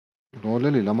לא עולה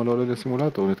לי, למה לא עולה לי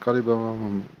סימולטור? נתקע לי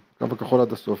גם בכחול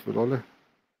עד הסוף ולא עולה.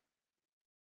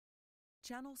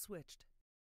 Channel switched.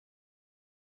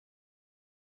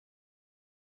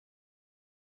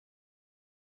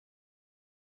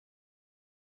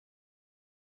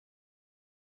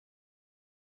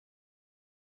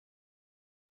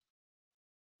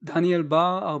 Daniel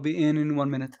Bar, I'll be in 1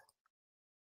 minute.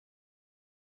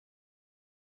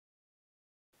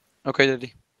 Okay,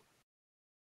 Daddy.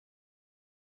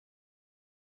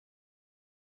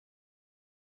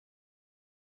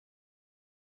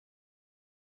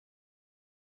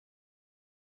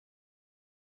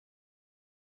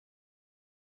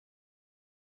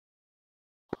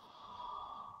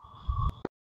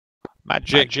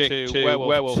 Magic to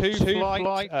Werewolf 2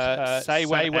 flight, say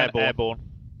when airborne.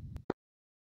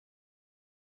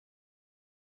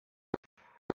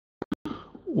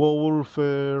 Werewolf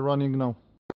running now.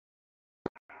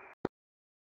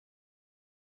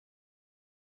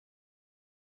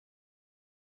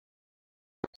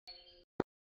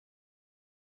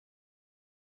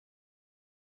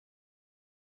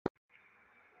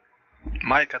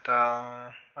 מייק, אתה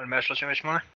על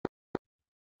 138?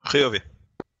 חיובי.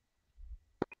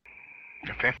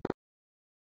 אוקיי.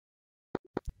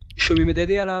 שומעים את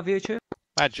דדי על ה-VHF?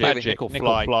 Magic, nickel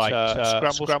flight,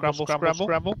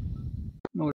 scramble.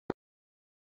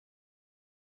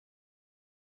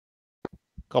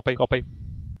 Copy.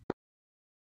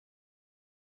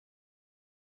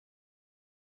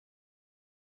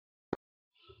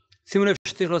 שימו לב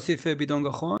שצריך להוסיף בידון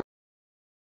גחון.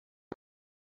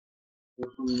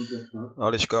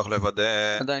 לא לשכוח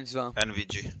לוודא עדיין זוועה.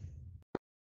 NVG.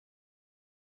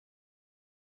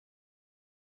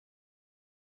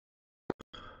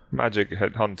 Magic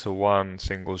Headhunter 1,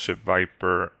 single ship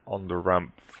Viper on the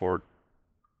ramp for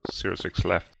 06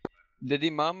 left. דדי,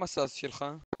 מה המסס שלך?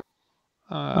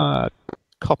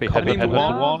 Copy, Headhunter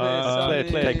 1, clear,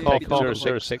 take off, בידון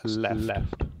 06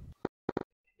 left.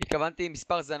 התכוונתי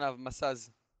מספר זנב,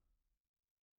 מסז.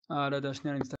 לא יודע,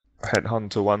 שנייה אני מסתכל.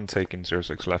 Headhunter 1 taking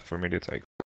 06 left for me to take.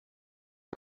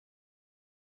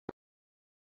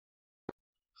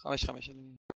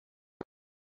 5-5.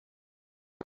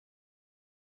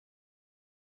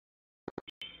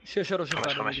 שש שלוש אחד.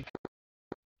 5-5.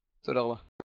 תודה רבה.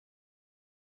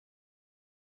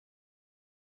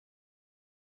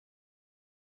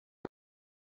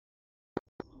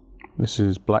 This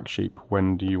is Black Sheep.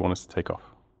 When do you want us to take off?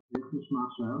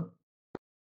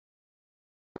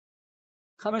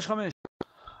 5-5.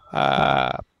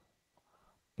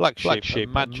 Black Sheep,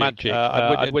 Magic.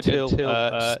 I'd wait until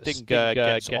Stinger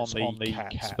gets on the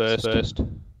cats first.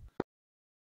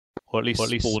 Or at least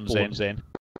spawns in.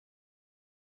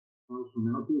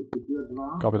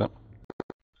 Copy that.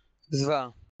 זוועה.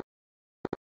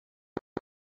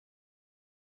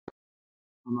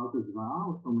 אמרת זוועה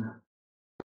או שומע?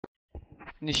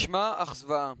 נשמע אך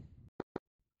זוועה.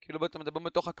 כאילו אתה מדבר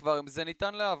בתוך הקברים. זה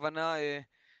ניתן להבנה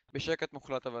בשקט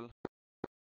מוחלט אבל.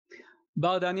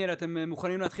 בר דניאל, אתם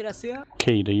מוכנים להתחיל להסיע?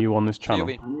 Keed, are you on this channel?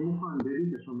 חיובי. אני מוכן,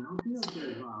 דדי, אתה שומע אותי או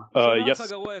זוועה? Yes. שומע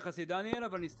אותך גרוע יחסית דניאל,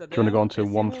 אבל נסתדר. Do you want to go on to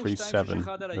שימו 137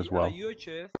 261 על as well?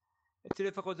 ה-UHF, אצלי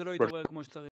לפחות זה לא יתעורר כמו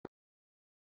שצריך.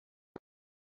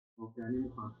 אוקיי, אני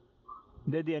מוכן.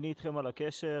 דדי, אני איתכם על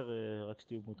הקשר, רק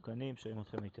שתהיו מעודכנים, שומעים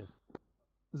אתכם היטב.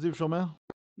 זיו שומע?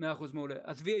 100% מעולה.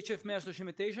 אז VHF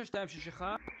 139,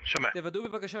 261. שומע. תוודאו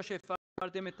בבקשה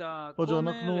שהפעלתם את רוג'ר, הקומר,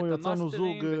 אנחנו את יצאנו זוג,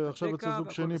 המאסטרים, עכשיו ואת יצא הבקאפ, זוג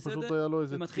הכל שני, בסדר, פשוט היה לו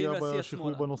איזה ומתחילים תקיעה להסיע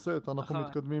בשחרור שמאלה. בנושאת, אנחנו אחר.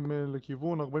 מתקדמים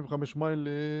לכיוון 45 מייל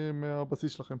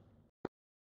מהבסיס שלכם.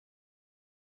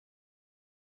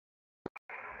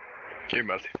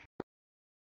 קיבלתי.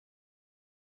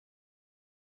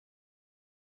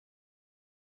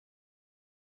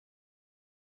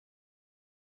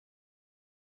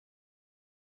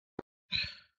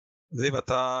 זיו,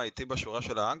 אתה איתי בשורה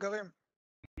של האנגרים?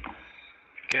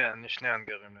 כן, יש שני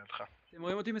אנגרים לידך. אתם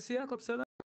רואים אותי מסיע? הכל בסדר?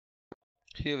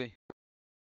 חיובי.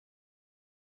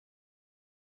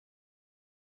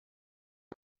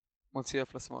 מוציא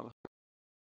אף לשמאלה.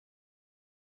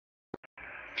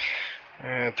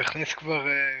 תכניס כבר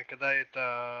כדאי את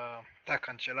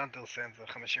הטאקן של אנטרסן, זה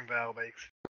 54X.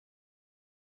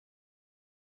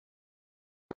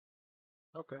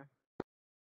 אוקיי.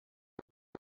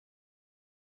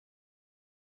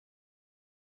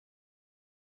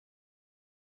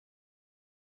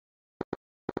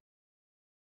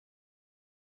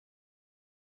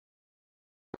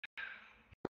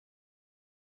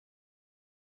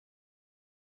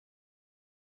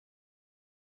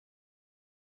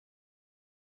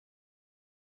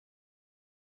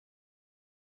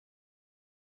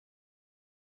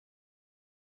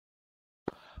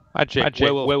 Magic,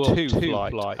 werewolf 2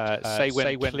 flight. Say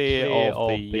when clear of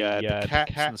the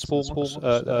cats and the spawns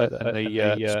and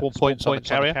the spawn points on the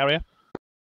carrier.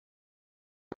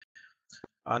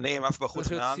 אני עם אף בחוץ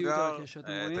צריך להיות סיוט על מהאנגר, הקשר,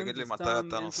 אתם רואים? תגיד לי זה מתי סתם,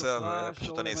 אתה אין נוסע שום רעש,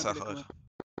 ופשוט לא אני אסע רלוונטי אחריך.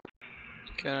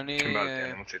 כן, אני קיבלתי,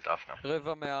 אני מוציא את האפנה.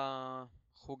 רבע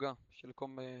מהחוגה של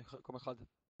קום אחד.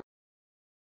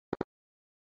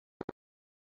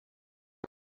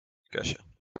 קשר.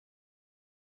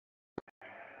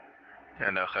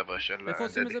 אלה החבר'ה של איפה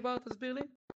עושים את דדי. זה בר? תסביר לי.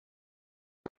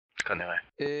 כנראה.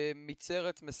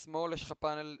 מצרת משמאל יש לך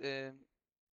פאנל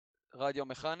רדיו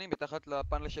מכני, מתחת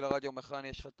לפאנל של הרדיו מכני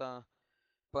יש לך את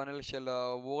הפאנל של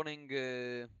ה-warning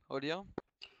audio.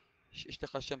 יש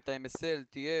לך שם את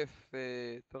ה-MSL, TF,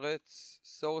 טורץ,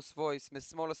 source voice,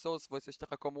 משמאל ל-source voice יש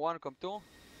לך קום 1, קום 2,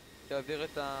 תעביר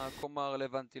את הקום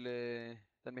הרלוונטי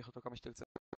תנמיך אותו כמה שתרצה.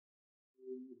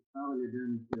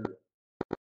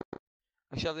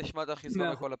 עכשיו זה שמע את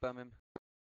החיזבון בכל הפעמים.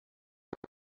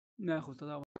 100%,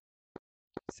 תודה רבה.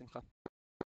 שמחה.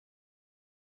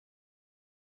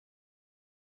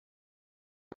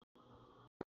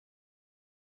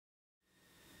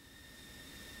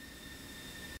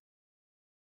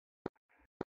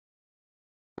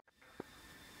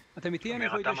 אתם איתי? אני אמיר,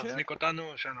 יכול אתה להתיישב? מזניק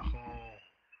אותנו שאנחנו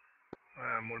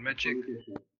מול מג'יק?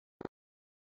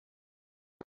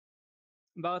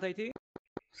 בר, אתה איתי?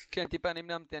 כן, טיפה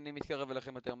נמנמתי, אני מתקרב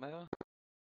אליכם יותר מהר.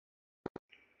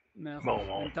 100%.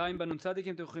 ברור. בינתיים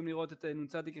בנ"צדיקים אתם יכולים לראות את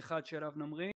נ"צ אחד שאליו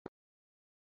נמריא.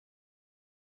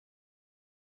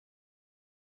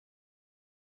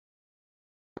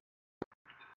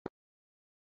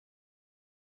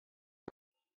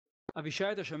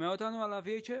 אבישי, אתה שומע אותנו על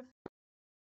ה-VHF?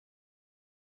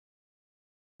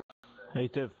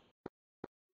 היטב.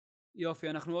 יופי,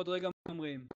 אנחנו עוד רגע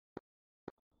ממריאים.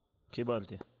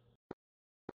 קיבלתי.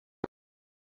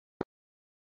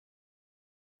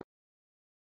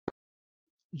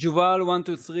 Juval 1,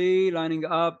 2, 3 lining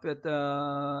up at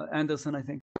Anderson, I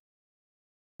think.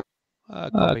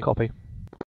 Copy.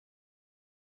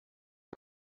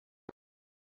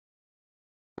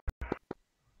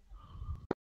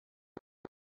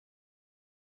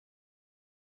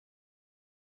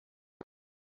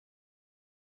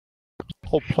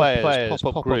 All players,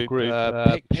 pop-up group,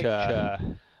 picture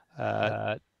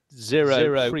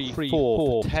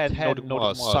 034 10 nautical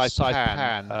miles,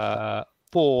 Saipan,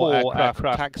 4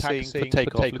 aircraft taxiing for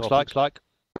takeoff, looks like.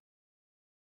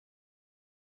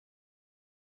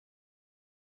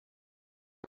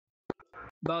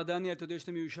 בר דניאל, תודיע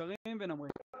שאתם מיושרים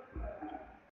ונמריא.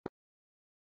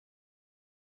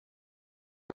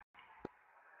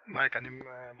 מייק,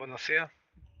 בוא נסיע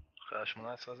אחרי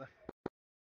ה-18 הזה.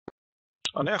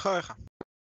 אני אחריך.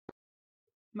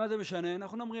 מה זה משנה?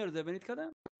 אנחנו נמריא על זה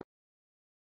ונתקדם.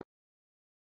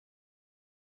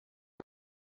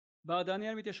 בר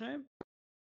דניאל מתיישרים?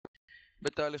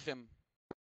 בתהליכים.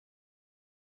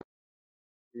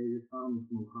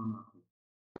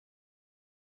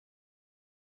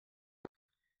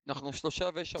 אנחנו 3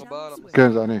 ויש 4 על המסך.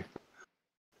 כן, זה אני.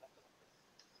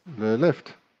 ללפט.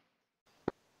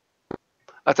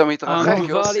 אתה מתרחק,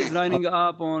 יוסי. Juval is lining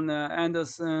up on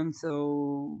Anderson, so...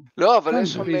 לא, אבל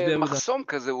יש שם מחסום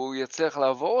כזה, הוא יצליח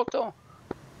לעבור אותו?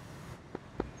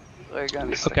 רגע,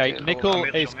 נסתכל. Okay, Nickel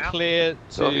is clear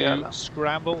to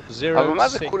scramble. 06 אבל מה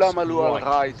זה כולם עלו על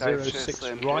רייט, 06 ה-F16,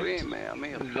 הם קוראים,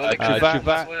 אמיר? We're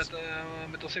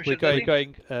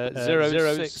going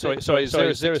 06, sorry,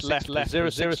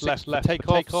 06 left, take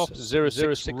off,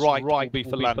 06 right will be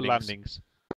for landings.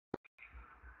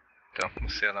 טוב,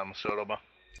 נסיע למסלול הבא.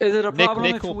 Is it a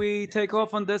problem if we take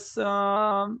off on this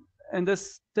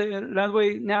landway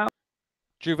now?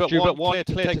 Juva 1,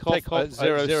 clear to take off,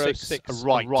 06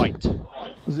 right.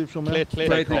 זיו שומע? Clear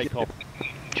to take off.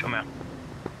 שומע.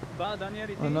 בר דניאל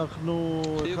איתי? אנחנו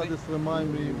 11 מייל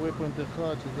מווייפוינט 1,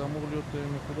 שזה אמור להיות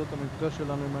נקודות המפגש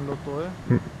שלנו אם אני לא טועה.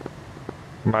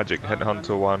 Magic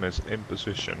Headhunter 1 is in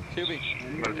position.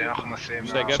 קיבלתי, אנחנו מסיעים Say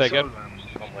again.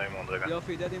 ממריאים עוד רגע.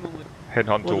 יופי, דדי ממריא.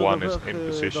 Headhunter 1 is in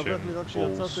דווח position. לי רק Balls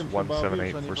שיצאתם שבאוויר, 178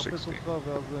 שאני for אחפש 60. אותך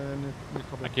ואז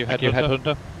נתחבר. Thank you,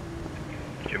 Headhunter.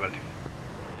 קיבלתי.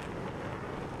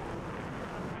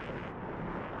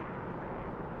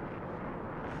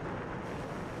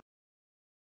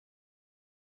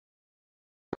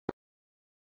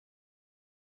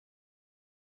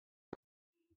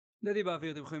 דדי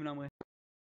באוויר, אתם יכולים להמריא.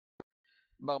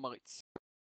 בר מריץ.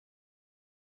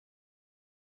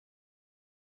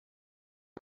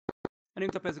 אני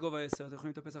מטפס גובה 10, אתם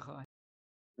יכולים לטפס אחריי.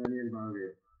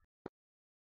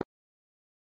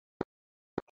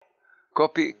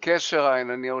 קופי, קשר עין,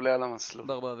 אני עולה על המסלול.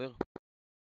 בר באוויר.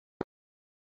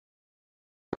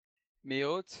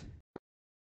 מהירות.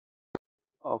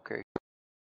 אוקיי.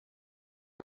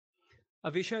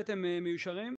 אבישי, אתם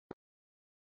מיושרים?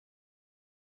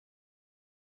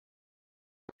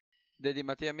 דדי,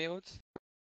 מה תהיה מירוץ?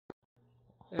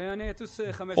 אני אטוס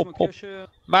 500 קשר.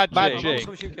 Magic,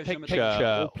 picture,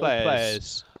 all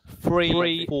players,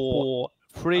 3 for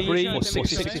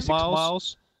 6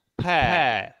 miles,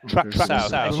 pair, track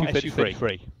south, SU-53.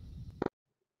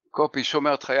 קופי,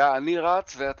 שומע אותך, אני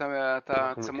רץ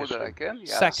ואתה צמוד אליי, כן?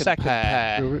 Second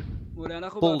pair,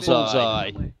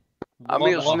 bullseye,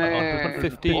 אמיר,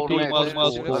 150 miles,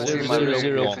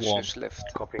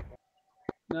 001. קופי.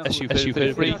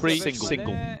 SU-53,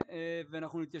 single.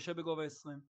 ואנחנו נתיישב בגובה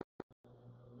 20.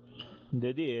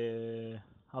 דדי,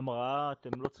 המראה, אתם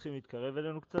לא צריכים להתקרב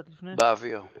אלינו קצת לפני?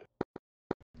 באוויר.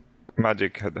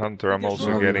 Magic Headhunter, I'm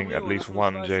also getting at least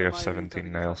one JF-17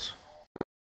 nails.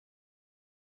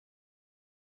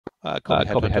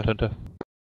 Copy Headhunter.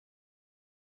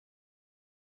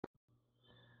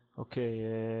 אוקיי,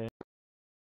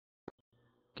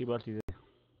 קיבלתי את זה.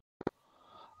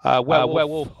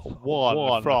 Werewolf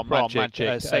 1 from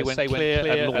Magic, say when clear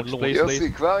and launch, please.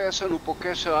 יוסי, כבר יש לנו פה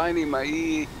קשר עין עם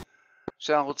האי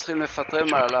שאנחנו צריכים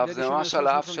לפטרם עליו, זה ממש על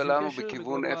האף שלנו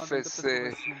בכיוון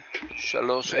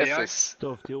 030.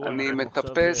 אני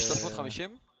מטפס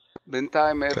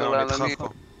בינתיים מעבר לעננים.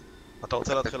 אתה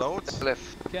רוצה להתחיל לרוץ?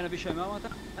 כן, אבישי, מה אמרת?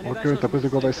 אוקיי, נטפס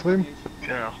בגובה 20?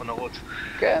 כן, אנחנו נרוץ.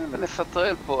 כן,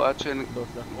 ונפטרל פה עד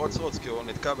רוץ, כי הוא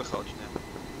נתקע בך עוד שנייה.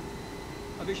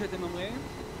 אבישי, אתם ממריאים?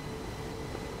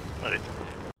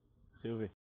 חיובי.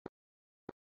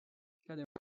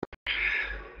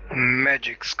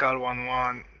 Magic, Skull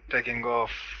 1-1, taking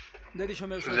off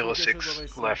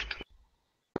 06 left.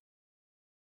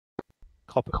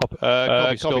 Copy,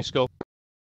 scope.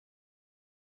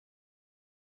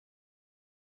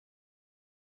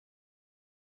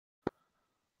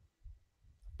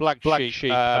 Black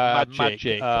sheep,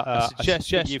 Magic. I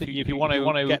suggest if you want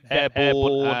to get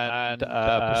airborne and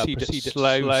proceed at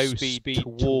slow speed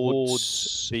towards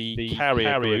the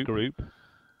carrier group,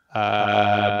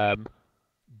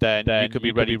 then you could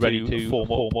be ready to form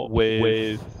up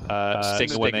with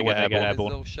Stinger when they get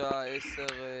airborne.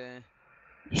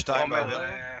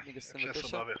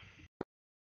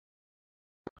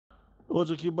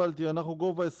 רוג'ר, קיבלתי, אנחנו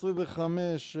גובה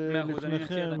 25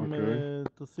 לפניכם,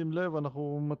 תשים לב,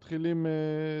 אנחנו מתחילים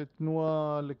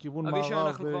תנועה לכיוון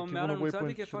מערב, כיוון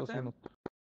הווייפוינט של הספינות.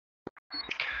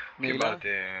 קיבלתי,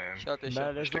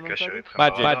 יש לי קשר איתך.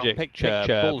 Magic, picture,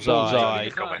 bullseye,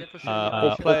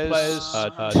 all players,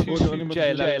 2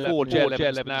 J11, 4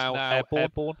 J11 now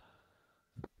airborne.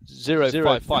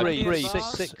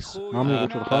 0536. מה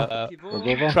המהירות שלך?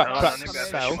 בגובה? Track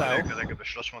south. אני כרגע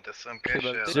ב-320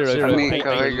 קשר. אני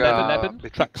כרגע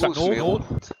בטיפוס מהירות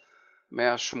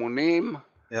 180,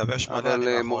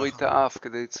 אבל מוריד את האף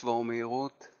כדי לצבור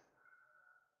מהירות.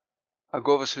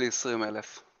 הגובה שלי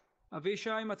 20,000. אבישי,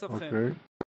 מצבכם. אוקיי.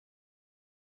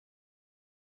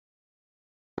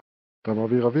 אתה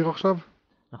מעביר אוויר עכשיו?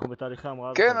 אנחנו בתהליכי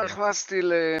המראה. כן, נכנסתי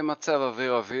למצב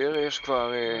אוויר, יש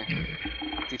כבר...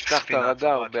 תפתח את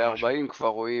הרדאר, ב-40 כבר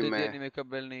רואים... דדי, אני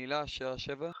מקבל נעילה, שעה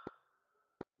 7.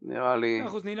 נראה לי... 100%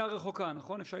 נעילה רחוקה,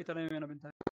 נכון? אפשר להתעלם ממנה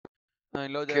בינתיים.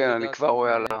 אני לא יודע... כן, אני כבר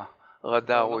רואה על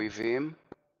הרדאר אויבים.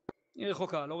 היא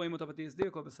רחוקה, לא רואים אותה ב-TSD,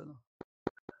 הכל בסדר.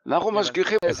 אנחנו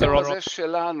משגיחים את זה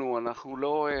שלנו, אנחנו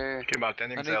לא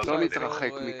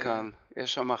נתרחק מכאן.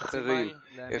 יש שם אחרים.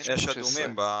 יש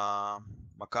אדומים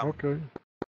במקם. אוקיי.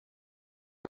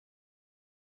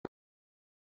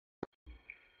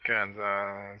 כן, זה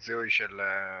זיהוי של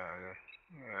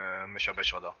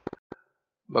משבש רדאר.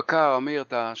 בקר, אמיר,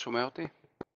 אתה שומע אותי?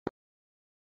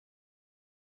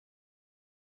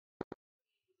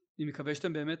 אני מקווה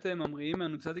שאתם באמת ממריאים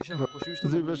מהנוצתי כשאנחנו חושבים שאתם...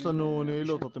 זיו, יש לנו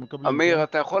נעילות, אתם מקבלים... אמיר,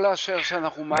 אתה יכול לאשר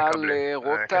שאנחנו מעל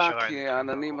רוטה כי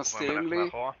העננים מסתירים לי?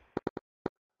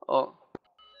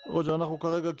 רוג'ר, אנחנו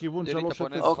כרגע כיוון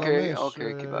 305.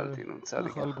 אוקיי, קיבלתי, נמצא לי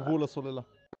ככה. על גבול הסוללה.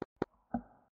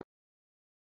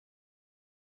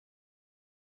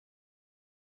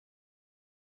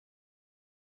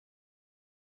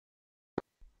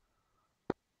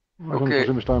 אוקיי.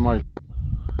 32 מייל.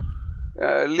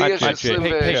 לי יש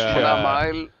 28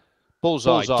 מייל.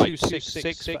 Bullseye,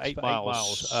 266 for 8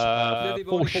 miles.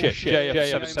 4 ship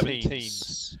JF-17s.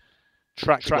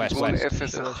 Tracks west.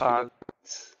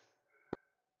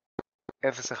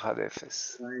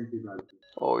 010.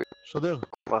 אוי. שדר.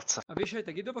 אבישי,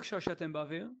 תגידו בבקשה שאתם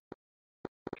באוויר.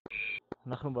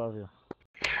 אנחנו באוויר.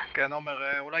 כן,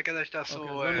 עומר, אולי כדאי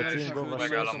שתעשו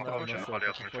רגע על המקום שיכול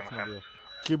להיות מצלמכם.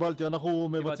 קיבלתי, אנחנו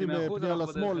מבצעים פנייה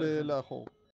לשמאל לאחור.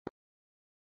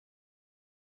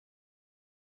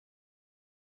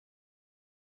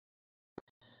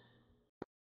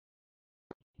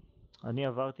 אני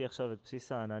עברתי עכשיו את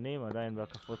בסיס העננים, עדיין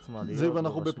בהקפות שמאליות. זיו,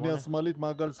 אנחנו בפנייה שמאלית,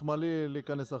 מעגל שמאלי,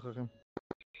 להיכנס אחריכם.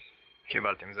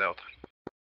 קיבלתי, מזהה אותך.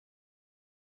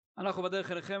 אנחנו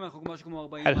בדרך אליכם, אנחנו משהו כמו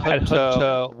 40.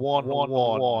 Headhunter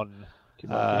 111.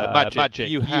 Magic,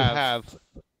 you have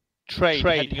trade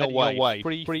heading your way.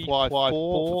 354 for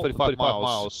 35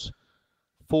 miles.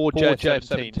 4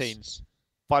 J-17s.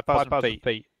 5,000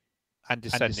 feet. And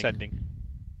descending.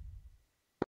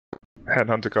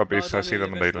 Headhunter copies, I see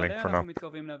them on the link for now. אנחנו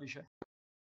מתקרבים לאבישי.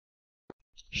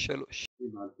 3.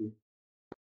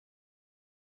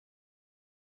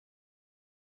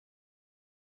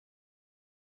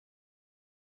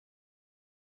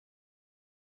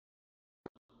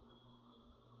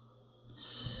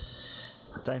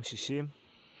 $260.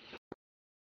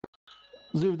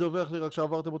 זיו, דווח לי רק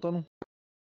שעברתם אותנו.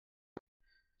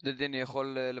 דדי, אני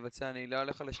יכול לבצע נעילה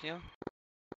עליך לשנייה?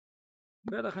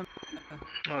 בטח.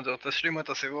 תשלימו את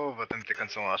הסיבוב ואתם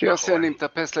תיכנסו ממש יוסי, אני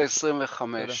מטפס ל-25.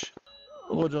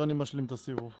 רוג'ר, אני משלים את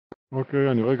הסיבוב.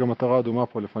 אוקיי, אני רואה גם מטרה אדומה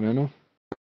פה לפנינו.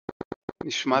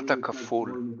 נשמעת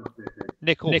כפול.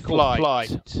 Nickel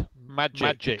flight.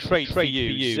 Magic. Trade for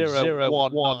you.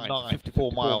 019.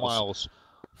 54 miles.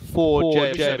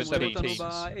 4 J-17s.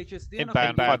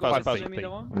 Inbound 5,000 feet.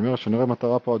 אני אומר שנראה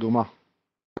מטרה פה אדומה.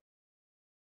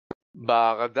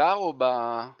 ברדאר או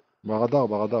ברדאר,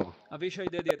 ברדאר. אבישי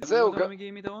דדי, אתם לא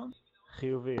מגיעים מדרום?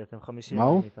 חיובי, אתם 50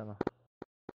 מהו? מייל מאיתנו.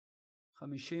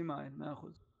 50 מייל, 100%.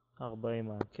 40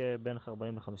 מייל, כן, בין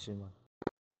 40 ל-50 מייל.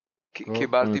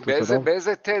 קיבלתי,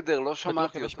 באיזה תדר? לא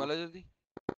שמעתי אותו.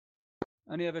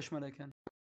 אני יבש מלא, כן.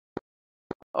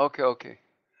 אוקיי.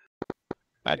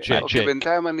 Magic.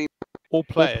 בינתיים אני... All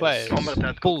players.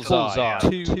 Bullseye.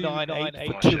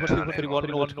 298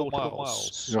 nautical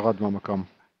miles. ירד מהמקם.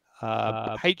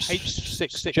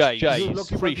 H6J.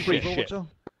 Free ship.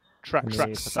 Track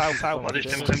south. אמרתי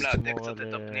שאתם יכולים להעתיק קצת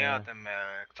את הפנייה, אתם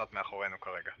קצת מאחורינו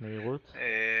כרגע. מהירות?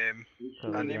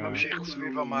 אני ממשיך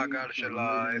סביב המעגל של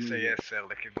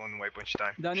ה-SA10 לכיוון waypoint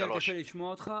 2. דניאל, קשה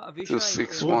לשמוע אותך. אבישי,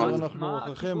 אנחנו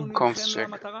אחריכם. כיוון לכם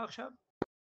למטרה עכשיו?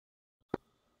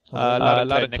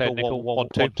 Ladder nickel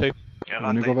 112.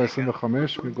 אני גובה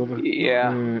 25, מגובה... we are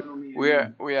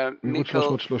מהירות nickel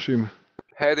 330.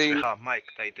 heading סליחה,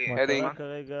 מייק, טעיתי. heading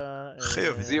כרגע...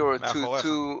 חיוב,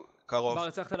 022. קרוב. כבר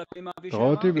הצלחת להביא מה אבישי אתה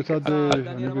רואה אותי בצד...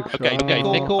 אני Okay,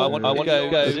 Nickel, I want to go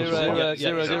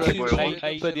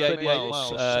 008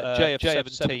 miles,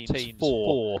 JF-17s,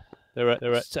 4. They're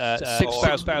at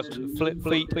 6,000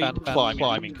 fleet and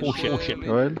climbing, 4 ship.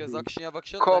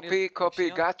 Copy,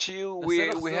 got you.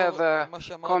 We have a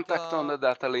contact on the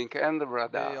data link and the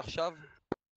radar. עכשיו?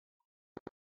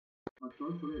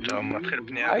 מתחיל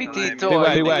פנייה. הייתי איתו,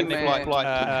 Beware,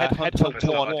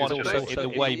 Headhunter 1 is also in the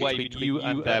way between you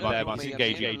and them. It's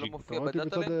engaging. אתה רואה אותי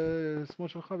בצד שמאל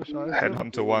שלך בשעה 10.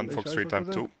 Headhunter 1, Fox 3 times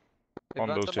 2. On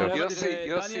those jets.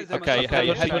 יוסי. Okay,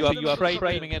 Headhunter, you are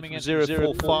framing in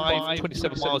 045,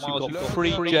 27 miles, you've got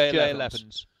 3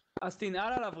 J11s. אז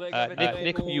תנעל עליו רגע.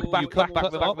 Nickel, you back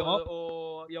them up.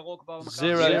 או ירוק כבר...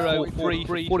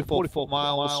 043, 44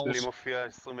 miles.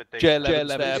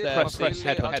 J11 there, press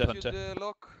Headhunter.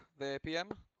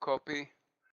 קופי.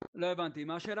 לא הבנתי,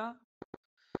 מה השאלה?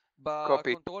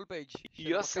 בקונטרול פייג'.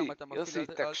 יוסי,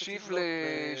 תקשיב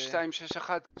ל-261.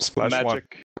 Splash 1.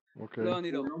 לא,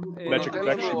 אני לא. Magic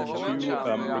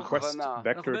request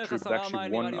vector to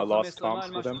Blacksheep 1 a last comms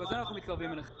with them. אנחנו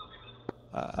מתקרבים אליך.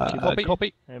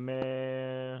 Copy. הם...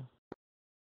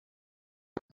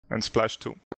 And Splash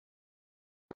 2.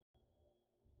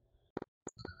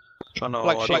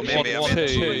 Black Sheep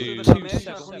 112,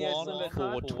 271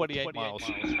 for 28 miles.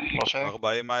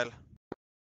 40 מייל.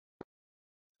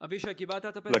 אבישי, קיבלת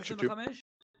את הפס 25?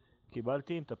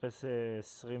 קיבלתי, מטפס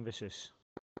 26.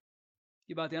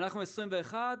 קיבלתי, אנחנו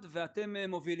 21 ואתם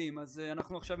מובילים, אז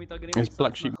אנחנו עכשיו מתארגנים... Is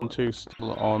Black Sheep 2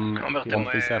 still on עומר, אתם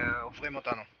עוברים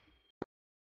אותנו.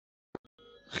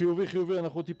 חיובי,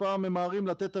 אנחנו טיפה ממהרים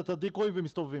לתת את הדיקוי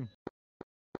ומסתובבים.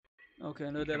 אוקיי,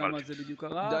 אני לא יודע למה זה בדיוק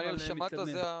קרה, דניאל, שמעת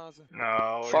זה...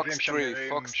 האויבים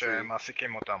שמביאים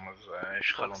שמעסיקים אותם, אז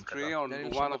יש חלון קטן.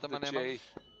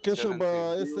 קשר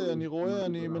ב-SA, אני רואה,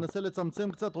 אני מנסה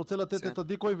לצמצם קצת, רוצה לתת את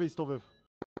הדיקוי והסתובב.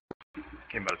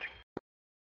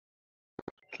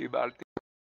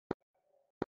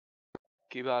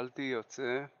 קיבלתי,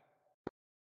 יוצא.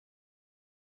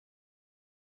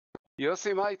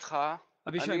 יוסי, מה איתך?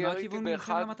 אבישי, מה הכיוון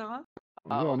מלכם למטרה?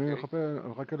 לא, אני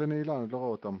מחכה לנעילה, אני לא רואה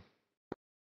אותם.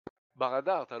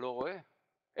 ברדאר, אתה לא רואה?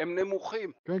 הם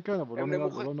נמוכים. כן, אבל לא נראה...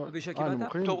 אבישי, קיבלת?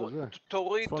 נמוכים, זה זה.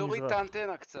 תוריד את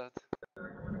האנטנה קצת.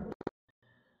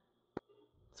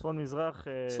 צפון מזרח,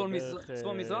 צפון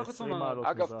מזרח או צפון מערב?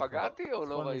 אגב, פגעתי או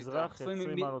לא ראית? צפון מזרח,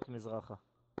 20 מעלות מזרחה.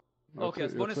 אוקיי,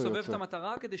 אז בוא נסובב את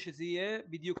המטרה כדי שזה יהיה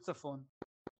בדיוק צפון.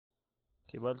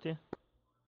 קיבלתי.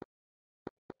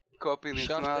 קופי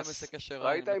נכנס.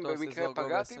 ראית אם במקרה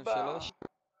פגעתי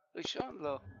בראשון?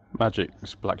 לא. Magic,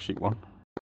 it's Black Sheep 1.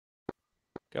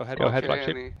 Go ahead, Black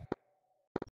Sheep.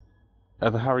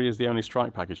 The Harry is the only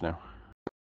strike package now.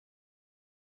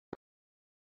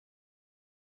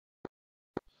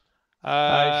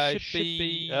 Should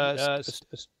be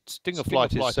Stinger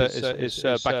Flight is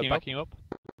backing up.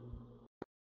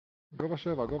 גובה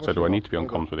 7, גובה 7. So do I need to be on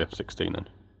comms with the F16 then?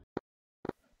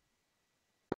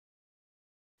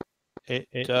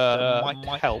 It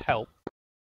might help.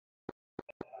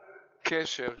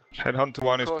 קשר. Headhunter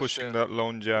 1 is pushing that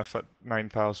lone Jeff at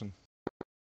 9,000.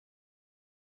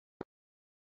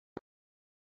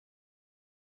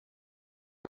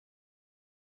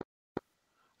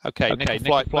 Okay, nickel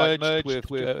flight merged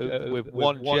with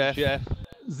one Jeff.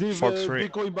 זיו,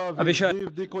 דיקוי באוויר, זיו,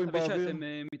 דיקוי באוויר. אתם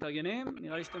מתארגנים?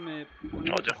 נראה לי שאתם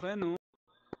פונים לתוכנו.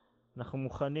 אנחנו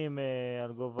מוכנים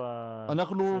על גובה...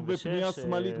 אנחנו בפנייה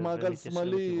שמאלית, מעגל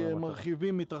שמאלי,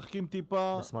 מרחיבים, מתרחקים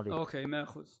טיפה. אוקיי, 100%.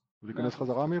 להיכנס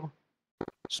חזרה, אמיר?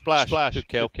 Splash,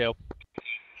 kill.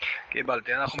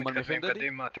 קיבלתי, אנחנו מתקדמים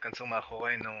קדימה, תיכנסו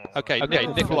מאחורינו. Okay,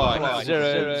 nickel flight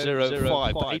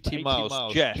 005, 80 miles,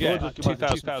 Jeff,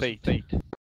 2,000 feet.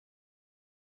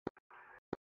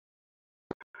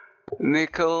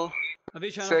 ניקל,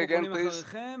 אבישי, אנחנו פונים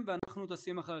אחריכם ואנחנו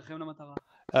טסים אחריכם למטרה.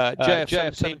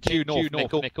 JF-17 due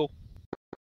north, nickel.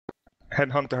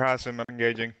 Headhunter has him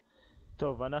engaging.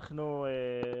 טוב, אנחנו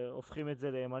הופכים את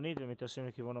זה לימנית ומתיישבים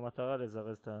לכיוון המטרה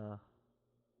לזרז את ה...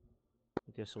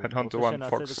 Headhunter 1,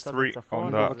 Fox 3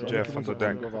 on the Jeff on the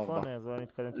deck.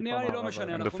 נראה לי לא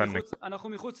משנה, אנחנו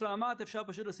מחוץ לעמת, אפשר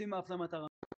פשוט לשים מאף למטרה.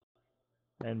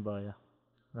 אין בעיה.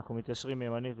 אנחנו מתיישרים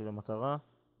ימנית למטרה.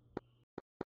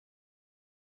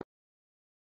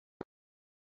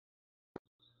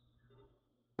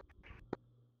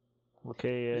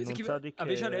 אוקיי, נון צדיק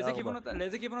 4. אבישי,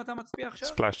 לאיזה כיוון אתה מצביע עכשיו?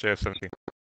 Splash JF-17.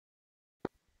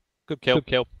 Good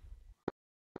kill.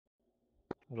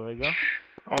 רגע.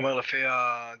 אומר לפי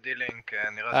הדילינק,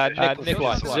 נראה nickel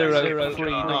flight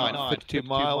 039, 52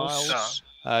 miles,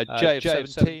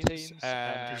 JF-17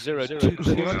 and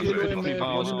 022, 50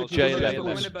 miles,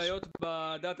 JF-11. בעיות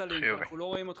בדאטה לינק, אנחנו לא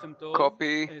רואים אתכם טוב.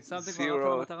 קופי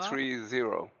 030.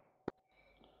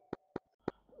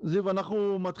 זיו,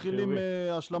 אנחנו מתחילים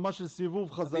השלמה של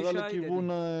סיבוב, חזרה לכיוון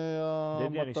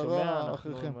המטרה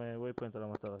אחריכם. אנחנו ווייפוינט על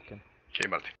המטרה, כן.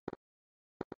 קיבלתי.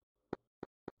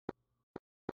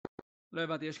 לא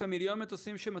הבנתי, יש כאן מיליון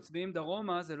מטוסים שמצביעים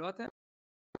דרומה, זה לא אתם?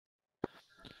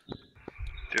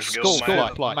 Skull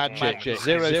flight, magic,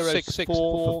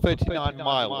 064 for 39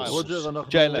 miles,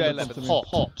 J11,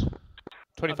 hot,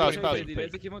 20,000 feet.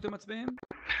 לאיזה כיוון אתם מצביעים?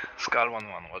 סקל 1-1,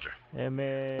 רוג'ר. הם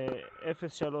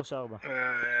 034.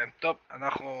 טוב,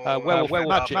 אנחנו...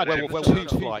 Magic, well 2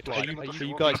 flight, are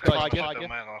you guys Tiger? Are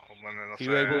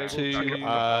you able to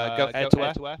go air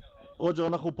to air? רוג'ר,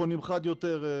 אנחנו פונים חד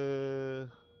יותר,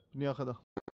 פנייה חדה.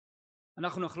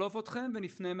 אנחנו נחלוף אתכם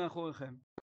ונפנה מאחוריכם.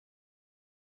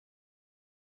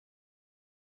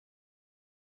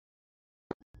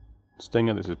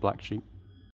 Stinger, this is Black Sheep.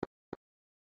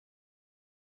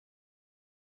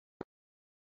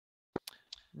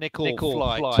 Nickel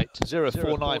flight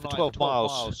 049 for 12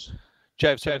 miles,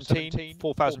 JF-17,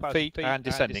 4,000 feet and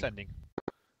descending.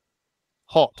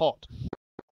 Hot.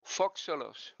 Fox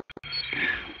 3.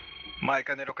 מייק,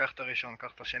 אני לוקח את הראשון,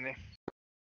 קח את השני.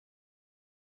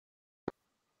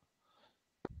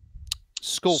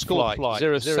 Skull flight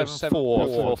 074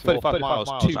 for 35 miles,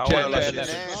 2 J11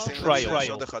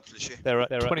 trail. There are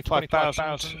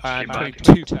 25,000 and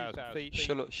 22,000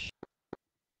 feet.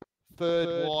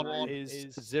 Third one is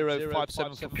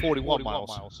 057 for 41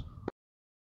 miles.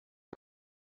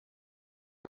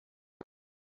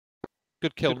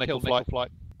 Good kill, nickel flight.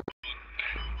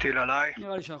 טיל עליי.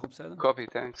 נראה לי שאנחנו בסדר. Copy,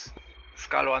 thanks.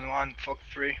 סקל 1-1, פוקס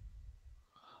 3.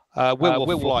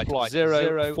 Will flight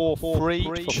 043 for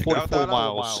 44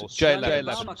 miles,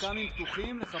 J11. המקאמים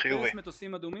פתוחים לחפש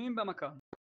מטוסים אדומים במקאם.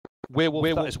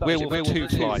 Werewolf 2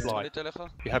 flight.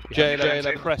 You have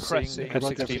J11 pressing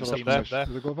F16 up there.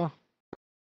 איזה גובה?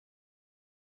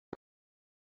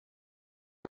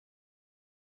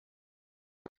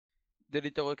 דלי,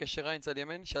 אתה רואה קשר עין צד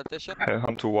ימין? שעל 9?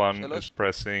 Hunter 1 is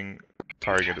pressing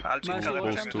target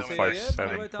boost to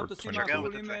 57 for 20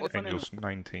 Angels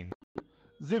 19.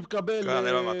 זיו קבל,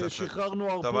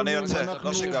 שחררנו הרפונים, אנחנו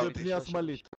בפנייה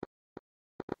שמאלית.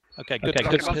 Okay, good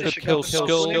kill,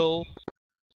 Skull.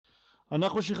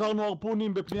 אנחנו שחררנו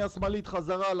הרפונים בפנייה שמאלית,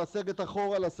 חזרה, לסגת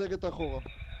אחורה.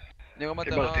 נראה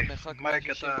מטרה, מרחק... מייק,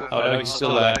 אתה... Oh, no, he's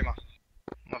still there.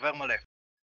 עובר מלא.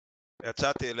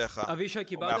 יצאתי אליך. אבישי,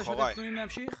 קיבלת שאתם פנויים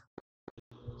להמשיך?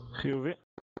 חיובי.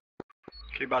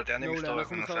 קיבלתי, אני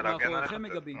מסתובב, מנסה להגן עליך.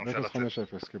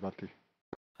 050 קיבלתי.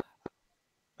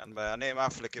 אני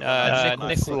מעף לכיוון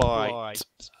Nikolite,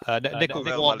 Nickel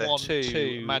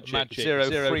 112, Magic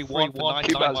 031 for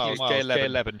 99 miles,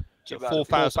 J11,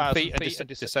 4,000 feet and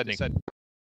descending.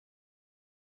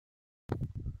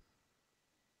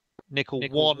 Nickel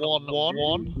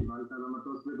 111,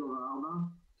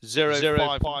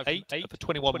 058 for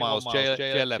 21 miles,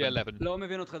 J11, לא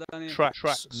מבין אותך, דניאל.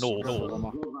 tracks north.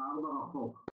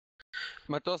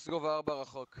 מטוס גובה 4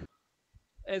 רחוק.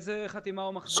 איזה חתימה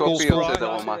הוא מחזיק? קופי יוצא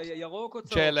דרומה. ירוק או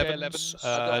צהוב? J11,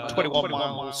 21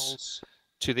 miles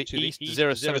to the east,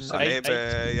 078. אני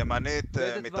בימנית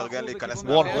מתארגן להיכנס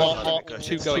One hot,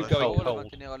 two going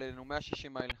cold. נראה לי לנו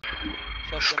 160 מייל.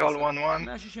 סקול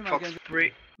 11, פוקס 3.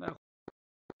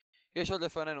 יש עוד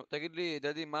לפנינו. תגיד לי,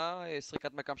 דדי, מה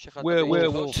סריקת מקם שלך?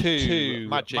 We're 2,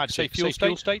 Magic, say fuel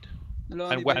state?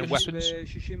 לא, אני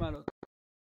ב-60 מעלות.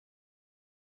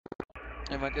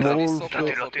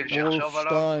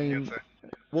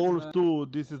 Wolf 2,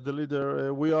 this is the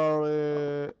leader. We are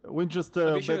Winchester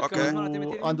back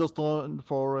to Understone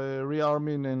for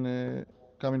rearming and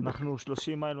coming back. אנחנו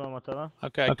 30 מייל מהמטרה.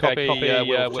 Okay, copy,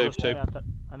 Wolf 2.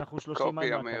 אנחנו 30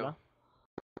 מייל מהמטרה.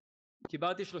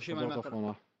 קיבלתי 30 מייל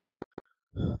מהמטרה.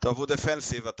 טוב, הוא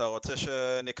דפנסיב, אתה רוצה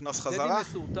שנקנוס חזרה? דדי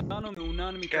מסורטן או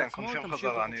מעונן מצד כן, שמאל, כונסים תמשיכו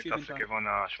חזרה, אני חופשי טס בינתיים. לכיוון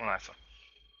ה-18.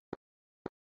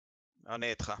 אני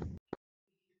איתך.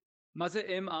 מה זה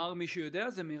MR? מישהו יודע?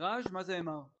 זה מיראז'? מה זה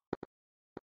MR?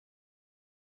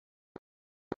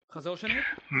 חזור שני?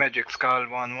 Magic Skull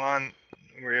 11,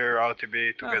 we're RTB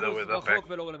together with the back. רחוק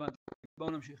ולא רלוונטי. בואו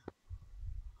נמשיך.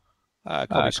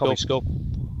 Copy, scope.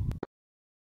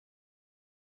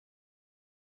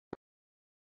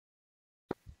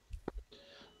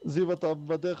 זיו, אתה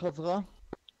בדרך חזרה?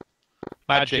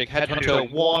 Magic, Headhunter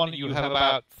 1, you have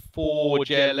about 4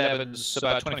 J11s,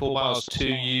 about 24 miles to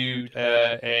you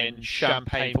in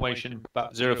Champagne formation,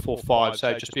 about 045,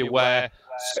 so just be aware,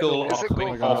 Skull are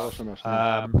coming off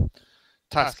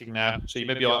tasking now, so you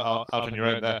may be out on your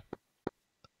own there.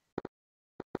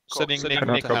 Sending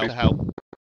Nick to help.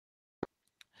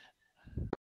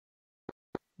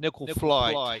 Nickel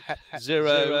flight, 000,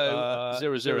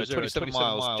 27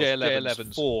 miles,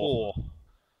 J11, 4.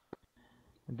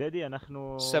 דדי,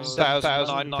 אנחנו...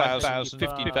 7,000, 9,000,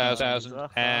 50,000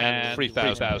 and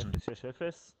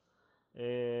 3,000.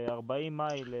 40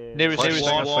 מייל... Nearest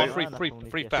one,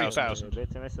 3,000.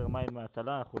 בעצם 10 מייל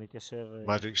מהתלה, אנחנו נתיישר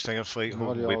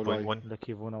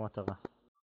לכיוון המטרה.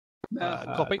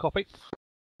 Copy.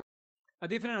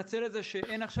 עדיף לנצל את זה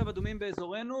שאין עכשיו אדומים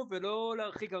באזורנו ולא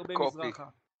להרחיק הרבה מזרחה.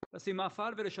 לשים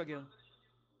מאפל ולשגר.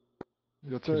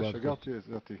 יוצא, שגרתי,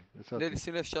 יצאתי. דדי,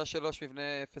 שים לב שעה 3 מבנה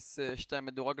 0-2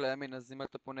 מדורג לימין, אז אם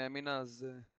אתה פונה ימינה אז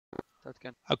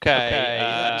תעדכן. Okay,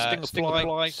 Sting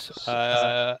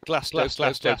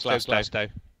flight, Glasgow.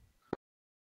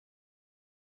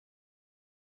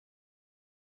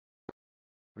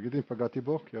 תגיד אם פגעתי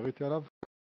בו, כי יריתי עליו.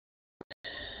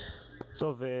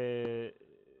 טוב,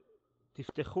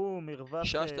 תפתחו מרווח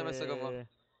שעה 12 גבוה.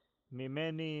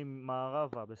 ממני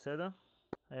מערבה, בסדר?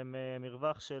 הם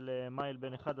מרווח של מייל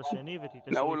בין אחד לשני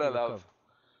ותתיישרו נעול עליו.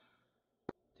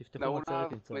 תפתחו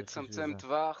מצלת אם צריך. מצמצם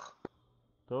טווח.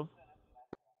 טוב.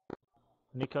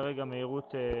 אני כרגע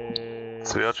מהירות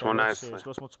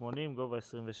 380, גובה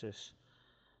 26.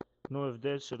 תנו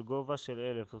הבדל של גובה של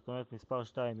 1,000, זאת אומרת מספר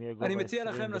 2 יהיה גובה 28. אני מציע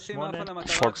לכם לשים מאף על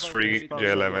המטרה. Fox 3,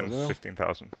 J11,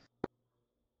 15,000.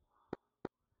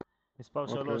 מספר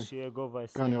 3 יהיה גובה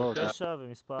 29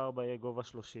 ומספר 4 יהיה גובה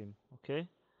 30, אוקיי?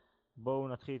 בואו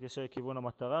נתחיל להתיישר לכיוון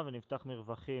המטרה ונפתח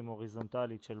מרווחים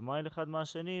הוריזונטלית של מייל אחד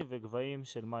מהשני וגבהים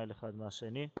של מייל אחד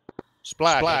מהשני.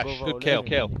 Splash, good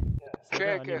kill.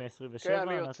 אני מ-27,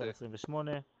 נתן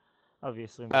 28, אבי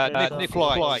 29. Nick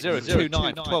flight,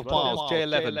 029, 12 miles,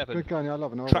 J11. כן, אני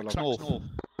עליו, נעול Tracks עליו. north.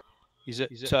 He's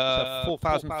at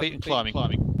 4,000 feet and climbing.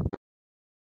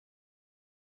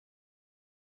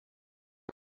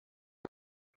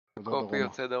 קופי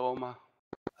יוצא דרומה.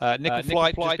 Nickel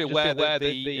flight, just be aware that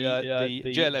the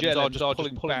J11s are just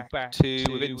pulling back to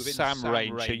within SAM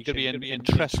range, so you're going to be in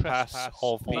trespass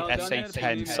of the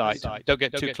SA-10 site. Don't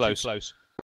get too close.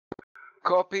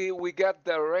 Copy, we got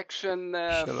direction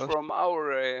from our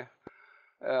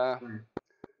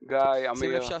guy, Amir.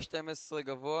 שים לב שעה 12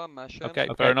 גבוה מהשם. Okay,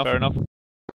 fair enough.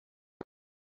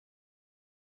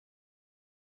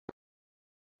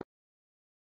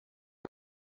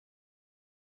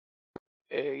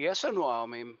 יש לנו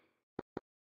ארמים.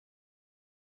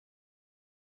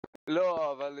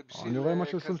 לא, אבל בשביל... אני רואה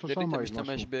משהו 23 דדי, אתה מייל, משהו.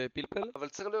 משתמש בפלפל? אבל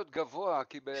צריך להיות גבוה,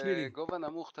 כי שלילי. בגובה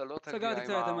נמוך אתה לא תגיע עם סגרתי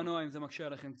קצת את המנוע אם זה מקשה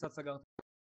עליכם, קצת סגרתי.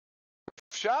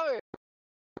 אפשר?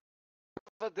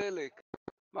 מצב הדלק.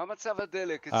 מה מצב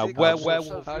הדלק? היה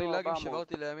לי לאגים,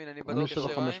 שברתי לימין, אני בדוק אני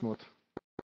 7500.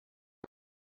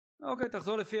 אוקיי,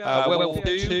 תחזור לפי Well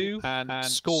 2 and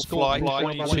score flight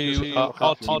 22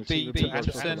 RTB to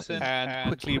Anderson and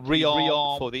quickly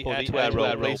rearm for the air-to-air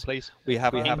roll, please. We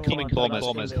have incoming bombers.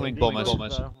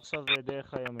 עכשיו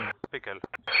דרך הימין. פיקל.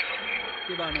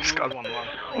 קיבלנו. סקאל 1-1.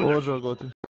 רוג'ר גוטי.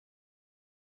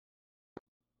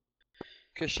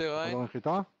 קשר עין. חזור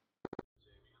נחיתה?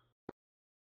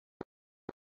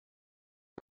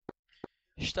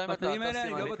 בתנאים האלה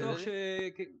אני לא בטוח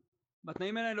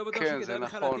בתנאים האלה אני לא בטוח שכדאי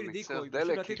בכלל להטיל דיקוי.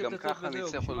 דלק, כי גם ככה אני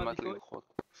צריך עוד מעט ללחוץ.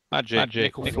 Magic,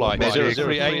 nickel flight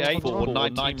 038 for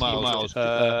 19 miles.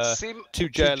 2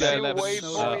 JL11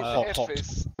 hot.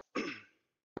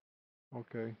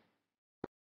 אוקיי.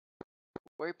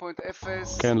 waypoint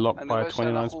 0. Can lock by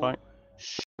 29 spike.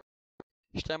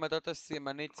 2 מדעת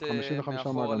סימנית 55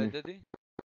 מאחורה מעגלים. לדדי.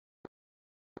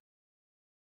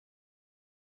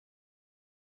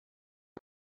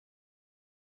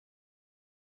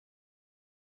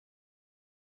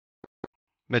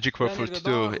 Magic Warforce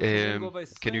 2,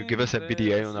 can you give us a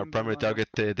BDA on our primary target,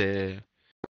 the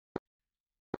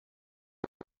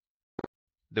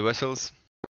vessels?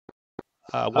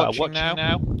 Watching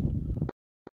now.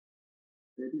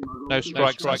 No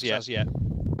strikes as yet.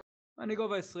 אני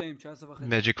גובה 20, 19 וחצי.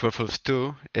 Magic Warforce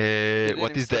 2,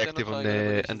 what is the active on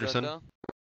Anderson?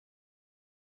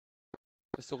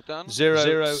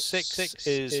 06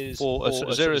 is for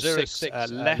 06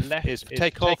 left is for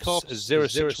takeoffs,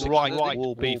 06 right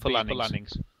will be for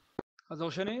landings.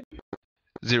 חזור שני.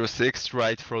 06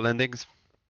 right for landings.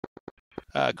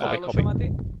 Copy.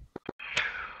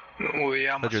 הוא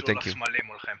יהיה המסלול thank you. השמאלי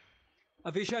מולכם.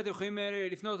 אבישי, אתם יכולים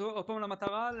לפנות עוד פעם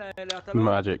למטרה, להטלות?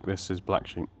 Magic, this is Black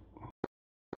Sheep.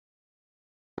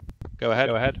 Go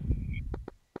ahead.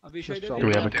 אבישי, Do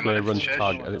we have a clear run to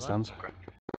target as it stands?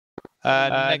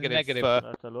 Negative.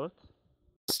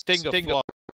 Stinger flight.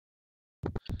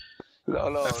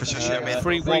 לא.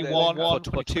 311 for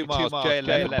 22 miles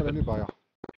JL11. אין לי בעיה.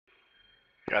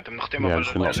 אתם נוחתים אבל...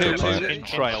 In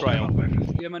trail.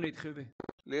 ימנית חיובי.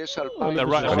 לי יש The 2000.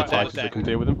 right Fighters that can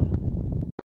deal with them.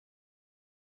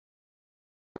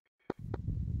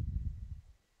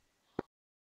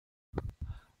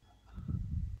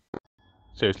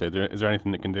 Seriously, is there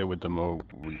anything that can deal with them, or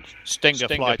we Stinger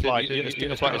flight.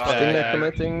 Stinger flight is there.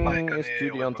 committing is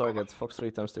duty on target, Fox 3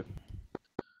 times 2.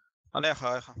 אני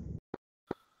אחריך.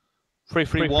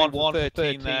 331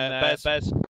 13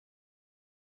 Bez.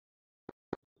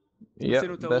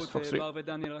 עשינו טעות, בר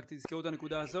ודניאל, רק תזכרו את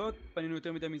הנקודה הזאת, פנינו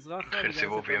יותר מדי מזרחה. התחיל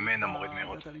סיבוב ימין, המוריד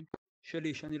מהירות.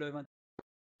 שלי, שאני לא הבנתי.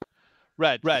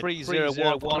 Red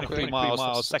 301 23 miles,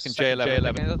 second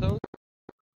J11.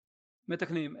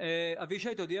 מתקנים.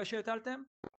 אבישי, תודיע שהטלתם?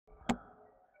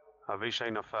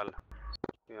 אבישי נפל.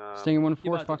 Stinger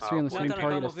 1-4, Fox 3 on the same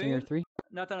target as Stinger 3.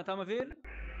 נתן, אתה מוביל?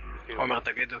 עומר,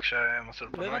 תגידו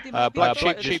כשמסלול פנוי. Black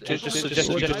Sheep just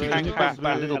suggested you just hang back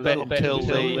a little bit until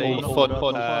all the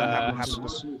fun happens.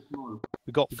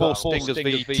 We've got 4 Stingers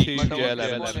V2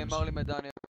 J11.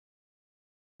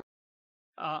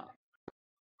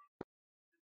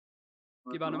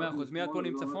 קיבלנו 100%, מיד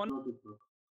פונים צפון.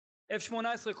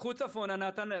 F18, קחו צפונה,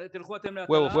 נתן, תלכו אתם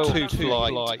להטלה. Well, 2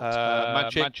 flight.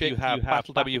 Magic, you have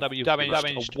battle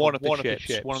damaged one of the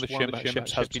ships. One of the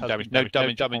ships has been damaged. No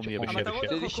damage on the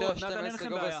other ship. נתן, אין לכם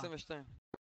בעיה.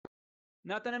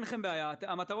 נתן, אין לכם בעיה,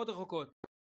 המטרות רחוקות.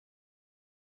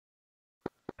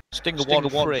 Stinger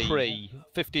 1-3,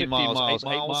 15 miles,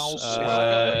 8 miles.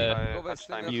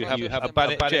 You have a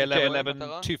Bandit J11,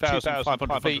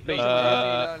 2,500 feet,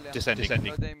 descending.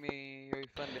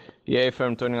 Yeah,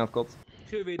 firm turning out cold.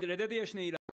 חיובי, לדדי יש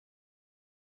נעילה.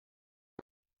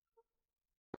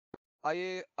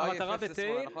 המטרה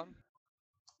בטייל,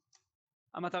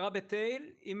 המטרה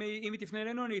בטייל, אם היא תפנה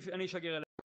אלינו אני אשגר אליה.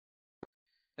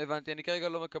 הבנתי, אני כרגע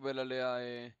לא מקבל עליה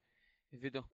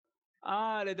וידאו.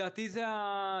 לדעתי זה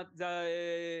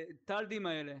הטלדים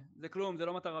האלה, זה כלום, זה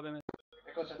לא מטרה באמת.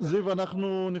 זיו,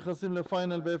 אנחנו נכנסים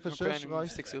לפיינל ב-06,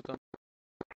 רייט?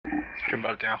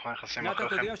 קיבלתי, אנחנו נכנסים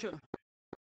אחריכם.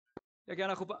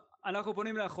 אנחנו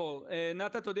פונים לאחור.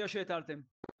 נתה, תודיע שהטלתם.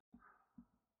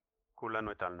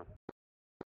 כולנו הטלנו.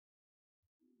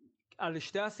 על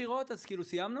 2 אסירות? אז כאילו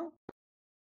סיימנו?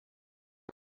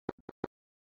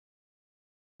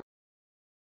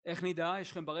 איך נדע?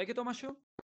 יש לכם ברקת או משהו?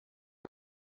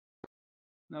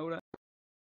 מעולה.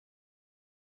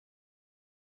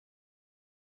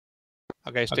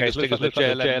 Okay, Stingers, looks like the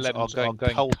J11s are going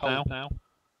cold now.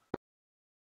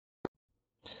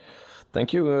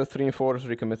 Thank you. 3 and 4 is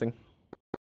recommitting.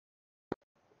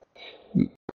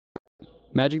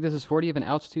 Magic, this is 40. You have an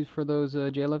altitude for those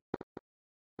J11?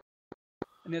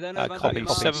 Copy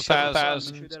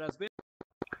 7,000.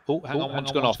 Oh, hang on,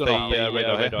 one's gone off the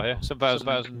radar here.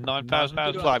 7,000, 9,000,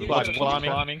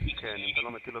 climbing.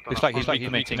 Looks like he's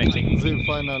recommitting.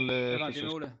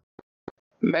 Final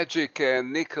Magic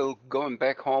nickel going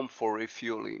back home for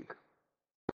refueling.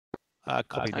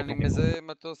 אני מזהה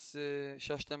מטוס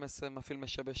שעה 12 מפעיל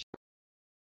משבש.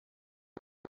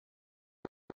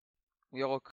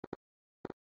 ירוק.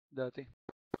 דעתי.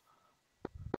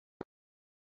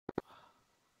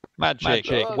 Magic,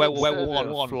 well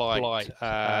one flight,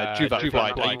 Juvat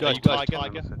flight. Are you guys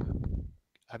Tiger?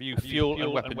 Have you fuel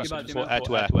and weapons for air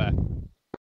to air?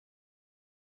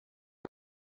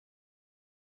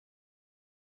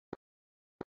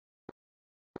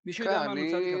 מישהו יודע מה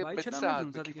נוצא לי הבית שלנו? זה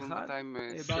נוצא לי אחד?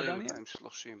 בר דניאל?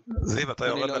 זיו, אתה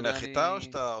יורד לנחיתה או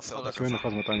שאתה עושה עוד הקפה?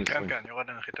 כן, יורד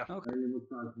לנחיתה.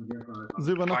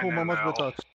 זיו, אנחנו ממש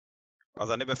בטאץ'.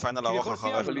 אז אני בפיינל ארוך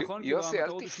אחריך. יוסי, אל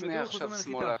תפנה עכשיו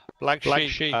שמאלה. Black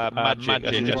sheep, magic,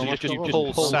 just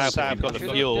pull south, you've got the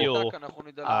fuel,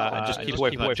 and just keep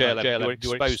away from that jail. You're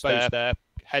exposed there.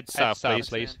 Head south,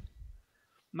 please.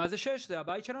 מה זה 6? זה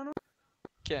הבית שלנו?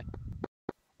 כן.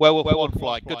 Werewolf one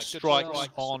flight, good strikes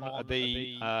on the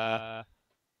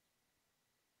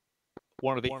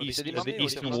one of the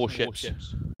eastern warships.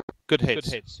 Good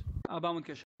hits. 400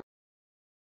 קשר.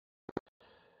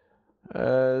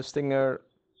 Stinger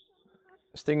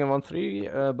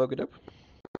 1-3, bug it up.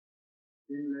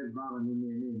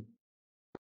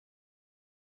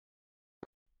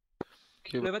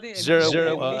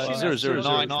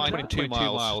 009, 22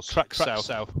 miles, track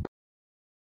south.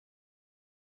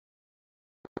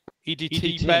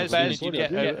 EDT Bez, you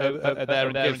get over there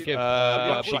and give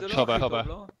Black Sheep cover.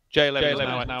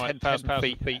 J11 now at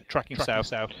 10,000 feet, tracking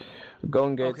south.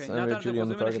 Going gates, and Julie on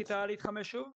the target.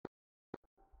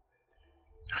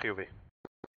 חיובי.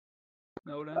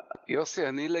 מעולה. יוסי,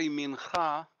 אני לימינך,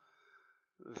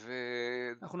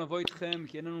 אנחנו נבוא איתכם,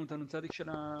 כי אין לנו את הנוצדיק של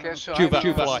ה... קשר,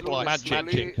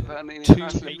 ואני Magic.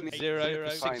 נכנס לפני פיינל.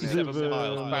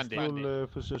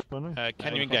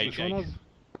 Can you engage?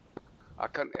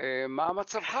 מה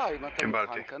המצבך, אם אתה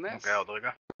מוכן להיכנס? אוקיי, עוד רגע.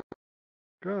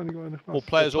 כן, אני כבר נכנס. All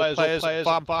players,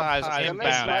 vampires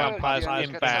inbound.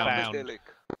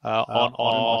 On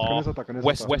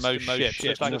westernmost ships.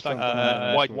 It's like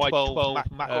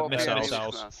Y-12 missiles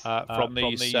from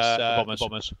these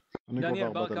bombers. דניאל,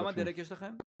 בר, כמה דלק יש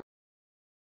לכם?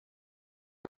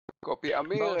 קופי,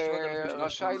 אמיר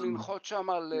רשאי לנחות שם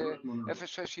על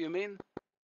 06 ימין?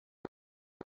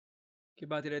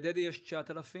 קיבלתי לדדי, יש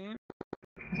 9,000.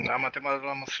 למה אתם על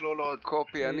המסלול עוד?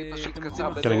 קופי, אני פשוט קצר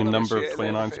בדרך. Getting a number of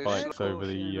 29 spikes over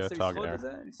the target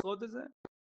area. נשרוד את זה?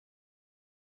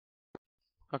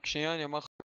 רק שנייה, אני אומר...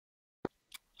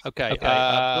 Okay,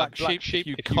 Black Sheep,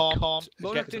 you can't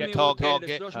get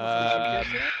target,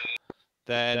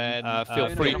 then feel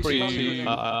free to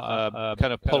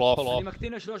kind of pull off.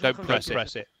 Don't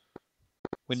press it.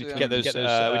 We need to get those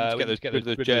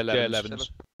J11s.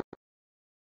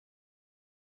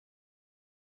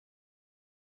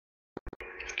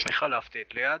 סליחה, להפתיע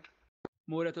ליד.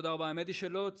 מעולה, תודה רבה. האמת היא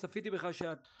שלא צפיתי בכלל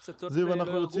שהפצצות... זיו,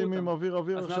 אנחנו יוצאים עם אוויר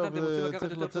עכשיו,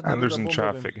 צריך לצאת... Anderson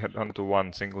traffic, head on to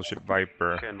 1, single ship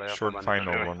Viper, short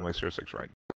final, runway 06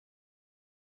 right.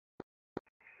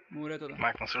 מעולה, תודה.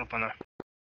 מייק, מסלול פנה.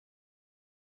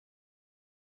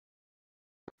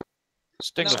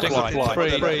 Stinger flight,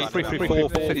 334,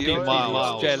 15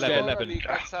 miles, J11.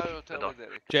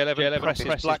 J11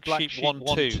 presses Black Sheep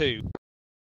 1-2.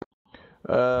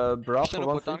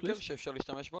 Bravo 1 please. שאפשר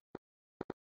להשתמש בו.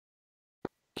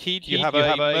 Keed, you have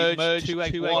a merge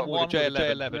 281 with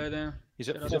J11. He's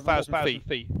at 4,000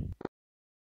 feet.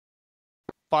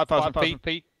 5,000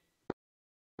 feet.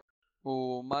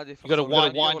 You got to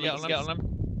wind get on them.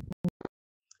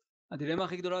 הדילמה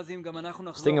הכי גדולה זה אם גם אנחנו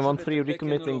נחזור... Stinger 1-3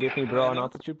 recommitting, give me bra on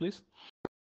altitude please.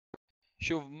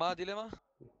 שוב, מה הדילמה?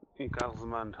 ייקח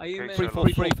זמן.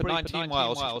 343 for 19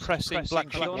 miles, pressing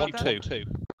Black Sheep 1-2.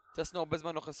 טסנו הרבה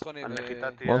זמן לא חסכונים. 1-3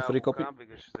 copy.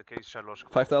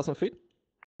 5,000 feet.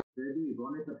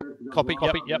 Copy,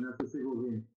 yep.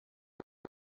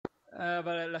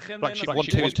 אבל לכם... Black Sheep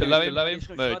 1-2 to low him,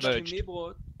 merged.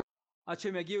 עד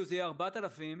שהם יגיעו זה יהיה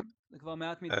 4,000, זה כבר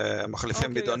מעט מדי.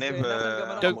 מחליפים בידונים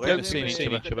Don't see each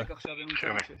other.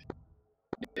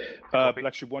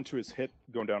 Black Sheep 1-2 is hit,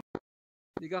 going down.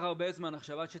 זה ייקח הרבה זמן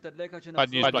עכשיו, עד שתדלק, עד שנחזור.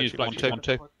 I'd use Black Sheep 1-2.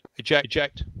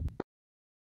 Eject.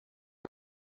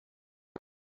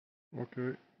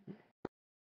 אוקיי.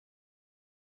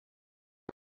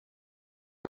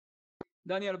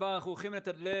 דניאל בר, אנחנו הולכים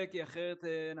לתדלק, כי אחרת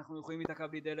אנחנו יכולים להיתקע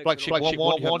בלי דלק. Flagship 1-1,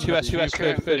 you have 2 SUS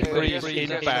code 33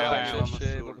 inbound.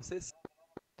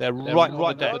 They're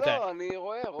right there. לא, אני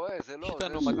רואה, זה לא. יש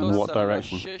לנו מטוס על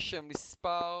 6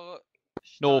 מספר...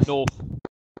 North.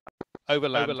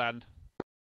 Overland.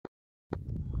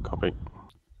 Copy.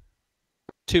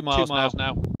 2 miles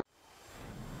now.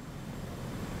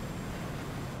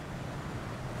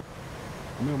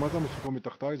 אמיר, מה זה המשיקו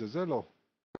מתחתיי? זה לא.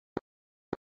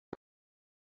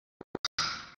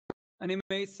 אני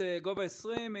מאיץ גובה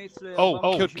 20, מאיץ ל...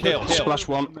 kill. Splash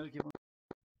 1.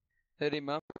 Heading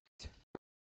map.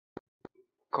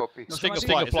 Copy. Stinger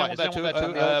flight. Is there to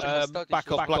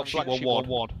back up Flagship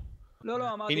 1-1?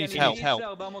 לא, אמרתי, אני מאיץ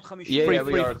ל-450. Yeah, we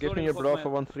are. Give me your bro for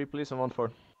 1-3 please and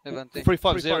 1-4.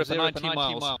 350 for 19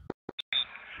 miles.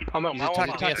 He's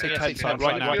attacking SA-10 side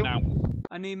right now.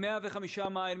 אני 105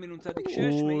 מייל מנ"צ 6,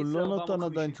 הוא לא נתן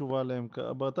עדיין תשובה עליהם.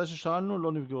 באתה ששאלנו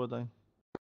לא נפגעו עדיין.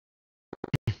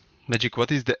 Magic,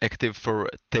 what is the active for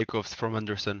takeoffs from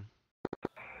Anderson?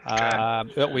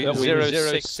 We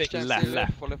 0-6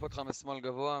 left. חולף אותך משמאל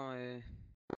גבוה.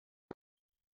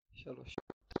 3.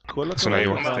 כל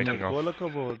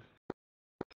הכבוד.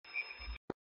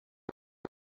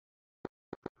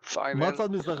 מה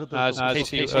צד מזרח יותר טוב?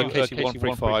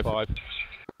 KC-135.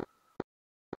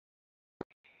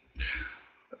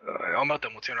 עומר,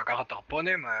 אתם רוצים לקחת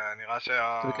טרפונים? נראה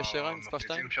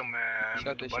שהמפציצים שם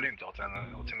מדובלים.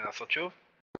 אתם רוצים לנסות שוב?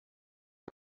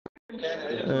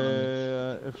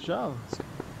 אפשר.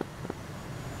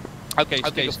 Okay,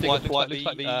 Stinger flight. The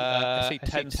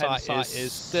SA-10 site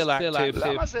is still active.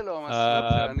 למה זה לא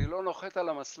המסלול? אני לא נוחת על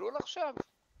המסלול עכשיו?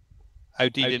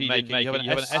 OD didn't make it. You have an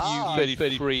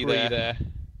SU-33 there.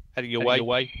 Heading your way.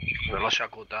 זה לא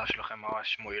שהגרוטה שלכם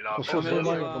ממש מועילה.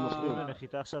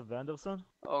 נחיתה עכשיו באנדרסון?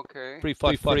 אוקיי.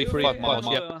 355 miles,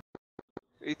 yep.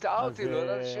 התארתי, לא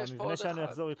ידעתי שיש פה עוד לפני שאני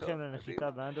אחזור איתכם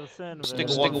לנחיתה באנדרסון. Stinger 1-4,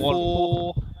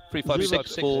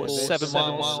 356 for 7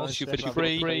 miles, SU-53.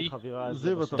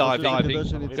 Diving.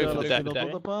 Go for the deck.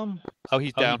 Oh,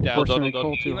 he's down. אם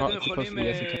אתם יכולים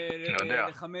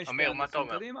לחמש באנדרסון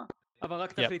קדימה, אבל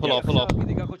רק תחליטי עכשיו, כי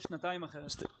תיקח עוד שנתיים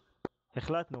אחרת.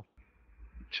 החלטנו.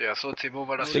 שיעשו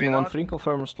סיבוב על Stinger הספינה. 1-3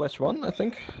 confirm splash 1 I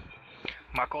think.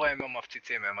 מה קורה עם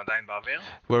המפציצים? הם עדיין באוויר?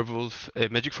 Werewolf,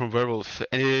 Magic from Werewolf.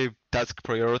 Any task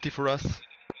priority for us?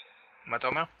 מה אתה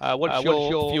אומר? What's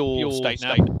your fuel state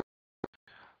now?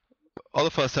 All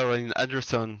of us are in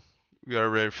Anderson. We are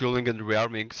refueling and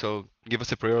rearming, so give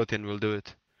us a priority and we'll do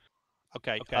it.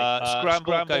 Okay.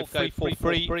 Scramble, go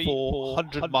 343 for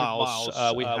 100 miles.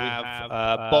 We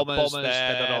have bombers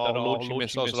there that are launching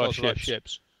missiles at our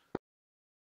ships.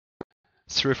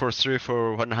 343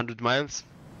 for 100 miles.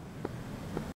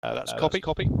 That's copy.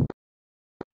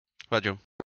 Roger.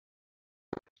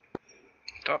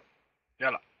 טוב,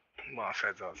 יאללה. בוא נעשה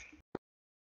את זה אז.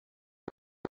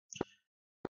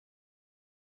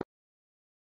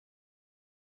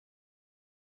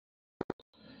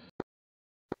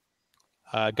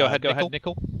 Go ahead,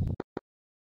 Nickel.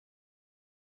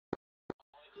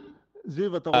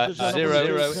 זיו, אתה רוצה שאנחנו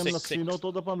נלכם לספינות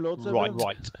עוד הפעם לעוד סבב?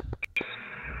 Right.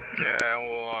 כן,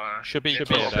 הוא... Should be שאל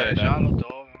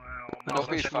אותו,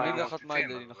 אנחנו בשמונים ואחת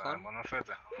מיילי, נכון? בוא נעשה את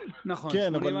זה. נכון.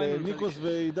 כן, אבל ניקוס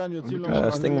ועידן יוצאים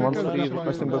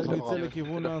נצא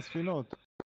לכיוון הספינות.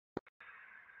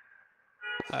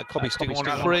 Copy, Stinger 1-3,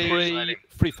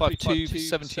 352 for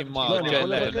 17 miles, jet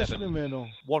level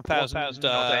 1,000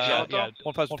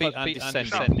 feet and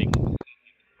descending.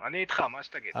 אני איתך, מה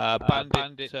שתגיד.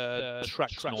 Bandit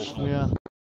tracks north.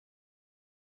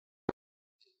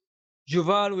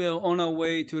 Juval, we are on our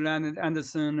way to land at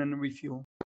Anderson and refuel.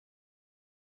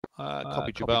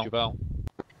 Copy, Juval.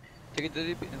 תגיד,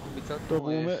 דדי, טוב,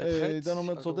 עידן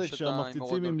אומר צודק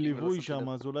שהמפציצים עם ליווי שם,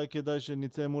 אז אולי כדאי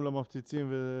שנצא מול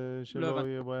המפציצים ושלא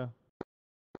יהיה בעיה.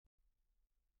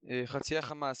 חצי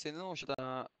החמה עשינו או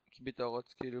שאתה קיבית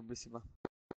אורות כאילו בלי סיבה?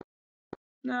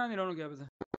 אני לא נוגע בזה.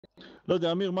 לא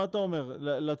יודע, אמיר, מה אתה אומר?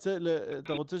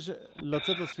 אתה רוצה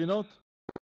לצאת לספינות?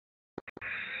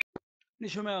 אני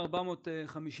שומע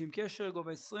 450 קשר,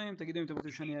 גובה 20, תגידו אם אתם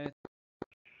רוצים שאני אעט.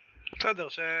 בסדר,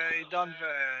 שעידן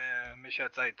ומי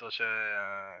שיצא איתו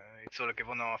שיצאו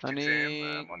לכיוון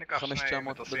המפציצים, בוא ניקח שני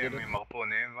מטוסים עם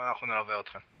הרפונים ואנחנו נלווה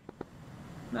אתכם.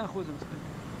 100% זה מספיק.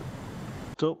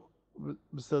 טוב,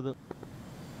 בסדר.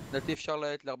 לדעתי אפשר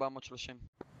לעט ל-430.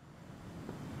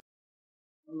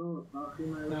 לא,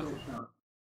 האחים האלה אפשר.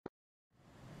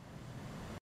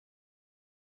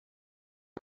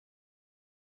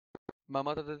 מה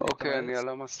אמרת דדי? אוקיי, אני על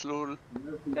המסלול.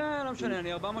 כן, לא משנה,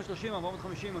 אני 430,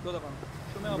 450, אותו דבר.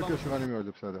 שומע 450. בקשר אני מאוד,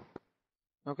 זה בסדר.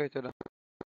 אוקיי, תודה.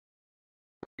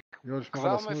 יואל, נשמור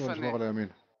על השמאל ונשמור על הימין.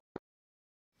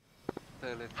 השאלות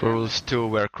האלה. For rules 2,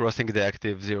 we're crossing the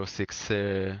active 06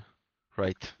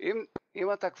 right.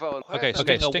 אם אתה כבר... Okay,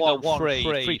 Stinger 1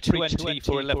 free, 320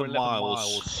 for 11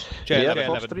 miles.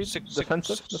 J11,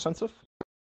 defensive.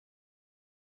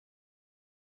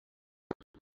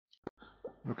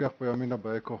 לוקח פה ימינה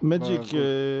באקו.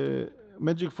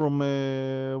 Magic from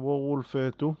Werewolf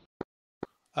 2.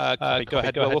 Go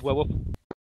ahead, Werewolf.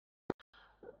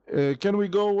 Can we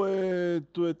go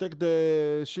to attack the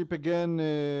ship again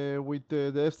with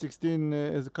the F-16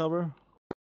 as cover?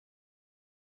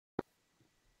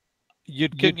 You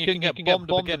can get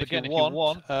bombed again if you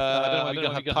want. I don't know if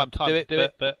you're going to have time to do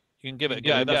it, but you can give it a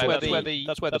go. That's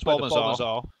where the bombers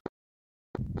are.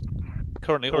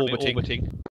 Currently orbiting.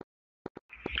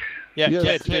 Yeah,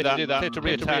 clear to do that. Clear to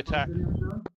re-attack.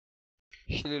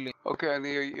 אוקיי,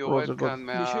 אני יורד כאן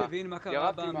מה... מישהו הבין מה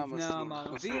קרה במבנה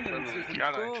המערבי?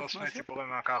 יאללה, נתפוס שני ציפורים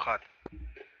מהקה אחת.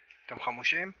 אתם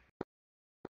חמושים?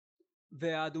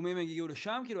 והאדומים הגיעו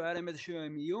לשם? כאילו היה להם איזשהו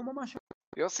איום או משהו?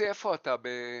 יוסי, איפה אתה?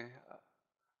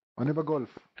 אני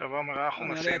בגולף. טוב, אומר, אנחנו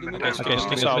מציעים...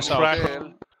 Stinger 1,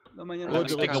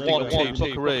 2,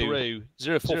 Buckaroo,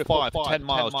 045, 10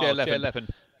 miles, J11.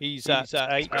 He's at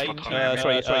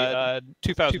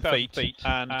 2,000 feet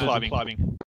and climbing.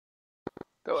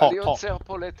 טוב, אני עוצר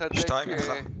פה לתדק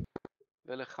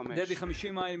ולחמש. דדי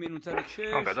 50 מייל מנוצלת 6.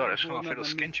 גדול, יש לנו אפילו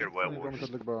סקין של ווירולף. אני גם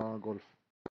מתדלק בגולף.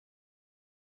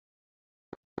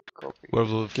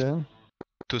 Werewolf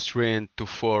 2-3 and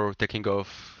 2-4 taking off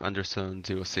Anderson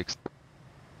 06.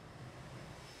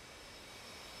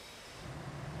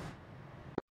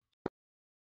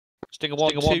 Stinger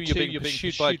 1, 2, you're being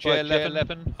pursued by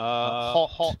J11.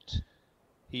 Hot.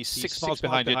 He's 6 miles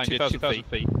behind you, 2,000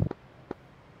 feet.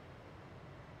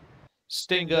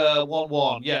 Stinger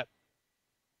 1-1, yeah.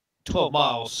 12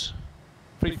 miles.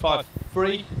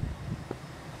 353.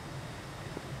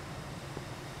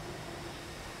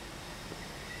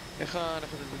 איך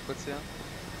הנכס הזה מתבצע?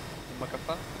 עם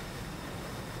הקפה?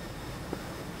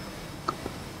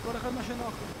 כל אחד מה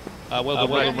שנוח. Well,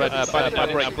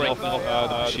 break off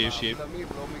shoot.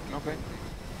 אוקיי.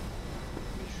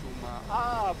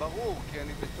 ברור, כי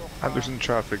אני בתוך... Anderson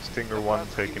traffic, Stinger 1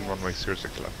 taking runway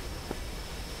 06 left.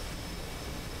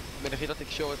 בנחיתת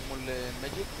תקשורת מול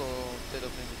מג'יק או סטייט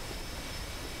אוף מג'יק?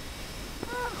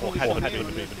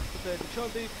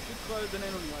 תקשורת די פשוט כבר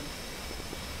בינינו נראה לי.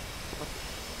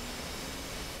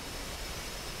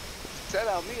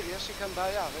 בסדר, אמיר, יש לי כאן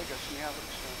בעיה. רגע, שנייה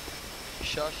בבקשה.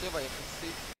 שעה 7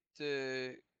 יחסית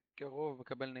קרוב,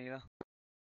 מקבל נעילה.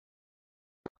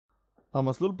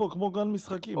 המסלול פה כמו גן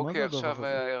משחקים, מה זה הדבר הזה?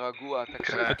 אוקיי, עכשיו רגוע,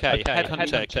 תקשיב. Okay,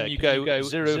 Headhunter, can you go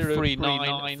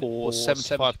 039 for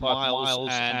 75 miles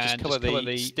and just cover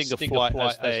the Stinger flight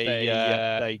as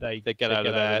they get out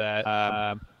of there.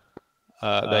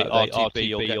 They RTB,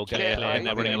 you'll get air and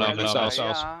they're running along themselves.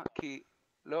 Copy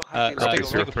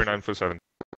 039 for 7.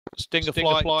 Stinger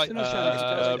flight,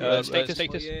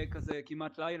 status. יהיה כזה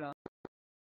כמעט לילה,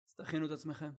 אז תכינו את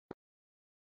עצמכם.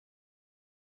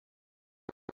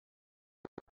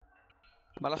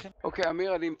 מלאכים? אוקיי,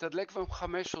 אמיר, אני מתדלק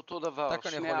ומחמש אותו דבר.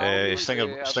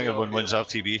 Stinger 1-1's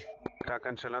RTB.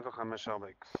 קקן שלנו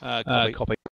 5-4X.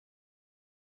 Copy.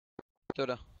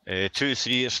 תודה.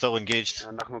 2-3 is still engaged.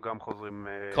 אנחנו גם חוזרים...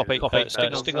 Copy.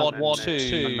 Stinger 1,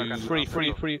 2,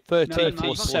 3, 13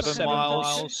 for 7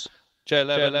 miles.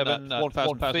 J11,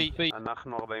 1,000 feet.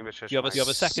 אנחנו 46 You have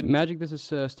a second. Magic, this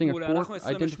is Stinger 4.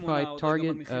 Identify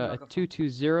target at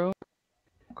 220.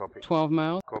 Copy. 12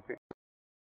 miles. Copy.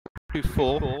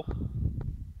 2-4.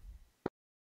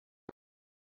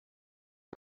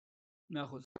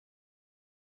 100%.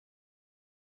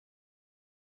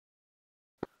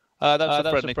 That's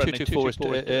a friendly. 224 is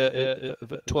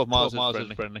 12 miles is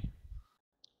friendly.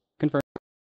 Confirm.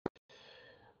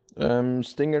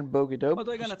 Stinger bogeyed up. עוד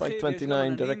רגע Spike נתחיל,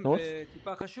 29 direct north.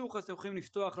 טיפה חשוך, אז אתם יכולים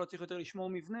לפתוח, לא צריך יותר לשמור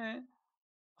מבנה.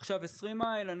 עכשיו 20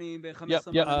 מייל, אני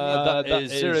ב-15 מייל. That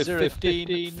is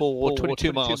 015 for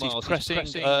 22 miles. He's pressing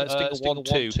Stinger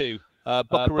 1-2.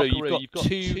 Buckaroo, you've got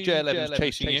 2 J11s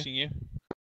chasing you.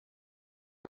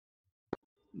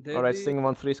 Alright, Stinger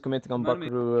 1-3 is committing on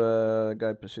Buckaroo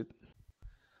guide pursuit.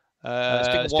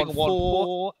 Stinger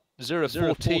 1-4,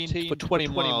 014 for 20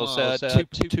 miles. 2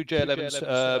 J11s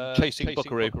chasing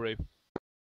Buckaroo.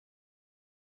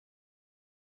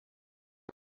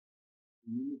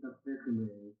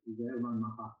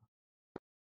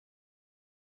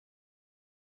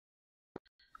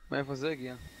 מאיפה זה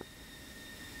הגיע?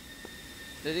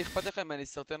 דדי, אכפת לך אם אני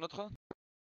אסרטן אותך?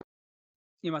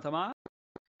 אם אתה מה?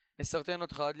 אסרטן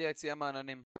אותך עד לי היציאה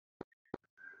מהעננים.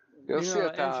 יוסי,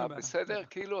 אתה בסדר?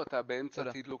 כאילו אתה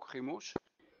באמצע תדלוק חימוש?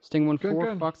 Sting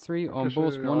 1-4, Fox 3 on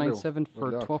Bulls 197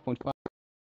 for 12.5.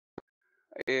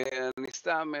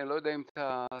 סתם, לא יודע אם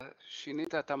אתה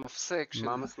שינית את המפסק של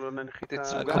מה מסלול הנחיתה?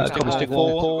 תצוגת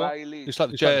Four. העילית. It's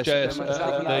like the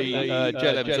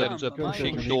JLMs are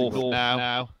pushing north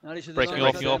now, breaking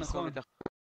off.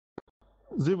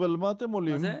 זיו, על מה אתם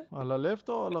עולים? על הלפט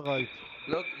או על הרייט?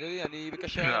 לא, אני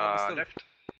בקשר על המסלול.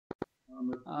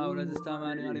 אולי זה סתם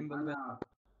היה נראה לי מבלבל.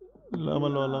 למה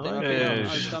לא על הרייט?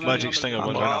 Magic Stinger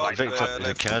 1 Victor,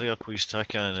 the carrier please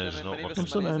track and is not לא working.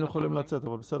 משנה, היינו יכולים לצאת,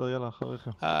 אבל בסדר, יאללה,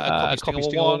 אחריכם. Copy Stinger 1,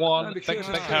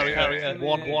 carrier 1,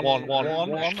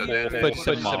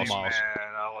 37 miles.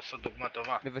 לעשות דוגמה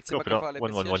טובה. מבצעים הקפה על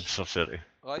 111 sub 30.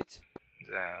 רייט?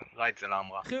 רייט זה לא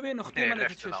אמרה. חיובי, נוחתים על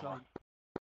 06 רייט.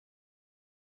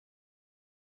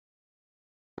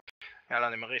 יאללה,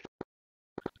 אני מריץ.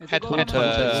 Headhunter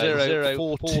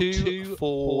 042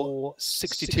 for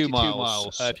 62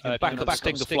 miles. If you can back up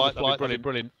Stinger flight, that'd be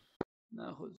brilliant.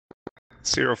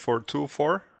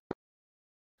 0424.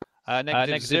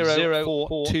 Negative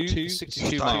 042,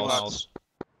 62 miles.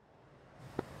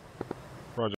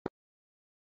 Roger.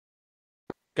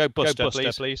 Go Buster,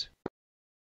 please.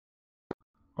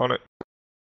 On it.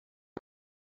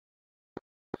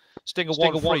 Stinger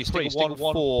 1-3, Stinger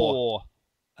 1-4.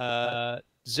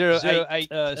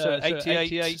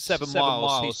 88, 7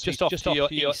 miles. He's just off to your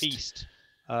east.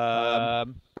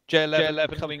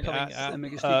 J11 coming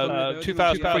at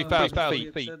 2,000,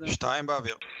 3,000 feet. 2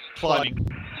 באוויר. Climbing.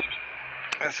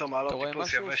 10 מעלות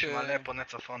טיפוס יבש מלא פונה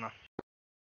צפונה.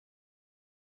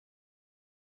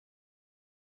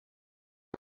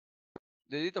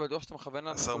 דידי, אתה בטוח שאתה מכוון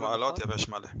לנו? 10 מעלות יבש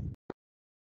מלא.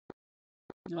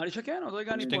 נראה לי שכן, עוד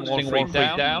רגע אני פה. Sting 1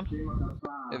 down.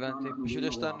 הבנתי, פשוט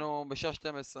יש לנו בשעה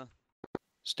 12.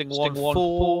 Sting 1-4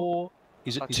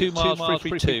 is at 2 miles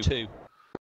 332.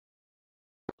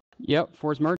 Yep,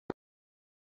 4's marked.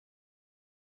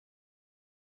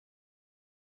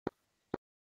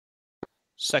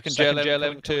 Second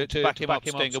J11 to back him up,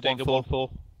 Stinger 1-4.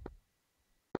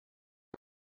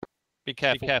 Be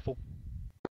careful.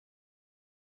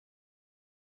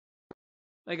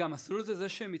 רגע, המסלול זה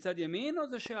שמצד ימין או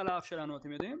זה שעל האף שלנו,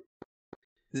 אתם יודעים?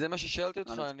 זה מה ששאלתי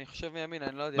אותך, אני חושב מימין,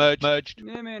 אני לא יודע. Merged.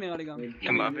 ימין נראה לי גם.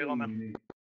 כן, באוויר אומר.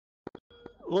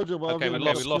 רוג'ר, באוויר. Okay, we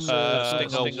lost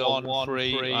Stinger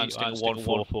 1-3 and Stinger 1-4.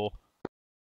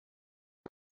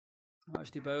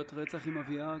 יש לי בעיות רצח עם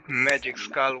אווירה. Magic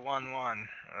Skull 1-1.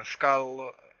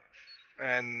 Skull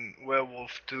and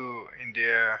Werewolf 2 in the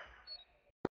air.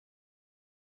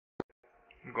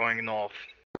 Going north.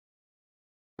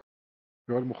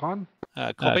 יואל מוכן?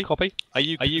 Copy. Are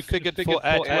you configured for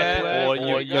air-to-air or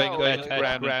are you going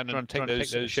air-to-ground and take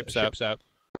those ships out?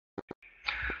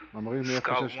 אמרים לי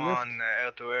איפה שיש לפט?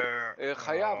 Air to air.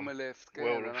 חייב מלפט,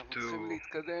 כן, אנחנו צריכים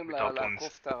להתקדם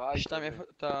לעקוף את הרייט.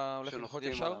 אתה הולך ללכות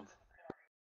ישר?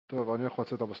 טוב, אני יכול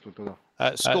לצאת המסלול, תודה.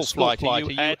 School flight, are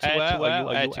you air-to-air or are you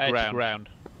air-to-ground?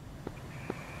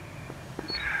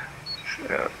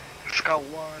 Skull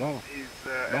 1 is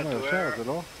למה ישר, זה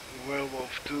לא?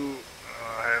 Werewolf 2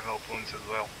 have harpoons as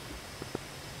well.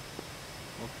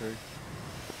 אוקיי.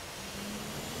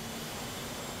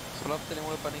 סולפת לי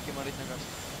מול הפנים כמעט התנגשת.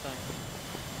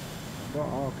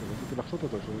 אוקיי, רציתי לחצות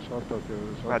אותו, ששאלת אותי.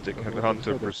 Magic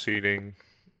Headhunter proceeding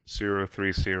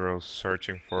 030,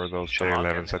 searching for those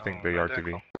J11s. I think they are to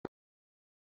be.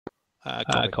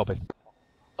 Copy.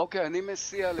 אוקיי, אני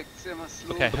מסיע לקצה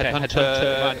מסלול. Okay,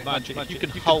 Headhunter, Magic, if you can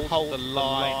hold the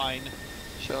line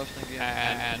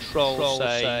and troll,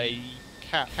 say,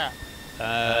 cap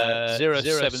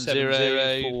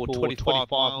 070 for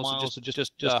 25 miles, so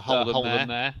just hold them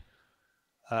there.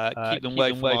 Keep them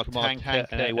away from our tanker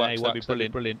and AWACS, that'd be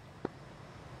brilliant.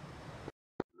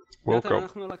 Welcome.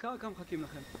 אנחנו על הקרקע מחכים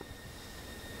לכם.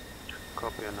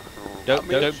 קופי, אנחנו... Don't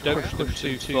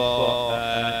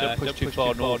push too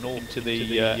far north into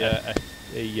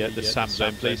the sand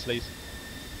zone, please.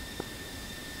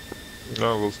 No,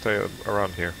 we'll stay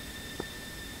around here.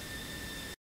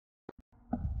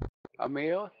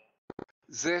 אמיר,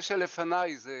 זה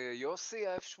שלפניי, זה יוסי,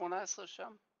 ה-F18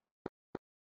 שם?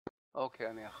 אוקיי,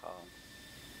 אני אחריו.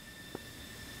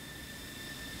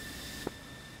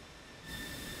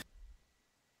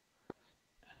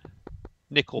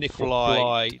 Nickel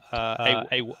fly,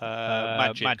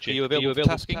 Magic. Are you available for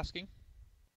tasking?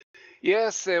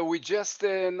 Yes, we just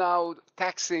now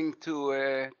taxing to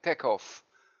take off.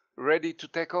 Ready to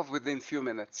take off within few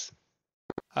minutes.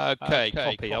 Okay,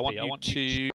 copy. I want you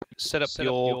to set up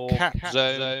your cap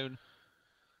zone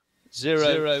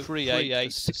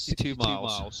 038, 62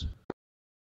 miles.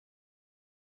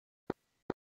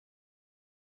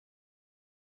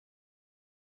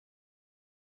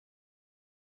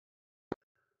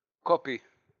 Copy.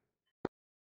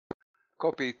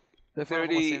 איפה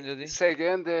אנחנו עושים ג'די? Say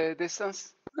again the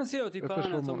distance? נסיע אותי טיפה,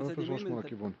 נעצור מצד ימין.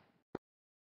 לכיוון.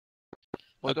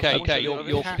 Okay, your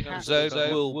zone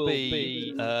will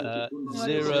be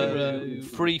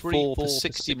 034 for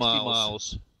 60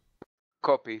 miles.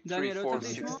 Copy, 34 for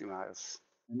 60 miles.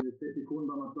 אני אעשה תיקון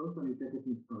במטוס, אני תכף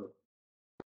מצטרף.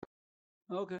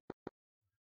 אוקיי.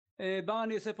 בר,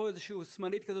 אני אעשה פה איזשהו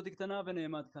שמאלית כזאת קטנה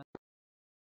ונעמד כאן.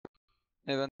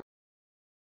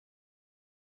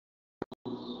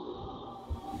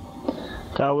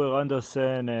 Tower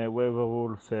Anderson,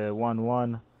 Werewolf 1-1,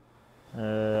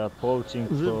 approaching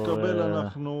for... זיו קבל,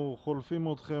 אנחנו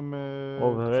חולפים אתכם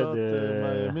overhead, קצת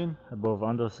מהימין. above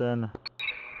Anderson,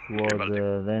 toward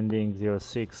landing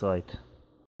 06 right.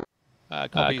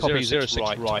 Copy 06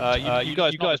 right. You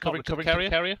guys covering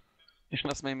carrier?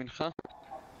 נכנס מימינך.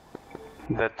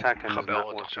 The attack is not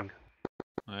working.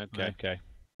 Okay.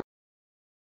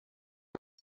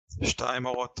 2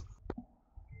 אורות.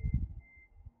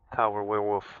 Tower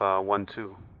Werewolf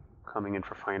 1-2 coming in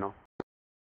for final.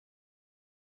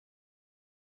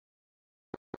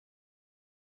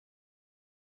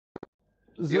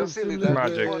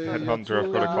 Magic, Headhunter,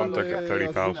 I've got a contact at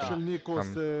 30,000.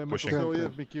 I'm pushing.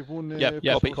 Yep,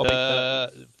 copy.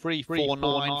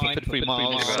 349 for 33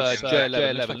 miles.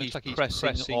 J11 looks like he's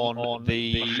pressing on the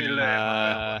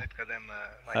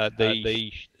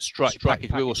strike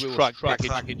package, wheel strike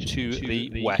package to the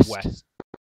west.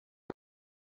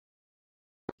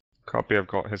 Copy,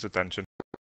 I've got his attention.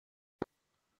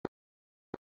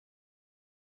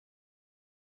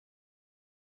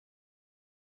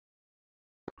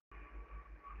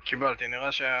 קיבלתי,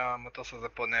 נראה שהמטוס הזה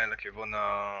פונה לכיוון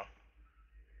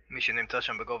מי שנמצא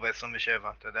שם בגובה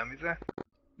 27, אתה יודע מי זה?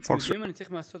 אם אני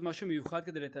צריך לעשות משהו מיוחד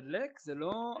כדי לתדלק, זה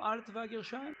לא אלט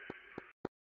והגרשיים?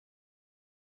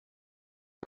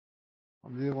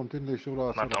 אמיר, ממתין לאישור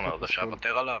לעשות... מה אתה אומר, זה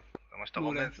שהוותר עליו? זה מה שאתה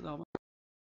רומז?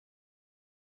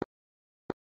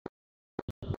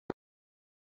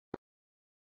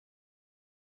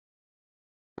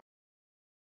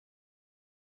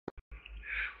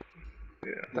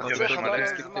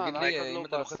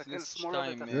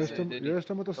 יש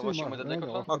את המטוסים,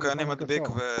 אוקיי, אני מדביק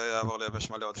ויעבור ליבש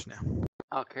מלא עוד שנייה.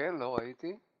 כן, לא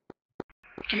ראיתי.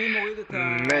 אני מוריד את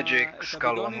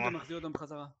הבידונים ומחזיר אותם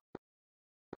בחזרה.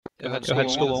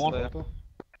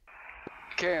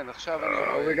 כן, עכשיו אני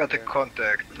רואה. We got a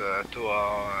contact to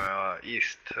our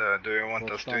east. Do you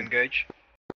want us to engage?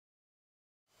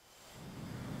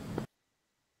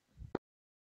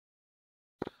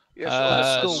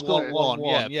 Score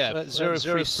 1, yeah.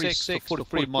 036 for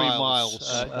 43 miles.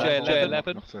 J11,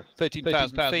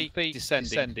 13,000 feet,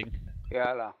 descending.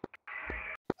 Yalla.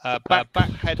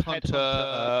 Back Headhunter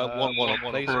 1-1,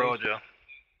 please. Roger.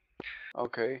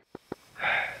 Okay.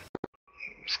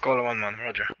 Score 1-1,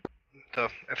 Roger.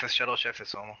 טוב,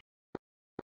 0-3-0 אומר.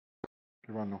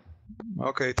 קיבלנו.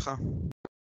 אוקיי, איתך.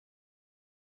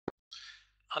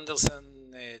 אנדרסון,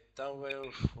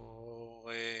 טאוור,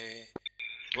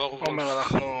 עומר,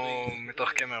 אנחנו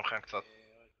מתרחקים ממכם קצת.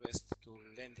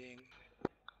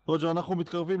 רוג'ר, אנחנו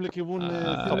מתקרבים לכיוון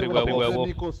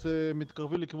ניקוס,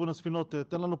 מתקרבים לכיוון הספינות,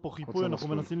 תן לנו פה חיפוי, אנחנו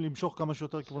מנסים למשוך כמה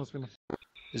שיותר לכיוון הספינות.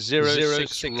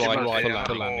 06 right.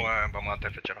 אנחנו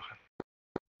במעטפת שלכם.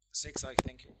 6 right,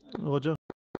 thank you. רוג'ר.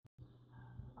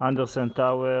 Anderson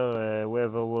Tower,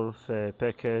 Werewolf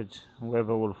package,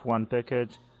 Werewolf 1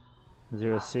 package,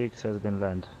 06 has been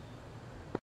landed.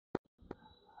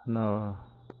 No.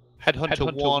 Headhunter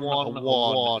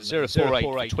 1-1,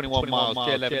 048, 21 miles,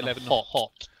 J11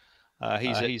 hot.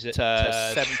 He's at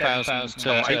 7,000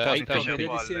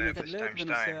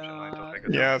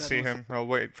 Yeah, I see him. I'll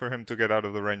wait for him to get out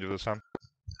of the range of the sun.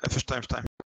 F2.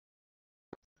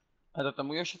 אתה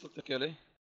תמויש את הכלי?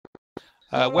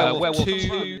 Well,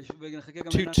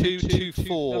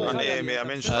 2224, אני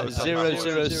מימין שלך.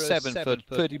 007 for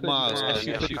 30 miles,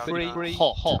 SU-33,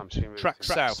 hot, track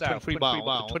south, 23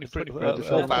 miles,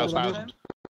 24,000.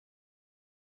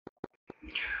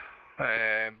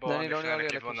 בואו נפנה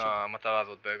לכיוון המטרה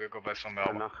הזאת בגובה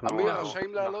 24. אמיר,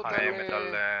 רשאים לעלות על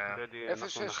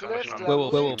 06 left?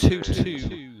 Well,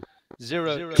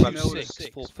 2206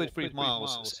 for 33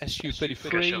 miles,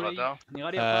 SU-33,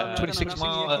 26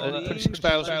 miles,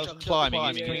 26,000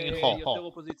 climbing, it's hot.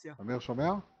 אמיר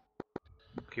שומע?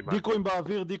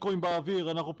 דיקויים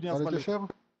באוויר, אנחנו פנייה שמאלית.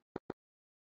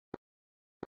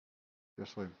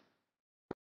 ישרים.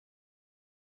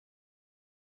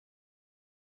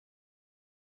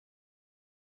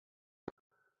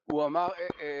 הוא אמר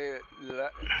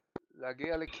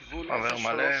להגיע לכיוון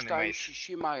 032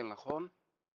 60 מייל, נכון?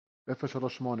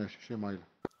 038, 60 מייל.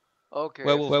 Okay.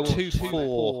 Werewolf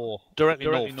 2-4, directly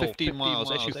north, 15 miles,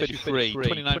 SU-33,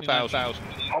 29,000.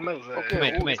 עומר, זה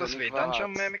ניקוס ועידן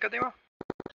שם מקדימה?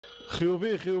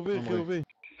 חיובי, חיובי, חיובי.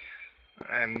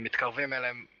 הם מתקרבים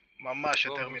אליהם ממש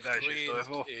יותר מדי,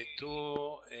 שיסתובבו.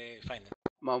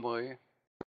 מה אומרים?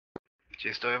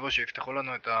 שיסתובבו, שיפתחו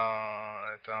לנו את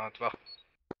הטווח.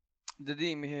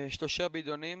 דדים, 3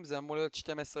 בידונים, זה אמור להיות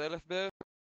 12,000 בערך.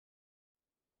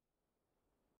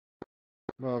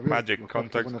 Magic,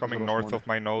 contacts coming north of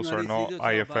my nose are not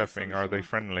IFFing, are they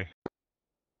friendly?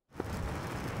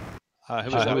 Who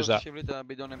was that?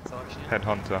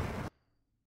 Headhunter.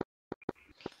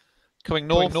 Coming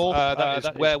north, that is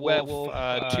Werewolf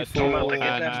 2-4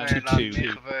 and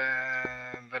 2-2.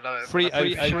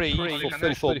 303 for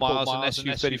 34 miles and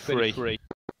SU-33.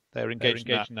 They're engaged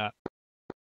in that.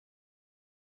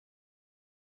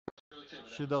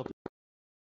 שידרתי.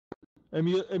 הם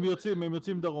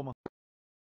יוצאים דרומה.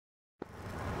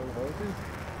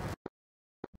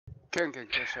 כן,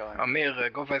 קשר. אמיר,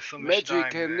 גובה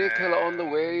 22,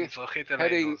 מזרחית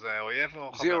אלינו, זה אויב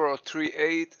או חבר?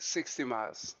 038, 60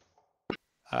 miles.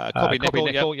 Copy,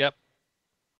 Nickel, yep.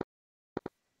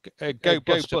 Go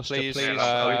Buster, please.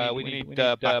 We need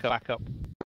backup.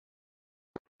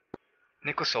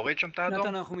 ניקוס הוריד שם את האדום?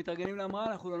 נתן, אנחנו מתארגנים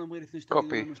להמראה, אנחנו לא נמריא לפני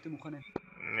שתגידו לנו שאתם מוכנים.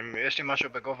 יש לי משהו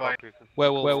בגובה.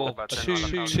 Werewolf 2-2-4,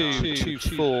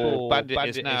 Bandit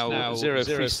is now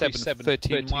 037,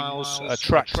 13 miles,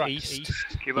 tracks east.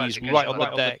 He's right on the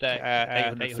deck,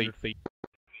 800 feet.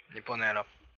 אני פונה אליו.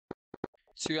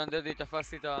 צוין דדי,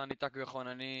 תפסתי את הניתק גחון,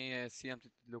 אני סיימתי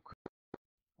את הדלוק.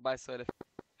 14,000.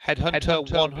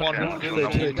 Headhunter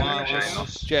 113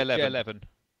 miles, J11.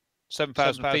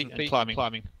 7,000 feet and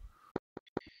climbing.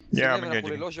 Yeah, I'm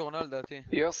engaging. לא ז'ורנל דעתי.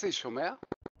 יוסי, שומע?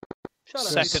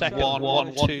 Second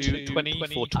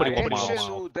 1-1-2-20 for 21 miles. האקשן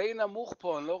הוא די נמוך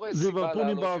פה, אני לא רואה זיו, סיבה הרפונים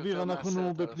לעלות באוויר, יותר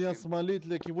אנחנו בפנייה שמאלית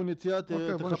לכיוון יציאה,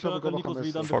 תחפר רק על ניקוס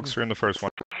ועידן. Fox, you're in the first one.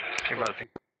 קיבלתי.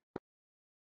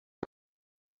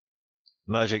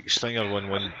 Magic, Stinger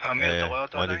 1-1,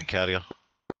 landed carrier.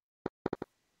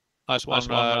 Nice one,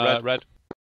 Red.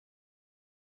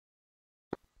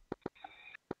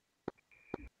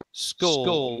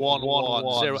 Score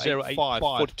 1-1-085,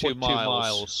 42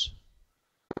 miles.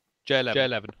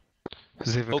 J11.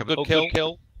 Oh, good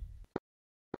kill.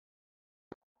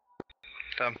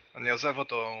 טוב, אני עוזב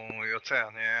אותו, הוא יוצא,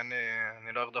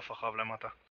 אני לא ארדוף אחריו למטה.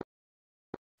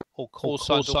 All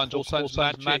signs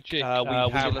magic. We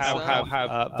have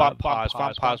vampires.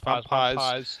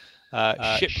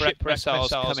 Shipwreck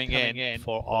missiles coming in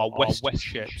for our west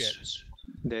ships.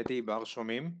 דדי, בר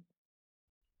שומעים?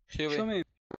 שומעים.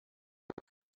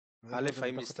 א',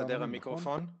 האם מסתדר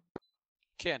המיקרופון?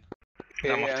 כן.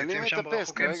 אני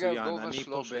מטפס, כרגע גובה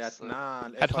 13.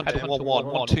 Headhunter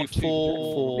 1-1-1-2-4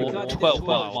 for 12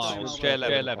 miles,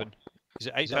 J11. Is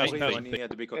it 8,000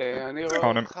 feet? אני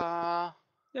רואה אותך...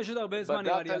 יש עוד הרבה זמן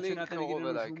נראה לי עד שנתן יגיד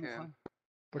לנו שהוא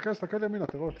מוכן. תסתכל ימינה,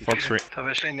 תראו אותי. טוב,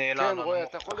 יש לי נעילה. כן, רואה,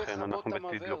 אתה יכול לכבות את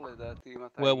המעבר לדעתי.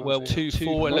 Well, 2-4,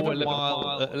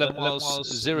 11 miles,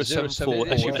 074,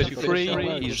 SU-33,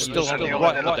 he's still on the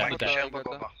right deck.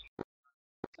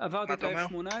 עברתי את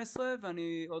ה-F18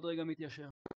 ואני עוד רגע מתיישר.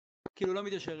 כאילו לא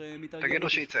מתיישר, מתארגן.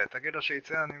 תגיד לו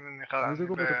שיצא, אני נכנס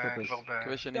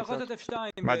אתה יכול לתת F2.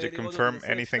 Magic, confirm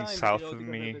anything south of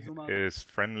me is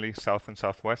friendly, south and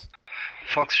southwest.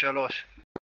 Fox 3.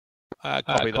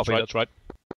 Copy, that's right.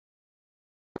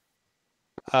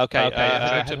 Okay,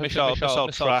 to missile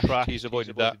track, he's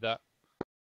avoided that.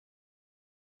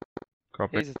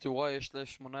 Copy. איזה תאורה יש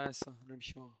ל-18,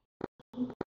 למשמור.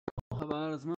 חבל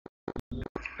על הזמן.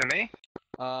 ומי?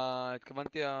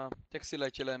 התכוונתי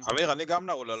הטקסילייט שלהם. אמיר, אני גם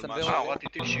נעול על משהו. הורדתי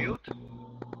טיפשיות?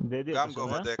 גם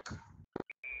גובה דק.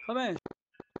 5.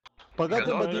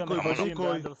 פגעתם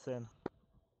בדיקוי.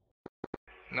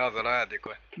 לא, זה לא היה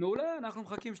דיקוי. מעולה, אנחנו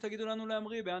מחכים שתגידו לנו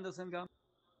להמריא באנדרסן גם.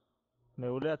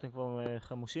 מעולה, אתם כבר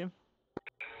חמושים?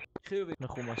 חיובי.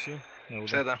 מחומשים?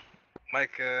 בסדר.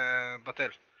 מייק, בטל.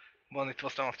 בואו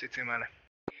נתפוס את המפציצים האלה.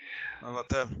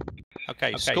 מבטל.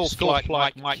 Okay, score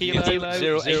flight Mike Kilo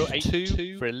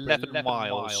 082 for 11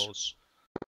 miles.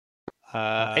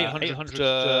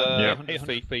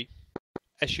 800 feet.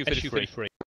 SU-33.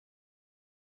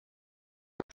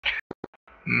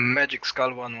 Magic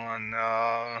Skull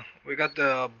 1-1. We got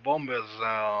the bombers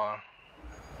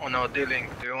on our D-Link.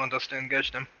 Do you want us to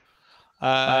engage them?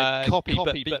 Copy,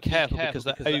 but be careful because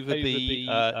they're over the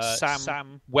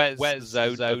Sam Wes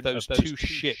zone of those two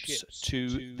ships to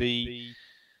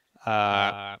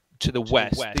the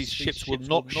west. These ships will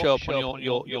not show up on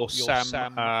your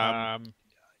SAM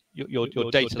your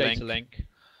data link.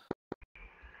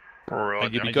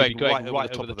 And you'll be going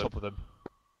right over the top of them.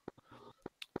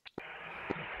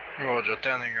 Roger,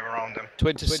 turning around them. To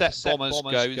intercept bombers,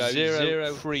 go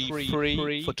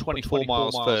 033 for 24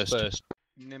 miles first.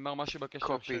 נאמר משהו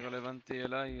בקשר שרלוונטי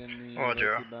אליי, אני לא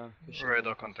Roger, הייתי בקשר.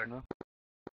 radar contact.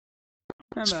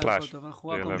 Splash.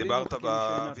 דיברת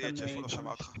ב-VHF, הוא לא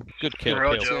שמע אותך. Good kill.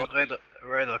 Roger,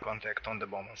 radar contact on the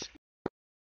bombers.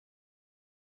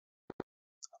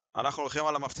 אנחנו הולכים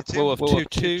על המפציצים. Wolf 2-2,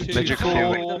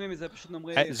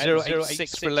 at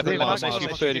 086 for 11 miles,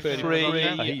 SU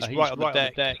 33, he's right on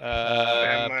the deck,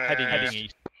 heading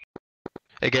east.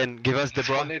 Again, give us the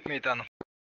bra.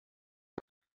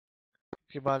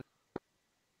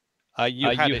 You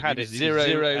had it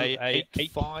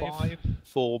 085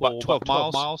 for about 12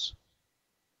 miles.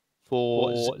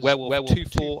 For Werewolf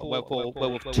 2-4,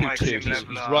 Werewolf 2-2, he's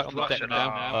right on the deck now,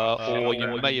 or you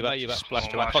may have actually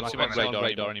splashed him. I can't see him on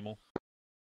radar anymore.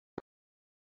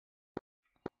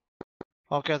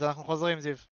 אוקיי, אז אנחנו חוזרים,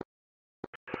 זיו.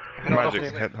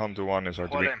 Magic Headhunter 1 is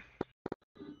RDB.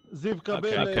 זיו,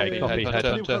 קבל, תקדים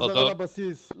חזרה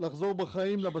לבסיס, לחזור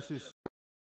בחיים לבסיס.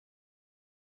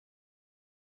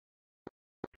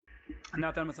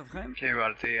 נתן מצבכם?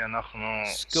 קיבלתי, אנחנו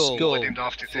מורידים את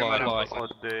המפציצים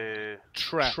עוד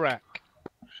track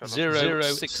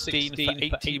 016 for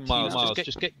 18 miles.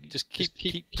 Just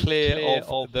keep clear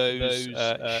of those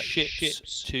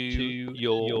ships to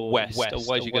your west.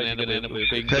 Otherwise you're going to end up with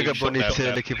being רגע, בוא shot down.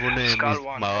 נצא לכיוון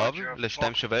מערב,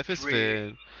 ל-278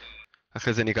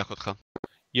 ואחרי זה ניקח אותך.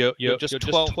 You're just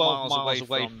 12 miles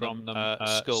away from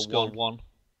Skull 1.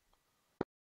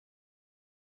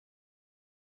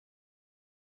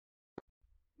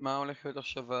 מה הולך להיות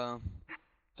עכשיו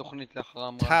התוכנית לאחר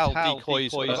Tal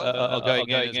decoys are going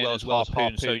in as well as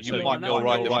harpoons, so you might be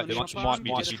alright, they might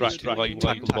be distracted while you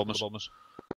tackle the bombers.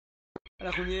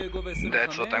 אנחנו נהיה גובה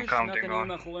 25, נתן יהיה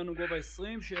מאחורינו גובה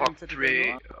 20, שנמצאת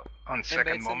איתנו. On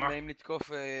second bomber. באים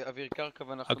לתקוף אוויר קרקע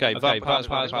ואנחנו... Okay, Vaz,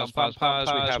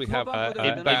 we have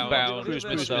inbound cruise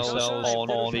missiles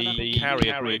on the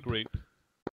carrier group.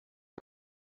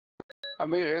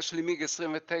 אמיר, יש לי מיג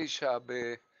 29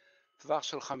 בטווח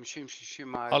של 50-60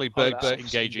 מייל. Ollie Berg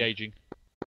engaging.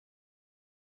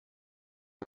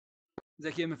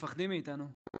 זה כי הם מפחדים מאיתנו.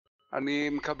 אני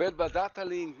מקבל בדאטה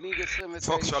לינק מיג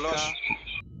 29. פוקס 3.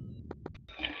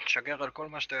 תשגר על כל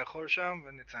מה שאתה יכול שם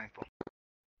ונצא מפה.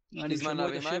 אני שמעו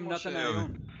את השם נתן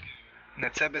היום.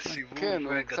 נצא בסיבוב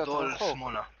גדול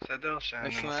שמאלה, בסדר?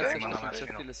 שננסה עם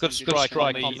הנמספינו. Good strike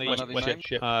on the west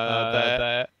ship.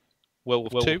 There,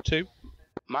 Werewolf 2.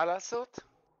 מה לעשות?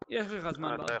 יש לך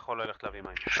זמן. אתה יכול ללכת להביא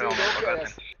מים.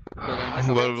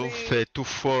 Werewolf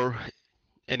 2-4,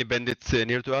 any bandits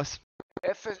near to us?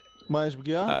 מה, יש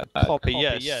פגיעה? Copy,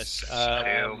 yes.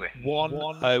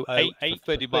 108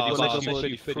 for 30 miles,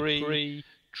 SU-33,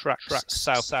 tracks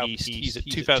southeast, he's at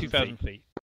 2,000 feet.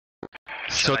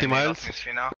 30 miles?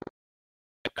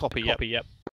 Copy, yep.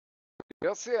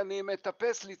 יוסי, אני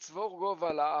מטפס לצבור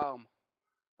גובה לארם.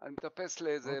 אני מטפס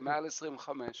לאיזה מעל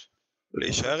 25.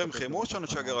 להישאר עם חימוש או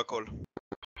נשגר הכל?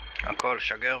 הכל,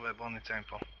 שגר ובואו נצא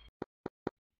מפה.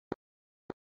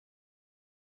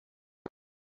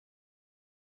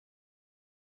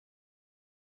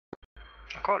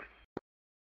 הכל.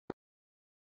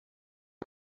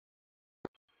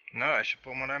 יש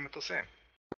פה מלא מטוסים.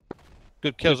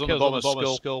 Good kills on the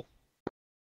bomber's skull.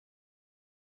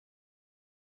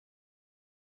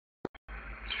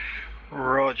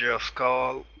 Roger,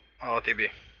 Skull, RTB.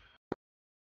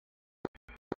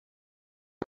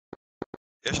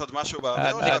 יש עוד משהו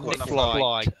באוויר או שהכל נפל?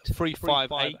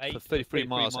 358 for 33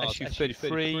 miles,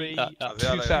 SU-33,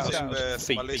 2,000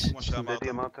 feet.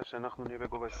 אמרת שאנחנו נהיה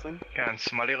בגובה 20? כן,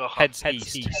 שמאלי רחב.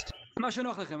 Heads east. מה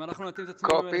שנוח לכם, אנחנו נתאים את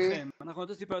עצמנו אליכם. אנחנו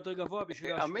נטוס טיפה יותר גבוה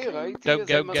בשביל... אמיר, ראיתי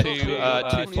איזה Don't go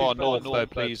too far north though,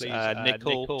 please.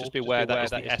 Nickel, just be aware that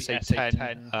is the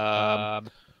SA-10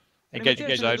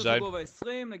 engaging zone. גובה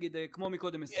 20, נגיד כמו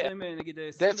מקודם 20, נגיד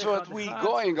 21. That's what we're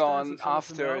going on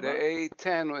after the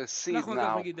A10 was seed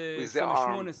now with the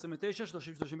arm. 28, 29,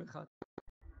 30, 31.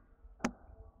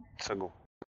 סגור.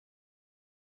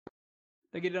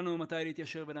 תגיד לנו מתי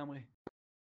להתיישר ולהמריא.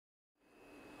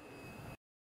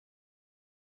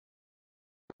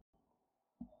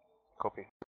 קופי.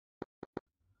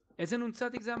 איזה נ"צ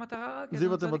זה המטרה?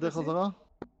 זיו, אתם בדרך חזרה?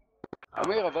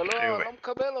 אמיר, אבל לא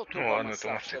מקבל אותו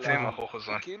במסך שלנו. הוא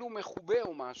כאילו מחובה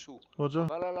או משהו.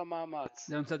 אבל על המאמץ.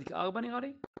 זה נ"צ 4 נראה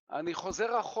לי? אני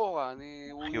חוזר אחורה,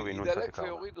 הוא ידלק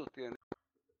ויוריד אותי.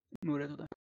 מעולה, תודה.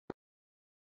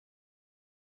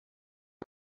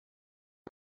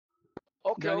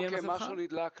 אוקיי, משהו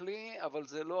נדלק לי, אבל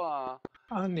זה לא ה...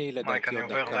 אני לדעתי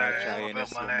עוד דקה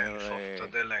שהאנס אומר... את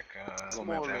הדלק, הוא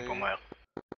מייצא פה מהר.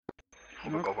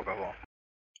 הוא בגובה גבוה.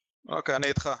 אוקיי, אני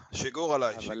איתך. שיגור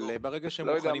עליי, שיגור. אבל ברגע שהם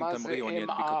לא יודע מוכנים מה זה תמריא, אני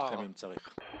אדביק MR. אתכם אם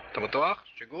צריך. אתה בטוח?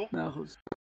 שיגור? 100%.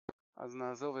 אז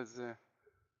נעזוב את זה.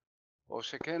 או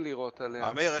שכן לראות עליה.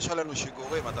 אמיר, יש עלינו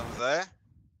שיגורים, אתה מזהה?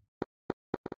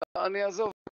 אני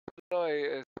אעזוב. לא,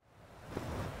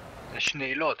 יש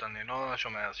נעילות, אני לא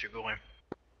שומע שיגורים.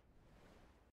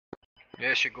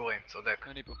 יש שיגורים, צודק.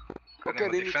 אני פה. אוקיי,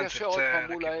 אני מתיישר עוד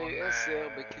פעם מול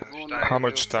ה-10 בכיוון... How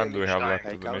much time do we have left of the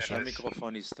העיקר mission?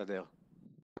 שהמיקרופון יסתדר.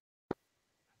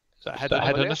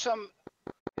 אבל יש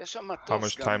שם How מטוס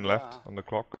much גם. time left on the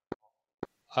clock?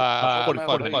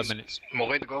 45 minutes.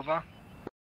 מוריד גובה?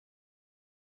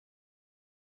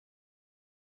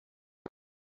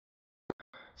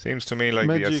 Seems to me like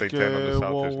the SA-10 on the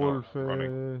south is not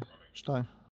running. 2.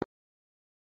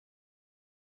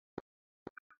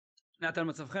 נתן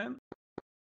מצבכם?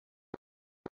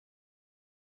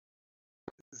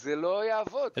 זה לא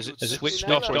יעבוד. Is it switched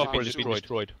off or has it been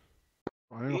destroyed?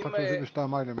 אני לוחץ על זה ב2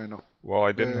 מייל ממנו. Well,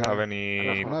 I didn't have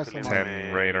any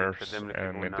 10 radars and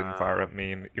it didn't fire at me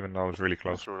even though I was really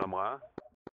close.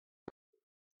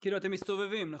 כאילו אתם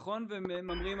מסתובבים, נכון?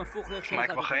 וממריאים הפוך לאיך שלך.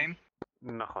 מייק בחיים?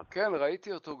 נכון. כן,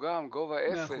 ראיתי אותו גם, גובה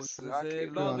 0.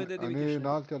 אני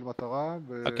נעלתי על מטרה.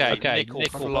 Okay, nickel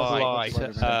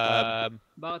flight.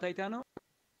 בר, אתה איתנו?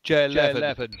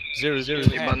 J11,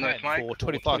 0010 for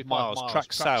 25 miles,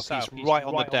 track south, he's right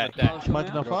on the deck. מייק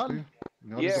נפל?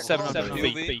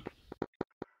 700 feet.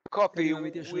 Copy,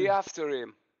 we after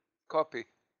him. Copy.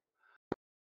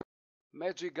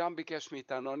 Magic גם ביקש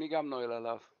מאיתנו, אני גם נועל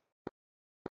עליו.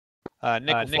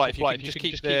 Nickel flight, if you can just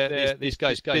keep these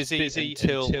guys busy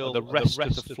until the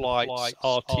rest of the flights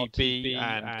RTB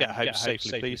and get home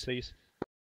safely, please.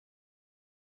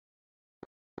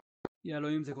 יא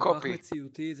אלוהים, זה כל כך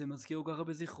מציאותי, זה מזכיר כל כך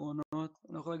הרבה זיכרונות, אני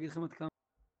לא יכול להגיד לכם עד כמה.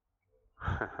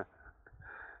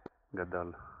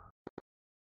 גדול.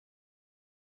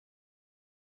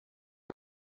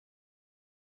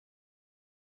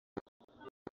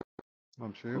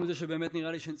 ממשיך. הוא זה שבאמת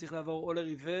נראה לי שאני צריך לעבור או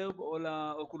לריברב או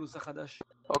לאוקולוס החדש.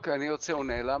 אוקיי, אני יוצא, הוא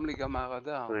נעלם לי גם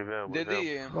מהרדאר.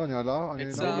 דדי, לא, אני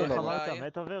נעול עליו. איך אמרת?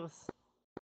 מטאברס?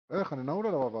 איך? אני נעול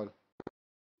עליו אבל.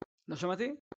 לא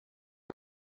שמעתי?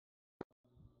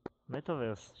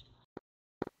 מטאברס.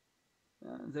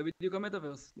 זה בדיוק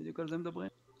המטאברס, בדיוק על זה מדברים.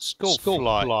 School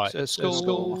flight.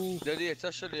 School. דדי,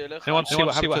 עצה שלי אליך. Anyone see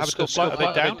what happened to school flight? Are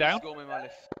they down?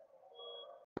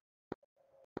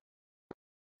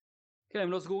 כן,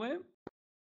 הם לא סגורים?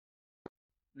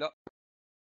 לא.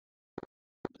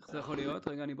 איך זה יכול להיות?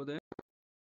 רגע, אני בודק.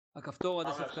 הכפתור עד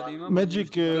הסוף קדימה.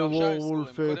 Magic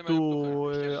Werewolf 2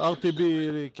 RTB,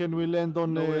 can we land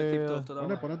on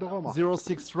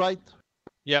 06 right?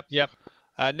 Yep.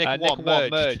 Nick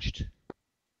 1 merged.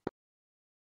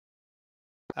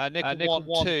 Nick 1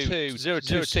 2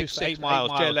 026 8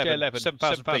 miles J11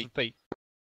 7,000 feet.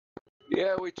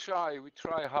 Yeah, we try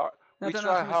hard. We נתן, try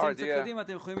אנחנו hard, קצת קדימה,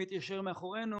 אתם יכולים להתיישר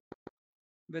מאחורינו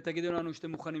ותגידו לנו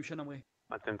שאתם מוכנים שנמריא.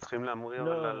 אתם צריכים להמריא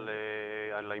אבל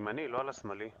על הימני, לא על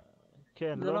השמאלי.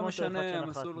 כן, זה לא משנה,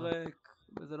 המסלול ריק,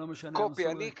 וזה לא משנה. קופי,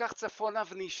 אני אקח צפונה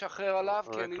ונשחרר עליו,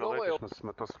 כי אני לא רואה. יש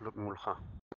מטוס מולך.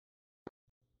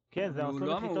 כן, זה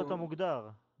המסלול נחיתות המוגדר.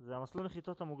 זה המסלול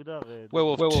נחיתות המוגדר.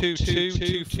 Werewolf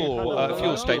 2224,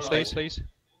 fuel stage please.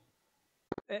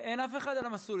 אין אף אחד על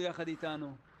המסלול יחד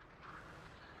איתנו.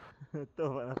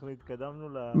 טוב, אנחנו התקדמנו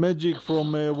ל... Magic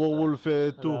from Werewolf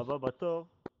 2. הבא בתור.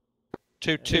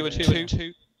 2 and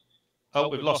 2. Oh,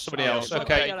 we've lost somebody else.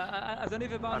 Okay. אז אני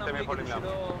ובר נמריא כדי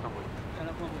שלא...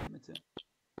 אנחנו אמורים את זה.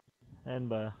 אין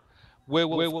בעיה.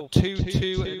 Werewolf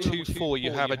 2224,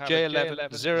 you have a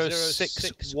J11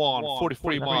 061,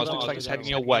 43 miles, looks like it's heading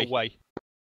your way.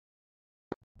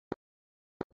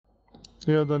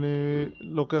 מיד אני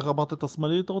לוקח, אמרת את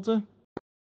השמאלי, אתה רוצה?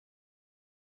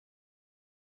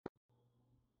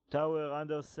 טאוור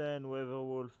אנדרסן,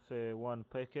 Werewolf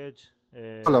 1 package.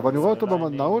 אבל אני רואה אותו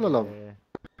נעול עליו.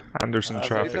 Anderson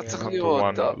traffic, number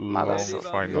 1 long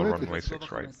final runway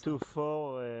 6 right.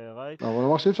 24 right. אבל הוא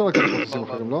אמר שאי אפשר לקחת מטוסים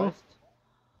אחרים, לא?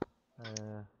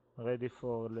 ready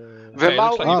for... ומה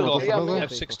הוריד אותי?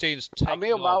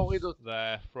 אמיר, מה הוריד אותי?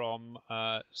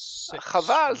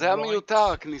 חבל, זה היה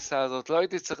מיותר הכניסה הזאת, לא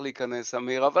הייתי צריך להיכנס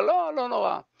אמיר, אבל לא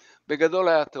נורא, בגדול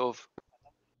היה טוב.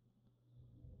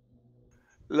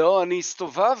 לא, אני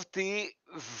הסתובבתי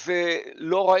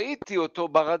ולא ראיתי אותו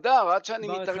ברדאר, עד שאני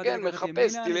מתארגן,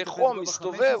 מחפש, טילי חום,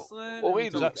 מסתובב,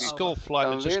 הורידו אותי.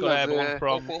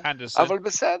 אבל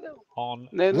בסדר,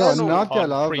 נהנינו. לא, אני נעלתי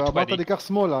עליו, ואמרת לי קח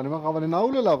שמאלה, אני אומר, אבל אני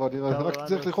נעול עליו, אני רק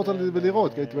צריך ללחוץ על זה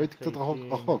ולראות, כי הייתי קצת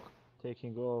רחוק.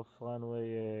 taking off,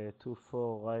 runway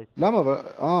 24 right. למה?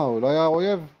 הוא לא היה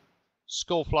אויב?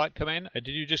 Skull flight come in.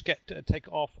 Did you just get take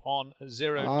off on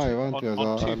 0 הבנתי, אז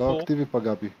on 2-4? הלא אקטיבי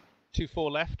פגע בי. 2-4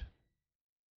 left?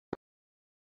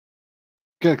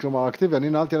 כן, כלומר האקטיבי, אני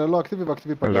נעלתי על הלא אקטיבי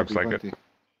והאקטיבי פגע בי, הבנתי.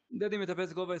 דדי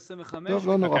מטפס גובה 25. טוב,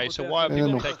 לא נורא. Okay, so why are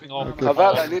people taking off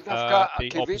אבל אני the דווקא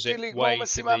קיוויתי opposite לגמור way to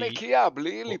משימה the נקייה,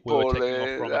 בלי we were ליפול. taking off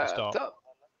from at the start? טוב.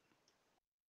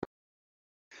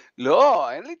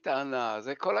 לא, אין לי טענה,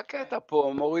 זה כל הקטע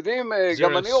פה, מורידים,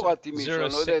 גם אני הורדתי מישהו,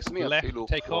 אני לא יודע את מי אפילו.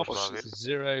 Take off, 0-6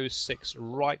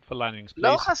 right for landings, please.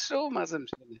 לא חשוב, מה זה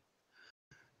משנה.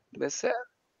 בסדר.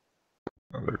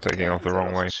 They're taking off the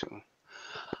wrong way.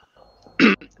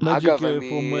 אגב,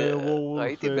 אני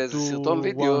ראיתי באיזה סרטון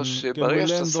וידאו שברגע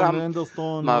שאתה שם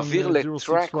מעביר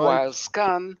לטראק ווייל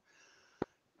סקאן,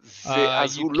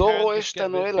 ואז הוא לא רואה שאתה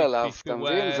נועל עליו, אתה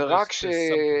מבין? ורק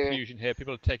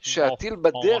כשהטיל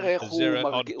בדרך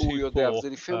הוא יודע, זה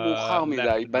לפעמים מאוחר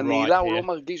מדי, בנעילה הוא לא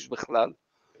מרגיש בכלל.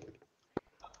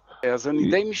 אז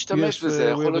אני די משתמש בזה,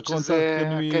 יכול להיות שזה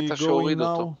קטע שהוריד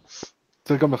אותו.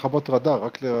 צריך גם לכבות רדאר,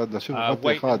 רק להשאיר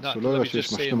רדאר אחד, שלא יראה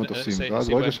שיש משני מטוסים, ואז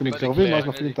ברגע שמתקרבים, אז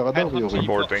מפעילים את הרדאר ויורים.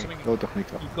 לא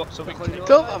טכניקה.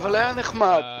 טוב, אבל היה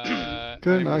נחמד.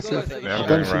 כן, היה כיף.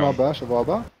 עדיין משימה הבאה, שבוע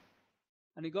הבא?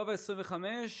 אני גובה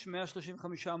 25,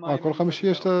 135 מים. כל חמישי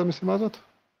יש את המשימה הזאת?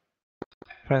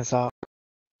 פנסה.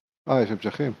 יש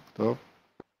המשכים, טוב.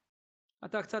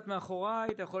 אתה קצת מאחוריי,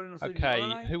 אתה יכול לנסות לדבר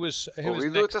עליי? Okay, who was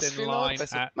next in line at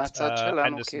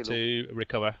Anderson to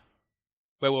recover?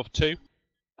 Werewolf 2?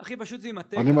 אחי, פשוט זה עם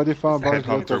הטק. אני מעדיף פעם הבאה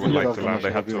Headhunter would like to land,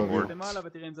 they had to abort.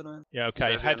 Yeah,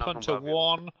 okay, Headhunter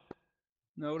 1,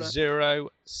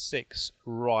 0-6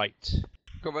 right.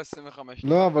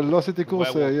 לא, אבל לא עשיתי קורס,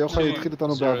 יוחאי התחיל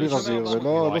איתנו באוויר אוויר,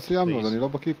 ולא סיימנו, אז אני לא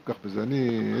בקיא כל כך בזה, אני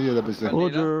ידע בזה.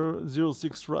 רוג'ר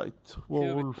 0-6 right,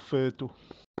 Werewolf 2.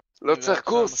 לא צריך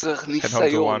קורס, צריך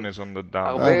ניסיון.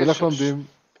 הרבה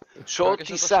שעות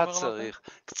טיסה צריך.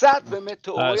 קצת באמת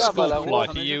תיאוריה, אבל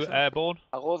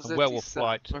הרוב זה טיסה.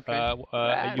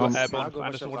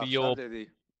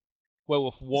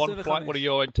 Werewolf 1 flight, what are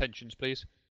your intentions, please?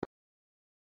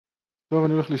 טוב,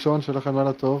 אני הולך לישון, שיהיה לכם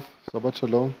לילה טוב, שבת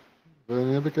שלום,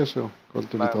 ונהיה בקשר. כל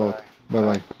טוב להתראות. ביי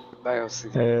ביי. ביי יוסי.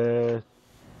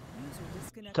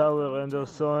 טאוור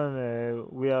אנדרסון,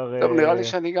 we are... טוב, נראה לי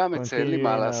שאני גם אצא, אין לי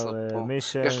מה לעשות פה.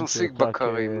 יש לנו סיג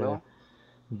בקרים, לא?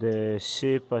 The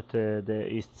ship at the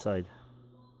east side.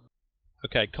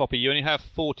 Okay, copy. You only have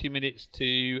 40 minutes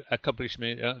to accomplish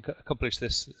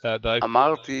this, though.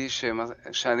 אמרתי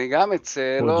שאני גם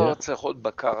אצא, לא צריך עוד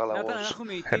בקר על הראש.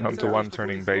 Headhunter 1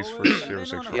 turning base for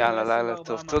 0-6. יאללה, לילה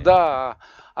טוב. תודה.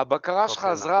 הבקרה שלך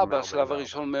עזרה בשלב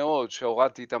הראשון מאוד,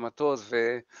 שהורדתי את המטוס,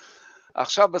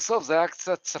 ועכשיו בסוף זה היה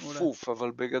קצת צפוף,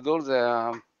 אבל בגדול זה היה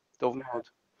טוב מאוד.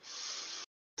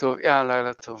 טוב, יאללה,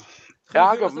 לילה טוב.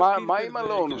 אגב, מה עם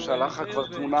אלון? הוא שלח לך כבר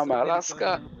תמונה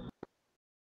מאלסקה?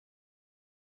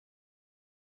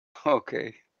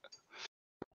 אוקיי.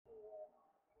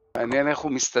 מעניין איך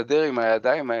הוא מסתדר עם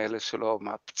הידיים האלה שלו,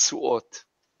 מהפצועות.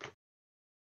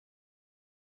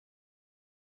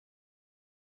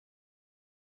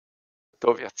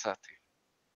 טוב, יצאתי.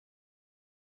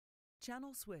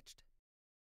 Channel switched.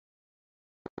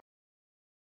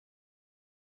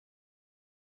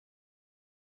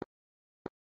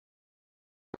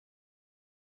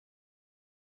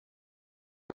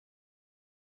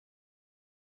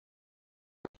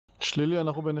 שלילי,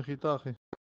 אנחנו בנחיתה, אחי.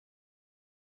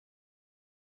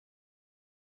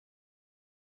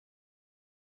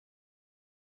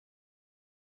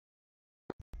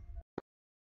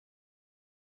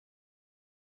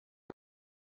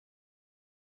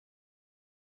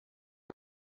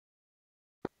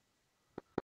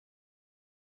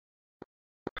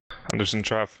 Anderson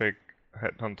traffic,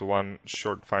 Headhunter 1,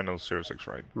 short final 0-6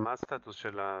 right. מה הסטטוס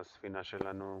של הספינה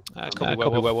שלנו? Copy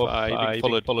Werewolf, you've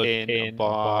been followed in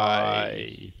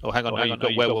by... Oh, hang on, you've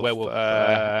got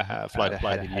Werewolf flight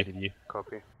ahead of you.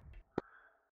 Copy.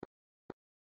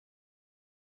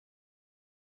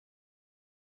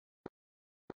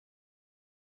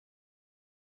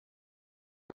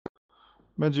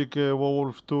 Magic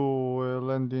Werewolf 2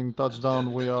 landing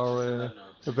touchdown, we are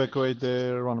evacuate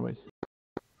the runway.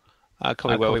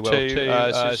 Copy Werewolf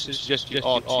 2, suggest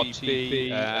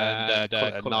RTB and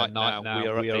call it night now.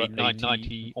 We are at the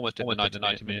 90, almost at the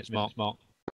 90 minutes mark.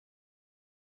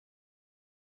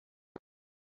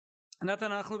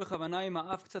 נתן, אנחנו בכוונה עם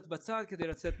האף קצת בצד כדי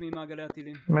לצאת ממעגלי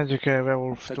הטילים. Magic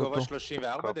Werewolf 2. גובה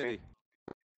 34 דדי.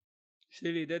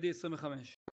 שלילי, דדי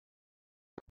 25.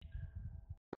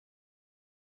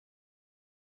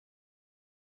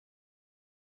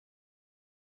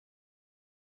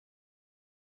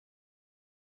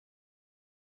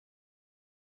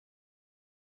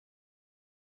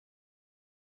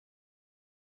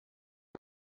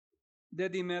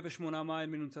 דדי 108 מייל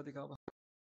מנ"צ 4.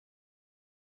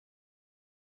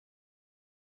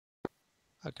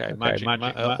 Okay, magic.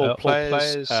 All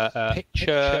players,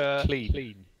 picture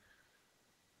clean.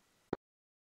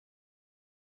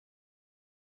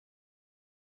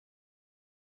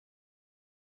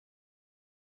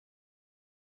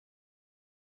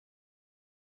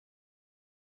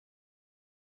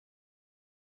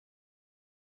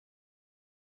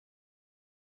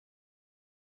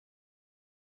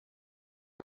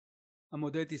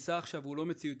 המודל טיסה עכשיו הוא לא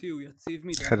מציאותי, הוא יציב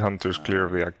מדי. Headhunters clear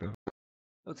reactor.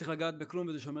 לא צריך לגעת בכלום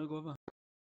וזה שומר גובה.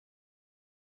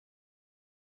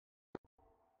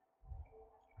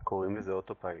 קוראים לזה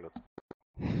אוטופיילוט.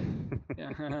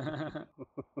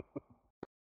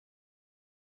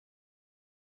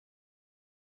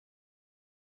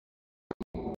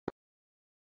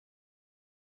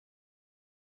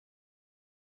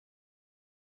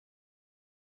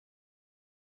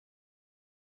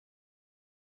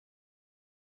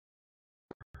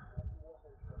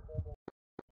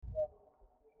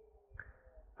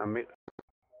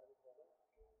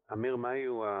 אמיר,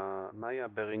 מה היה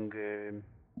הברינג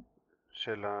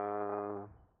של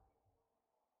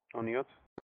האוניות?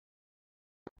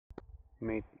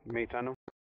 מאיתנו?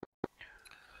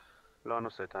 לא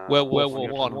הנושא, את Werewolf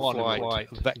 1 flight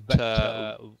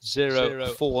vector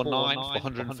 049 for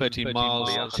 113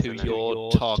 miles to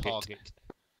your target.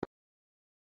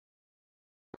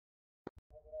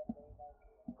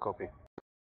 קופי.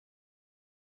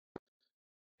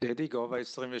 דדי, גובה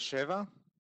 27?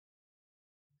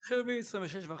 חיובי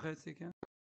 26.5, כן.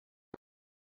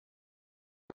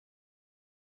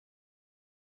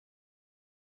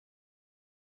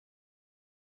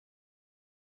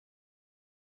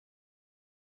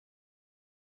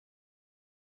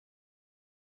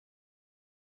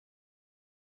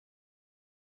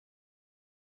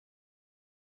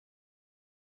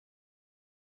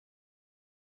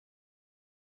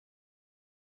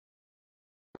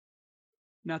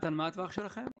 נתן, מה הטווח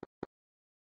שלכם?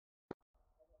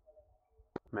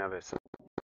 110.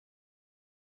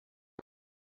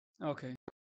 אוקיי.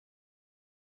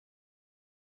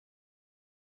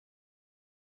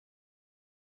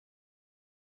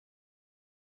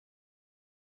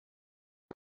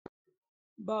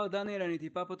 בר, דניאל, אני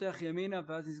טיפה פותח ימינה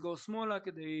ואז נסגור שמאלה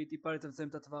כדי טיפה לצמצם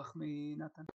את הטווח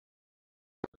מנתן.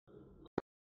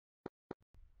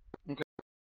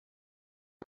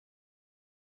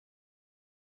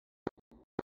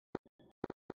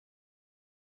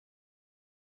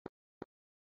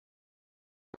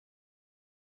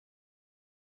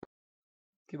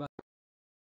 קיבלת.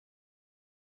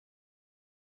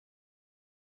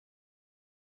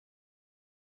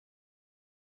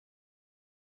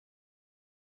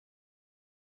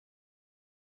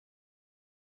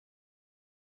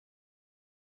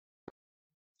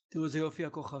 תראו איזה יופי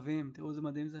הכוכבים, תראו איזה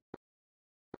מדהים זה.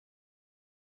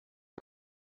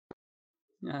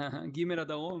 ג'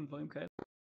 הדרום, דברים כאלה.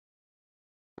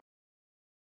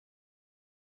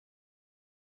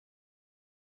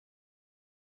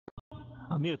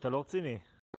 אמיר, אתה לא רציני.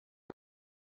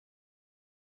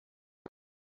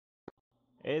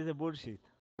 איזה בולשיט.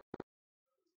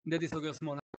 דדי סוגר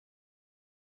שמאלה.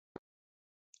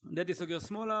 דדי סוגר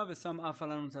שמאלה ושם אף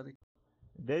על הנ"צ.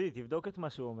 דדי, תבדוק את מה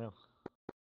שהוא אומר.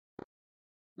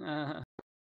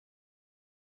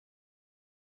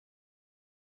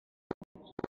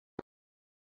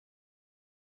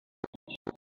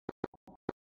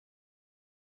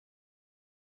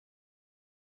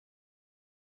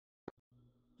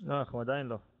 לא, אנחנו עדיין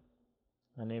לא.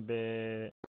 אני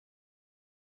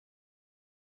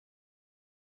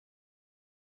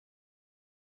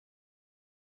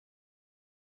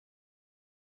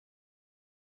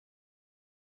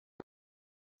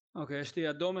אוקיי, יש לי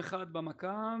אדום אחד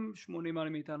במקם, 80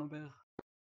 מעלים מאיתנו בערך.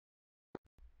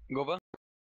 גובה?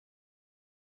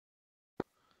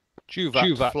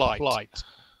 Juvat flight.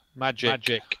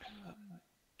 Magic.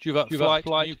 Juvat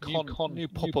flight, new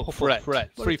pop-up threat.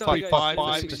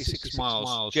 355, 66 miles.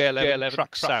 J11,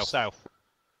 track south.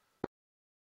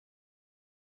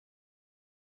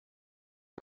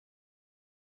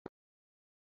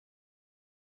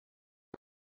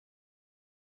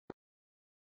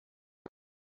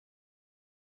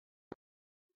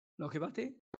 לא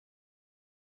קיבלתי?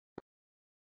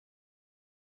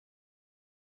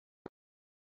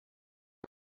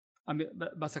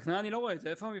 בסכנה אני לא רואה את זה,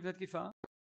 איפה המבנה תקיפה?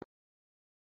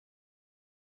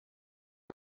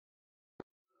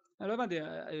 אני לא הבנתי,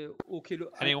 הוא כאילו...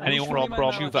 Anyone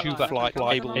from Juvat flight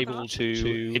able to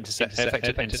intercept,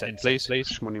 please?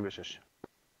 86.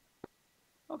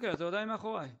 אוקיי, אז הוא עדיין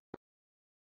מאחוריי.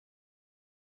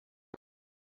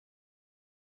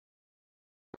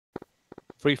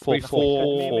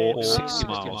 344 or 60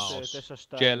 miles.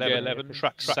 J11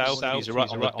 track south, he's right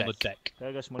on the deck.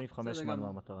 כרגע 85 זמן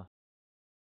מהמטרה.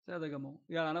 בסדר גמור.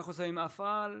 יאללה, אנחנו שמים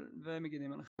אפל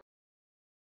ומגינים עליכם.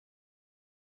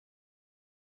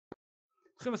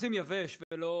 צריכים לשים יבש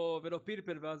ולא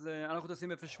פלפל, ואז אנחנו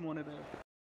תשים 08 בערך.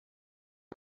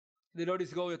 כדי לא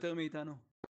לסגור יותר מאיתנו.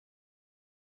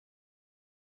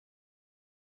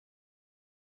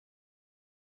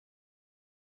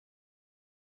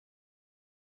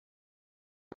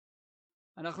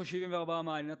 אנחנו 74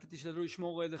 מייל, תשתדלו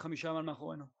לשמור איזה 5 מייל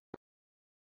מאחורינו.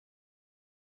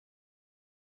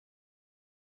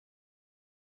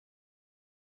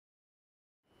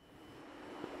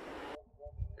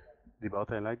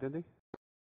 דיברת אליי, דדי?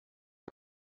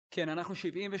 כן, אנחנו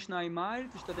 72 מייל,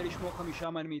 תשתדל לשמור 5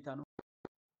 מייל מאיתנו.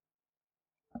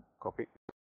 קופי.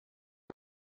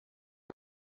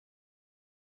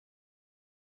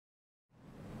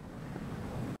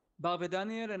 בר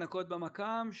ודניאל, לנקות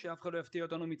במקם, שאף אחד לא יפתיע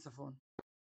אותנו מצפון.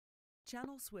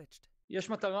 יש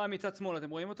מטרה מצד שמאל, אתם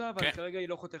רואים אותה? אבל כרגע היא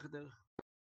לא חותכת דרך.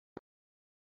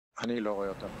 אני לא רואה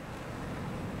אותה.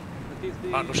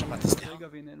 לא שמעתי, סליחה.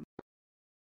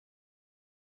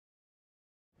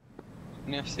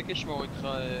 אני אפסיק לשמור איתך...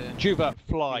 Juva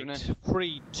flight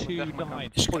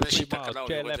 329, 43 miles,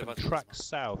 J11 track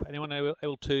south. Anyone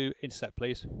able to intercept,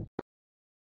 please?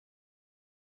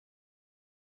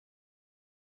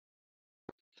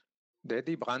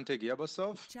 דדי, ברנט הגיע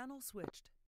בסוף?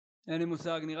 אין לי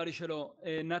מושג, נראה לי שלא.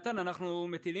 נתן, אנחנו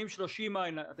מטילים 30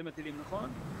 מייל, אתם מטילים, נכון?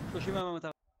 30 מייל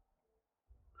מהמטרה.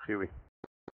 חיובי.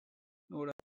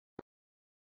 מעולה.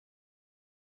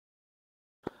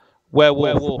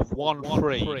 Werewolf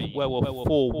 1-3, Werewolf 4-1.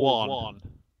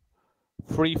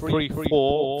 334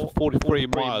 for 43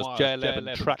 miles,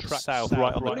 J11 track south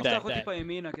right on the deck.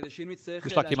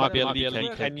 Looks like he might be a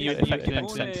leak. Can you effect an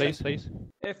extent, please?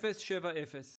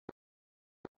 070.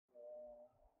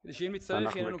 כדי שאם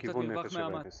נצטרך יהיה לנו קצת מרווח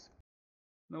מאמץ.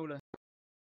 מעולה.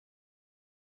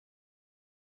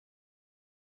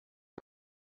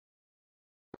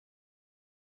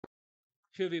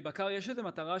 תקשיבי, בקר יש איזו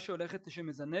מטרה שהולכת,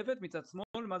 שמזנבת מצד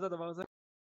שמאל, מה זה הדבר הזה?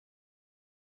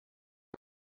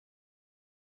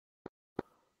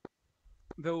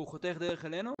 והוא חותך דרך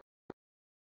אלינו?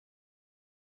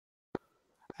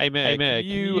 Hey Mayor, can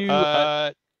you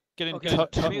get in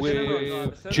touch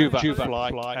with Juva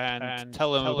Flight and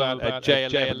tell them about a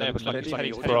J11 that's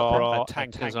heading for our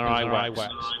tankers and our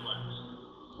IWACs?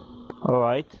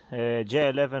 Alright,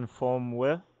 J11 from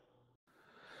where?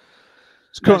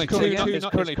 It's currently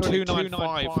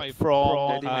 295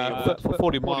 from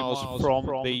 40 miles from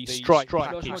the strike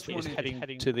package that is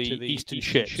heading to the eastern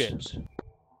ships.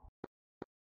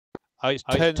 It's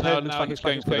turned now, looks like it's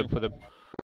going for them.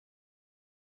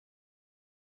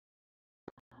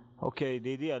 אוקיי,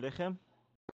 דידי, עליכם?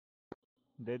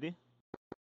 דדי?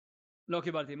 לא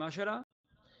קיבלתי, מה השאלה?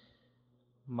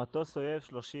 מטוס אויב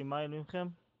 30 מייל ממכם?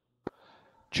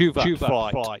 Juva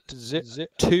flight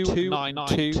 292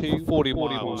 40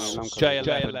 miles,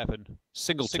 J11,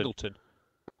 Singleton.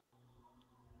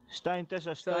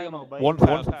 292 40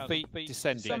 1,000 feet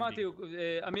descending. שמעתי,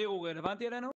 אמיר הוא רלוונטי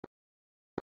אלינו?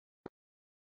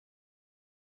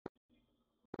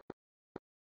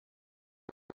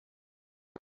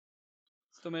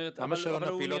 זאת אומרת, למה שלא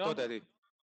נפיל אותו, דדי?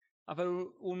 אבל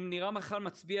הוא נראה בכלל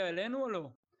מצביע אלינו או לא?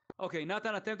 אוקיי,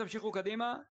 נתן, אתם תמשיכו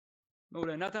קדימה.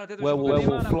 מעולה, נתן, אתם תמשיכו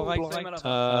קדימה, אנחנו נמצאים עליו.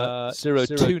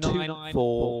 029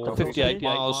 for 58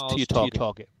 miles to your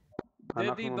target.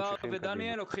 דדי, בר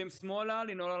ודניאל לוקחים שמאלה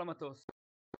לנעול על המטוס.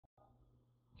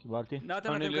 קיבלתי. נתן,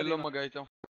 אתם אני קדימה. לא מגע איתו.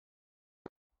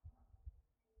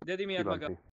 דדי מיד מגע.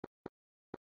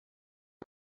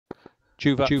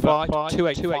 Juva flight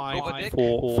 285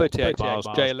 for 38 miles,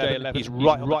 J11, he's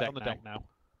right on the deck now.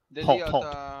 דדי, אתה...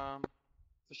 רוצה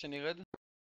שנרד?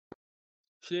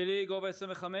 שלילי, גובה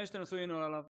 25, תנסו לנעול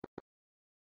עליו.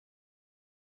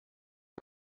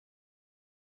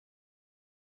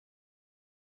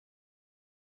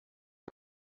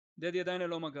 דדי עדיין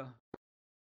לא מגע.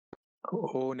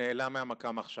 הוא נעלם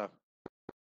מהמקם עכשיו.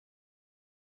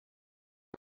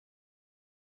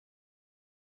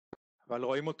 אבל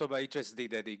רואים אותו ב-HSD,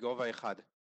 דדי, גובה 1.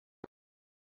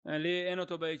 לי אין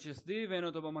אותו ב-HSD ואין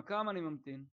אותו במקם, אני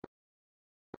ממתין.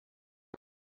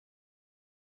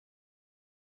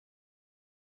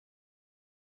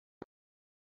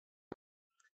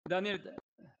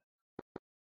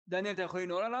 דניאל, אתה יכול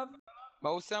לנעול עליו? מה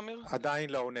הוא עושה, אמיר? עדיין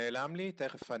לא, הוא נעלם לי,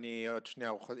 תכף אני עוד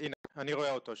שנייה, הנה, אני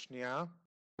רואה אותו, שנייה.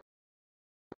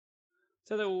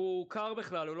 בסדר, הוא קר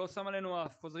בכלל, הוא לא שם עלינו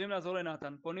אף, חוזרים לעזור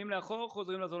לנתן, פונים לאחור,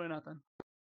 חוזרים לעזור לנתן.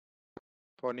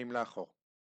 פונים לאחור.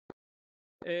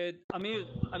 אמיר,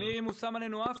 אם הוא שם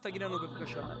עלינו אף, תגיד לנו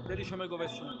בבקשה. דדי שומר גובה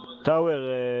 20. Tower,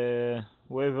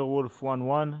 Waver Wolf 1-1,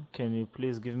 can you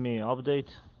please give me an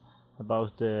update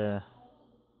about the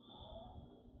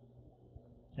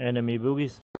enemy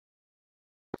boogies?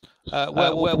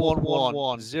 We're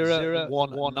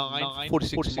 1-1-0-1-9,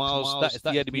 46 miles, that is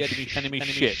the enemy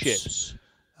ships.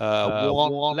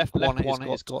 Left one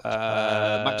has got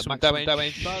maximum damage,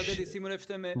 right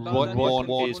one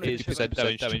is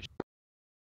 50% damage.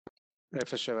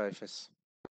 070.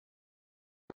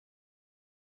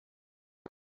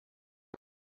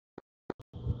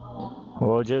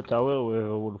 רוג'ר, טאוור,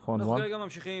 וולף 1-1. אנחנו כרגע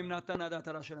ממשיכים עם נתן עד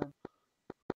ההטלה שלהם.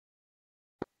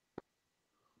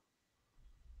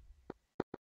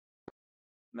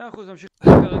 Juva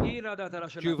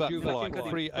flying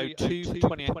 302,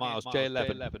 28 miles,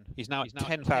 J11. He's now at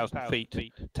 10,000 feet.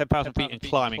 10,000 feet and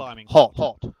climbing. Hot.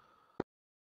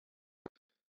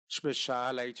 יש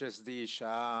בשעה ל-HSD,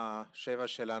 שעה 7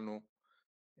 שלנו,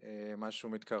 משהו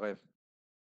מתקרב.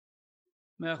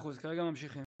 100%, כרגע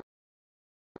ממשיכים.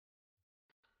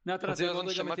 חזיר,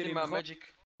 שמעתי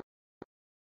מהמג'יק.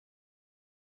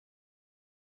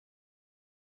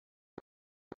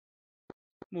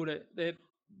 מעולה.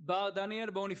 בר דניאל,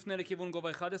 בואו נפנה לכיוון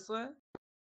גובה 11.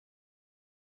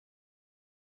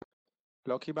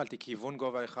 לא קיבלתי, כיוון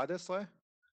גובה 11?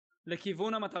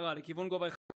 לכיוון המטרה, לכיוון גובה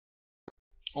 11.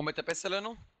 הוא מטפס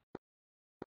אלינו?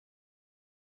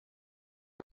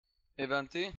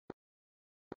 הבנתי.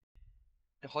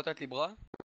 יכול לתת לי ברא?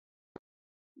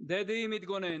 דדי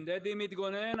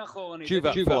מתגונן אחורנית.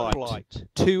 Juva flight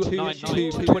 292,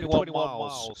 21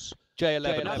 miles.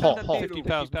 J11 hot,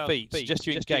 50,000 feet. Just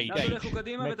to engage.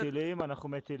 מטילים, אנחנו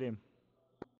מטילים.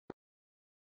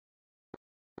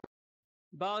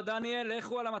 בר דניאל,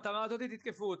 לכו על המטרה הזאת,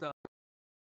 תתקפו אותה.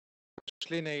 יש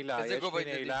לי נעילה,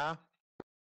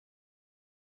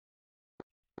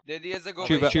 דדי, איזה גובה?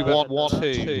 Juva 112,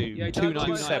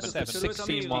 297,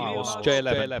 16 miles.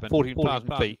 J11,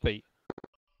 14,000 feet.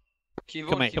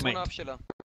 כיוון אף שלה.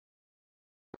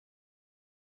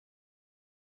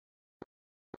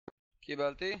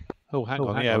 קיבלתי. Oh, hang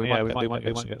on. Yeah, we might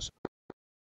get some.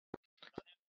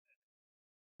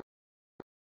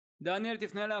 דניאל,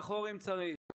 תפנה לאחור אם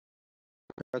צריך.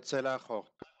 יוצא לאחור.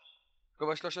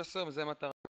 גובה 13, וזה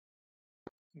מטרה.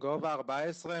 גובה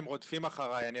 14, הם רודפים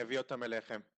אחריי, אני אביא אותם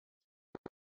אליכם.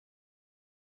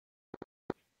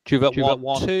 Juva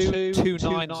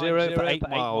 12290 for 8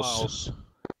 miles.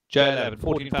 J11,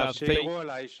 14,000 feet.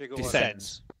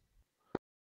 Descends.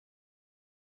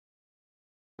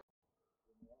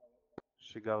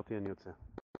 שיגרתי, אני יוצא.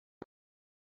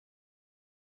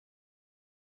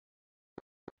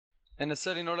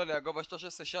 אנסה לנעול עליה, גובה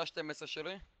 13, שעה 12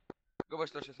 שלי. גובה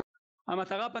 13.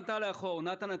 המטרה פנתה לאחור,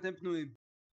 נתן אתם פנויים.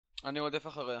 אני רודף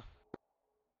אחריה.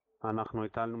 אנחנו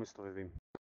איתנו מסתובבים.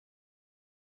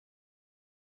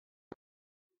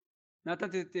 נתן,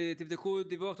 תבדקו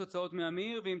דיווח תוצאות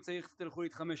מאמיר, ואם צריך תלכו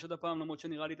להתחמש עוד הפעם, למרות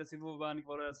שנראה לי את הסיבוב הבא אני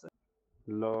כבר לא אעשה.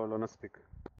 לא נספיק.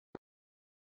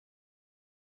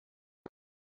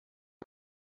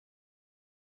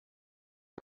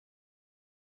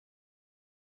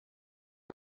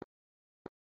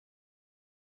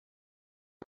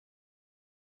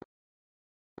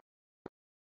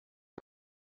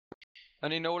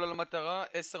 אני נעול על המטרה,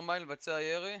 10 מייל לבצע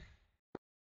ירי.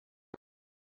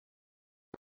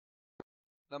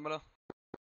 למה לא?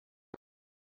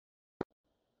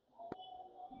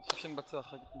 אני חושב שנבצע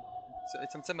אחר כך.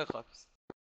 יצמצם מרחק.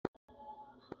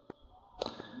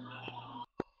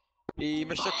 היא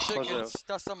משקשקת,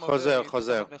 טסה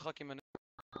חוזר.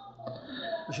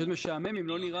 פשוט משעמם, אם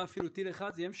לא נראה אפילו טיל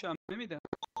אחד, זה יהיה משעמם מדי.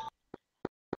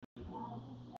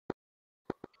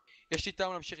 יש לי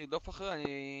טעם להמשיך לדוף אחרי,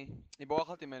 היא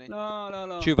בורחת ממני.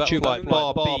 לא. Juva flight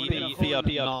bar B,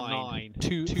 VR9,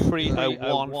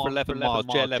 2301 for 11 miles,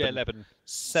 J11,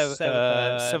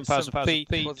 7,000 feet,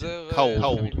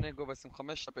 cold. מבנה גובה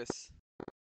 25, טפס.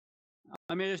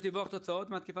 אמיר, יש דיווח תוצאות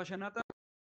מהתקיפה של נתן?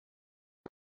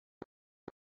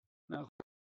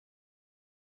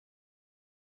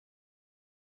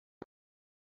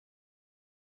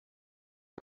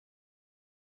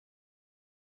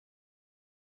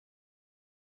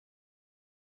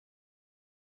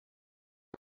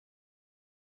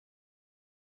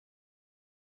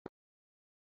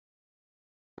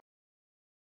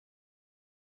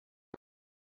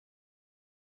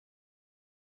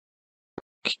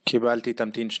 קיבלתי,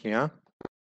 תמתין שנייה.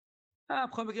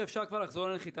 בכל מקרה אפשר כבר לחזור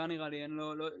לנחיתה נראה לי,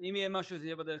 אם יהיה משהו זה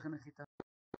יהיה בדרך לנחיתה.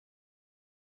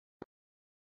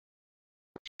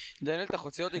 דניאל, אתה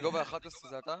חוצה אותי גובה 11,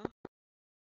 זה אתה?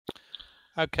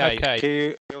 אוקיי.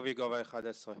 חיובי גובה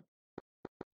 11.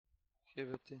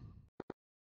 חיובי.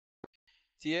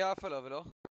 תהיה אף עליו, לא?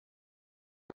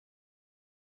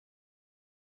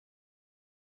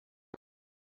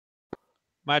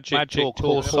 Magic,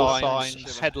 call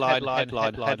signs, headline,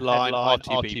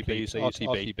 RTB, please,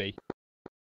 RTB.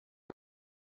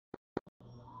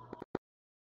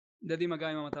 דדי מגע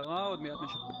עם המטרה, עוד מיד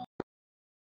משהו.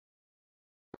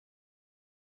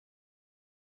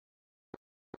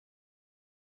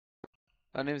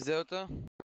 אני מזהה אותה.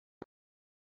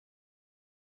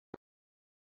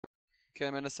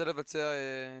 כן, מנסה לבצע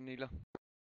נעילה.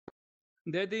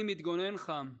 דדי מתגונן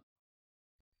חם.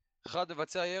 1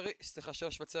 מבצע ירי, סליחה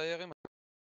 3 מבצע ירי.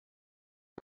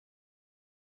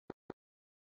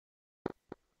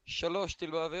 3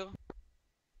 טיל באוויר.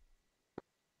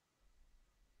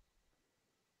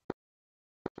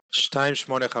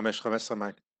 285, 15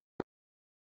 מייל.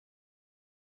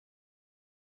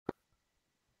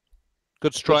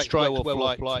 Good strike,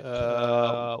 well flight.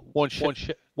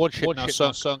 One ship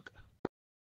now sunk.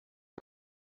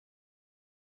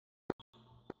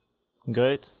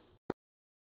 Great.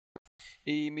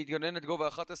 היא מתגוננת גובה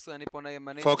 11, אני פונה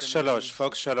ימנית.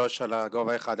 פוקס 3 על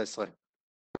הגובה 11.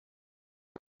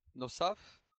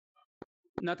 נוסף?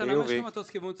 נתן, למה יש לך מטוס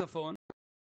כיוון צפון?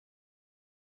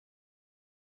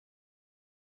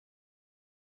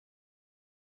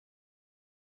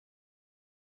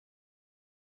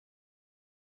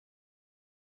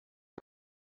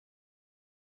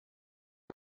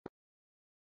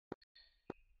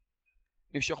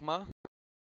 למשוך מה?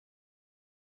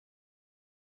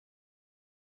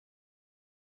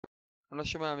 אני לא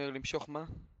שומע אמיר, למשוך מה?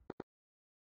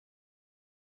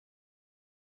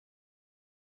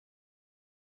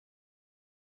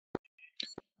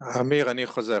 אמיר, אני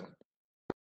חוזר.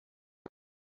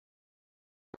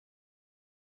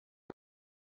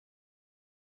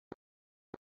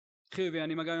 חיובי,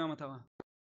 אני מגע עם המטרה.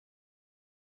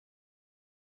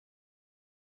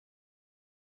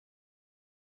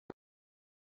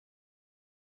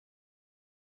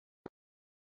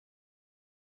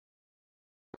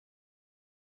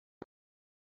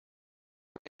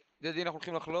 דדי, אנחנו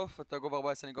הולכים לחלוף, אתה גובה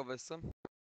 14, אני גובה 20.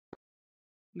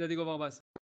 דדי גובה 14.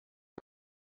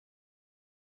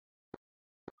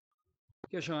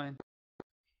 קשר עין.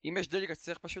 אם יש דליק,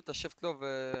 צריך פשוט לשבת לו ו...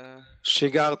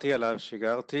 שיגרתי עליו,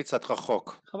 קצת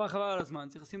רחוק. חבל על הזמן,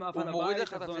 צריך לשים אף על הבית. הוא מוריד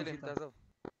לך את הטילים, תעזוב.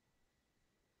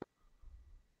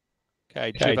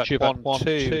 Okay, Jivat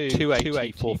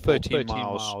 280 for 13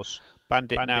 miles.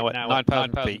 Bandit now at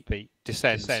 9,000 feet.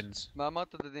 Descends. מה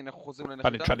אמרת דדי, אנחנו חוזרים לנחיתה?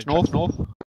 Bandit tracks north.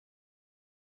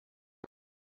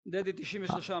 דדי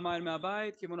 93 מייל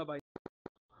מהבית, כיוון הבית.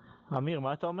 אמיר,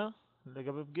 מה אתה אומר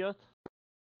לגבי פגיעות?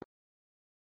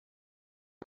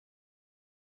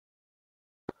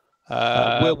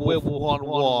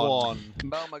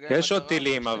 יש עוד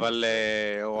טילים, אבל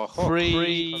הוא רחוק.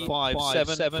 3, 5,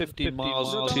 7, 15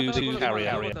 miles to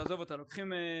carrier. תעזוב אותה,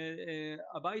 לוקחים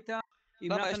הביתה.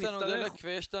 למה, יש לנו דלק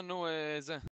ויש לנו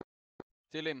זה,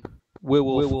 טילים. We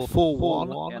will 4-1,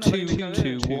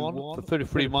 2-2-1 for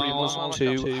 33 miles to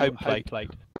home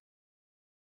plate.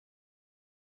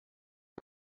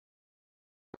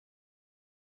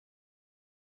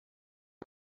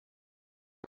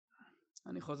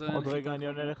 אני חוזר. עוד רגע אני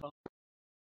עונה לך.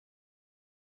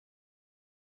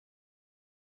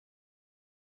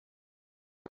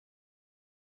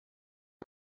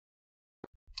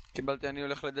 קיבלתי, אני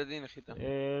הולך לדדי נחיתה.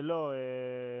 לא,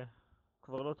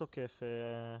 כבר לא תוקף,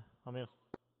 אמיר.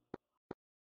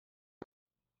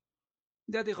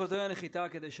 דדי חוזר לנחיתה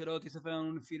כדי שלא תספר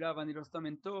לנו נפילה ואני לא סתם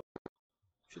מנטור.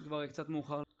 פשוט כבר קצת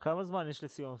מאוחר. כמה זמן יש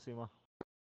לסיום המשימה?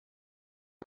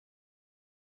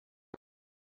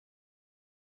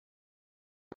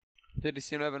 דדי,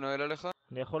 שים לב ונועל עליך.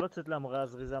 אני יכול לצאת להמראה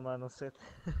זריזה מהנושאת.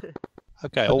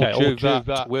 Okay, all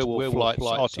Juvat, will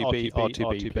flights, RTB,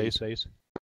 please.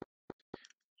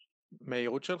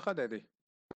 מהירות שלך, דדי.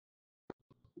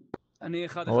 אני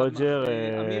אחד. רוג'ר,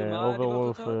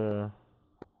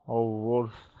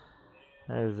 אוברוולף,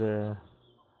 is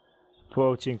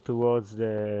approaching towards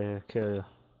the carrier.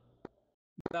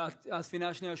 הספינה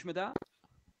השנייה הושמדה?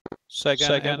 Say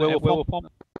again, will pump.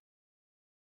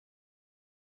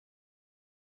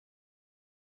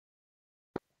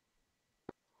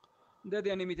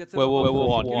 דדי, אני מתייצב. Your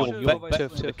vector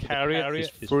for the carrier is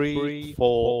 3,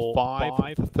 4,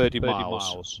 5 for 30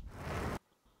 miles.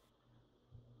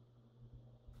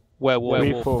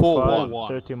 Werewolf 4-1,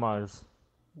 30 miles.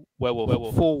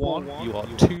 Werewolf 4-1, you are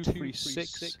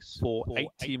 236 for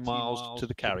 80 miles to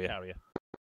the carrier.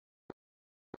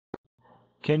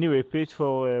 Can you repeat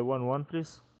for 1-1,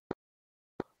 please?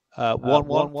 1-1,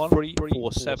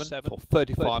 3-4-7 for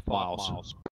 35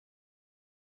 miles.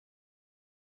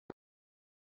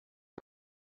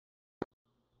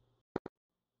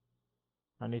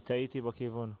 אני טעיתי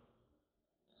בכיוון.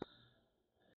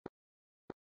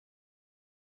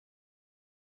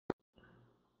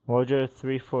 Roger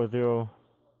 340.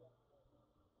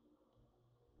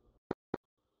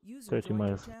 30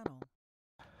 miles.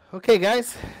 Okay,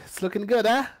 guys, it's looking good,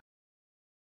 huh?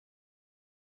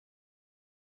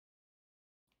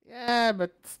 Yeah,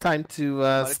 but it's time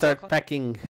to start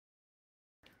packing.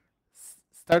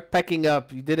 Start packing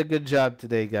up. You did a good job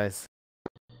today, guys.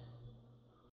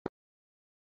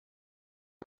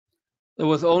 There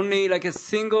was only like a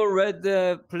single red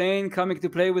plane coming to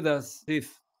play with us,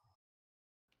 Steve.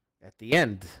 At the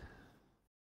end.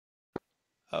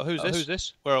 Who's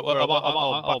this?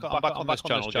 I'm back on this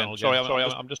channel again. Sorry,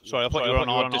 I'm just sorry. I thought you were on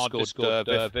our Discord,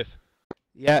 Viv.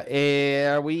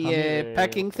 Yeah, are we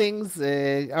packing things,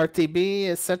 RTB,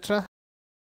 etc.?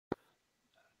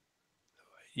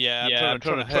 Yeah, I'm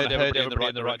trying to head everybody in the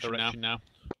right direction now.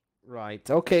 Right.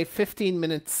 Okay, 15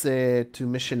 minutes to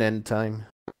mission end time.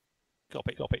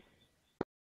 Copy.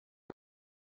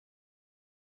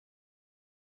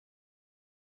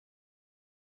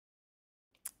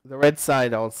 The red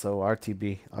side also,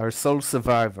 RTB, our sole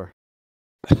survivor.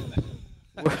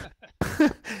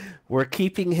 We're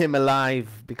keeping him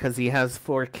alive because he has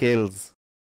 4 kills.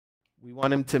 We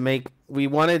wanted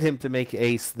him to make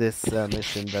ace this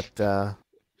mission, but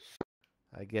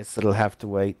I guess it'll have to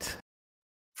wait.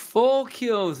 4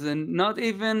 kills and not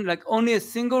even like only a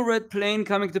single red plane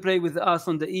coming to play with us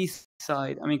on the east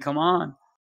side. I mean, come on.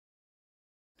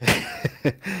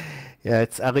 Yeah,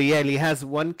 it's Ariel. He has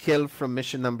 1 kill from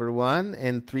mission number 1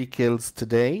 and 3 kills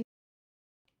today.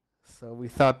 So we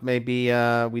thought maybe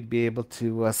we'd be able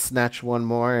to snatch 1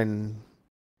 more and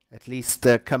at least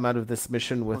come out of this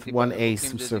mission with 1 ace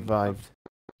who survived.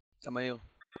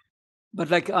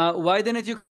 But like, why didn't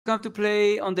you come to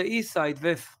play on the east side,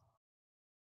 Viv?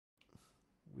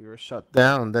 We were shot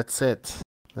down. That's it.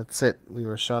 We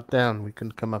were shot down. We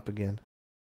couldn't come up again.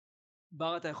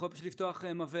 I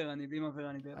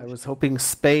was hoping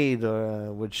Spade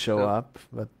would show up,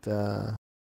 but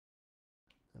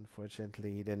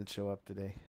unfortunately he didn't show up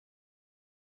today.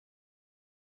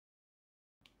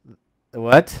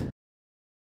 What?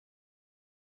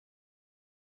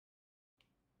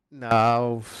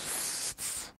 No.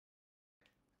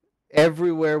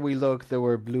 Everywhere we looked, there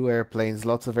were blue airplanes,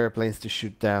 lots of airplanes to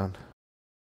shoot down.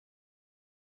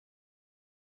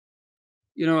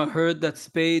 You know, I heard that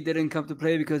Spade didn't come to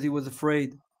play because he was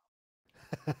afraid.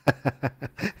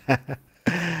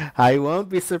 I won't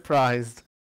be surprised.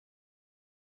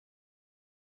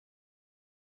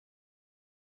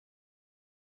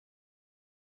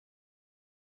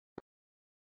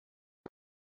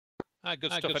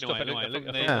 Good stuff anyway. Look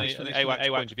at the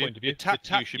AWACS point of view. The TAC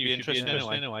you should be interested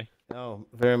anyway. Oh,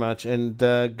 very much. And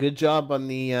good job on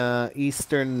the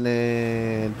Eastern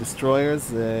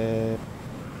destroyers.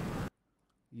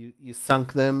 You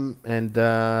sunk them, and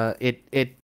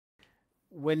it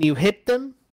when you hit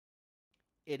them,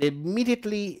 it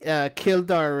immediately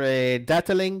killed our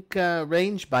data link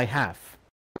range by half.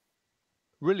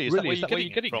 Really? Is that where you're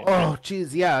getting from? Oh,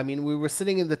 geez, yeah. I mean, we were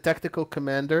sitting in the tactical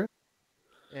commander,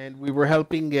 and we were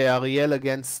helping Ariel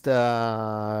against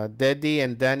Deddy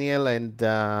and Daniel and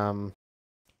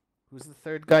who's the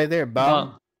third guy there?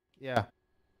 Bao. Yeah.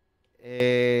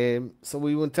 So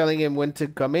we were telling him when to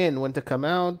come in, when to come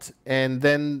out, and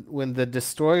then when the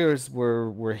destroyers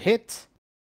were hit,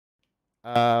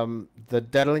 the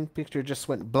data link picture just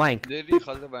went blank.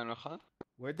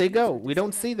 Where'd they go? We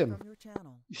don't see them. We're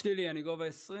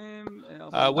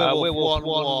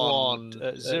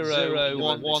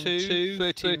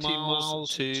 1-1-0-1-2, 30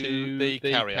 miles to the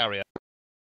carrier.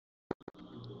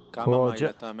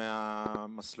 Roger.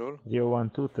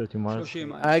 0-1-2, 30 miles.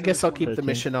 I guess I'll keep the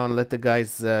mission on, let the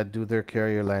guys do their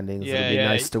carrier landings. It'll be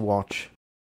nice to watch.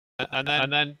 And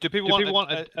then, do people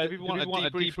want a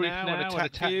debrief now and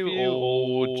attack you,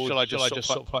 or shall I just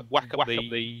sort of whack up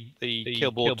the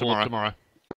kill board tomorrow?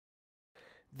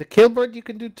 The kill board you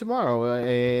can do tomorrow.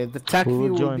 The TAC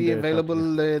view will be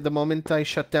available the moment I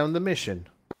shut down the mission.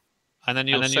 And then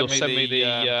you'll send me the...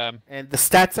 And the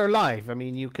stats are live. I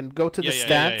mean, you can go to the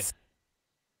stats.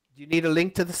 Do you need a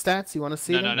link to the stats? You want to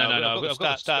see them? No. I've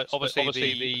got the stats.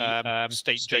 Obviously the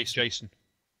state Jason.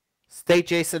 State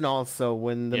Jason also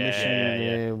when the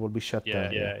mission will be shut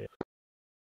down.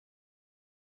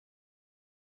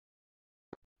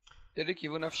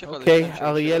 Okay,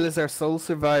 Ariel is our sole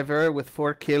survivor with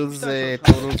 4 kills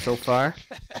total so far.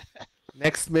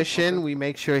 Next mission, we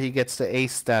make sure he gets to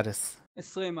ace status.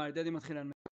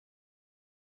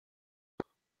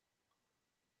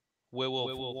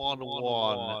 Werewolf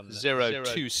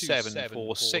 1-1-0-2-7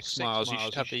 for 6 miles. You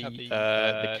should have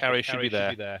the carrier should be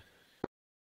there.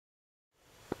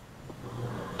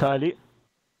 Tally.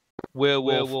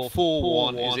 Werewolf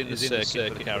 4-1 is in the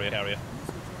circuit for the carrier.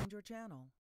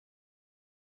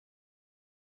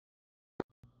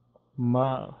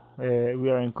 We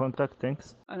are in contact,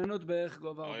 thanks. עננות בערך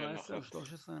גובה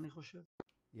 14-13 אני חושב.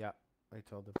 Yeah, I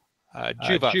told him.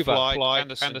 Juvat flight,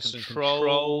 Anderson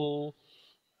control,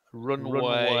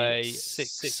 runway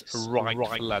 6 right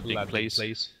for landing,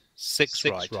 please. 6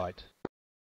 right.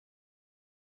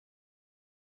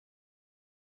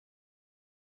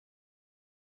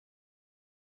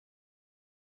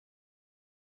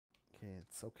 Okay,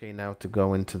 it's okay now to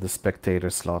go into the spectator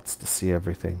slots to see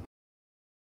everything.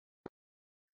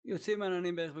 יוצאים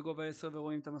מעננים בערך בגובה 10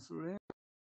 ורואים את המסלולים.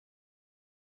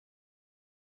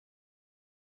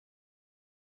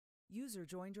 User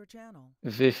joined your channel.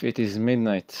 Viv, it is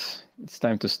midnight. It's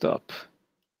time to stop.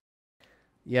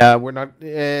 Yeah, we're not.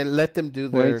 Let them do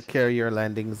their carrier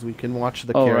landings. We can watch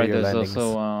the carrier right, there's landings.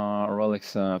 also Rolex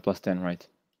 +10, right?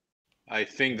 I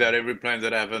think that every plane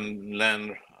that I haven't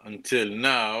landed until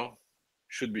now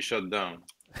should be shut down.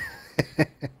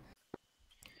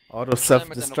 Auto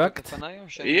self-destruct?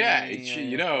 Yeah,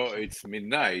 you know, it's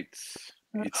midnight.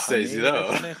 It says though.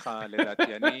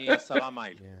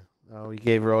 Oh, we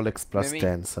gave Rolex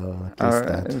 +10, so at least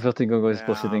that. Vertigo is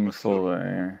proceeding for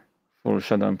full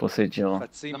shutdown procedure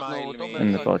in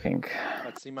the parking.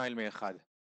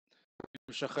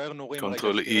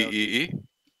 Control EEE?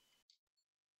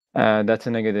 That's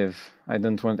a negative. I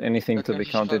don't want anything to be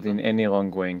counted in any wrong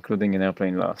way, including an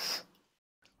airplane loss.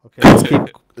 Okay,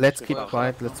 let's keep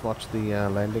quiet. Let's watch the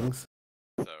landings.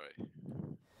 Sorry.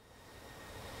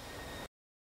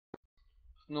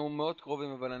 אנחנו מאוד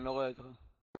קרובים, אבל אני לא רואה אותך.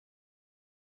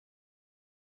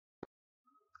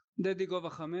 דדי גובה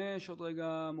 5, עוד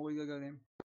רגע מוריד גלגלים.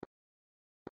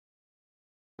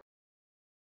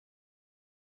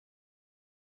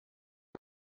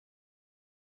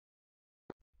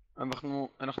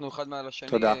 אנחנו אחד מעל השני.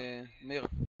 תודה. מיר.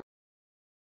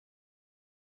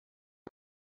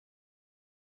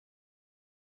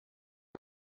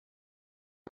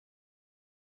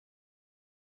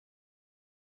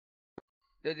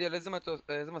 דדי, על איזה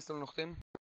מסלול נוחתים?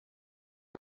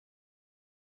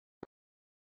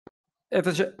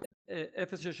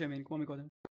 0-6 ימין, כמו מקודם.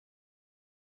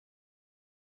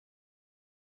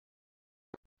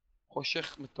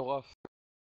 חושך מטורף.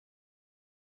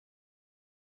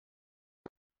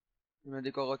 עם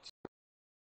הדיקורות.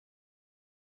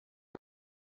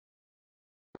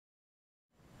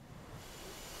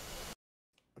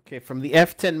 Okay, from the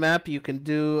F10 map, you can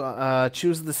do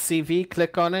choose the CV,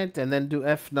 click on it, and then do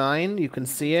F9. You can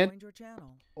see it,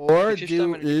 or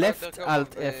do left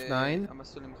Alt F9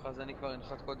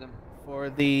 for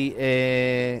the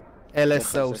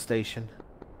LSO station.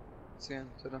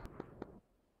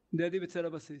 דדי בצל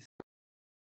הבסיס.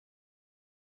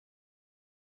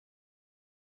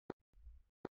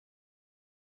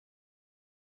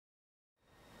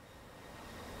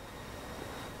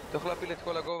 תוכל להפיל את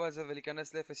כל הגובה הזה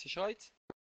ולהיכנס ל-0-6 רייט?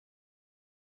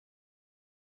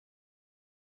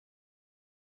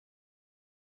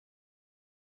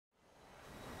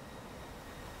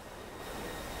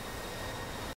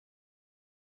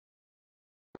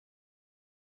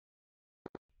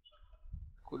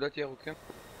 נקודת ירוקים.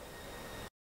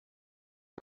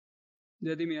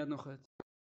 דדי מיד נוחת.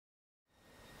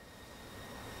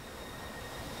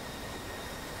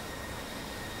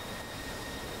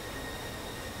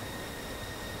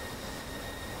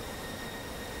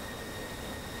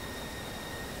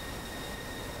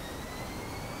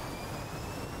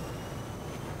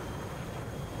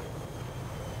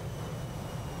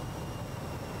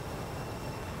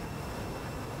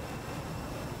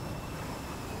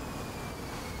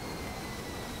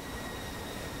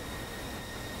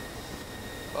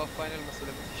 final מסלול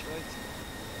 0-6 רייט.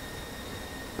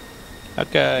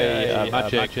 Okay,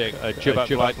 Magic, Juvat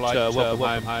flight,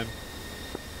 welcome home.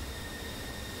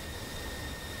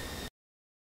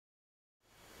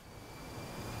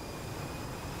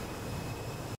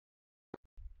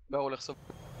 באו לחסוף.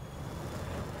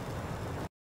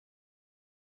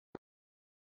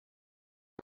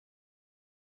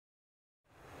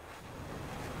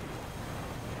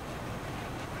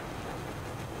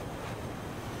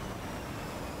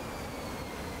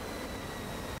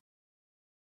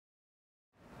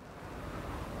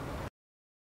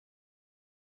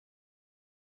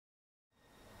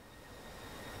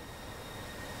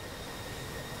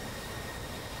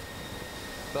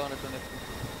 באו נתון נפטי.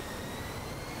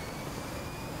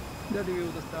 דדי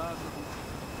מיעוט הסטארט.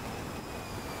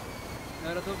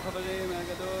 לילה טוב חברים,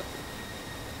 היה גדול.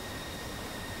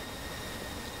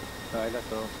 לילה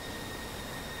טוב.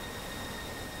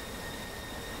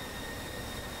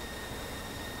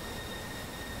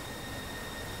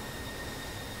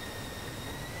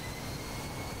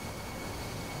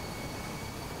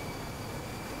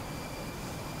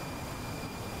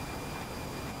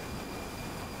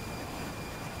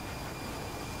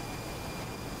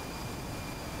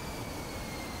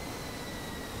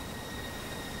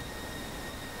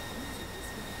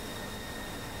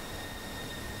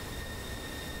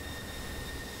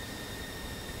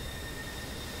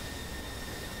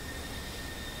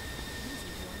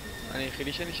 אני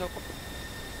היחידי שנשאר פה.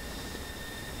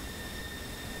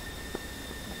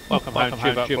 Welcome home,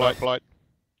 Tube flight.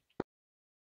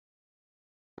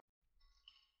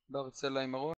 בארצלה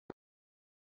עם הרון.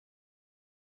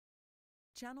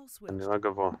 אני נראה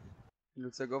גבוה.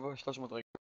 יוצא גובה 300 רגע.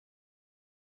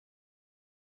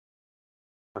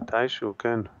 מתישהו,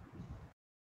 כן.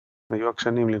 היו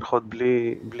עקשנים לנחות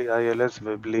בלי ILS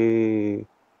ובלי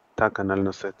טאקן על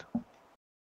נוסט.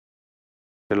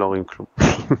 שלא רואים כלום.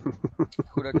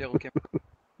 כולת ירוקים.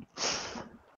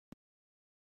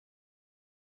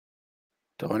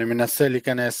 טוב, אני מנסה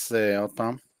להיכנס עוד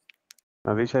פעם.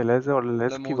 אבישי, לאיזה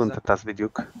כיוון אתה טס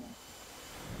בדיוק?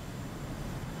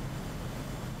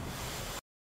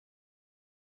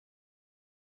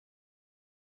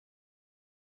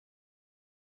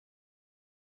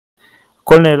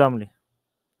 הכל נעלם לי.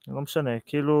 לא משנה,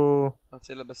 כאילו...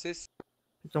 רצי לבסיס.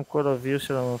 פתאום כל הוויו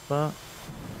של המפה.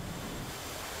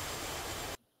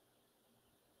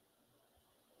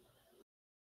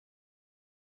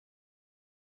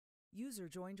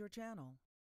 User joined your channel.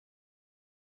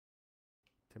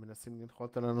 אתם מנסים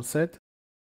לנחות על הנוסט?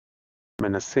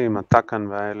 מנסים, הטאקן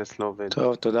וה-ILS לא עובד.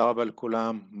 טוב, תודה רבה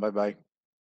לכולם, ביי ביי.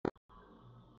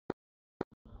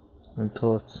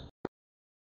 להתראות.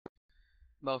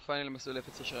 בר פיינל מסלול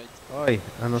 06 ראית. אוי,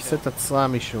 הנוסט עצרה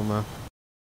משום מה.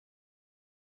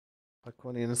 רק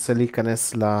אני אנסה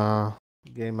להיכנס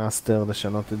לגיים מאסטר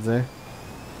לשנות את זה.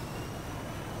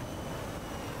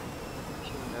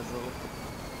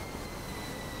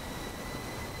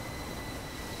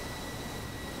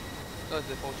 לא,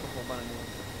 זה פורט של חורבן, אני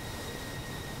רוצה.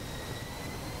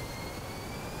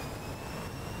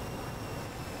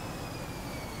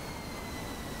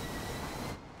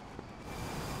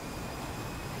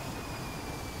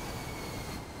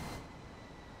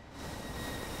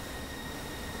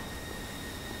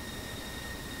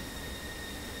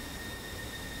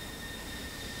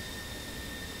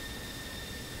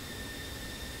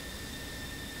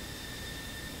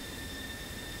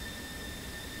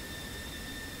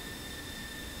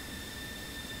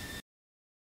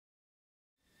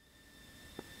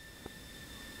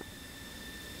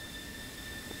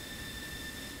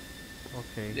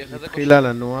 אוקיי, התחילה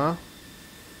לנוע.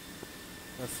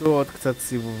 עשו עוד קצת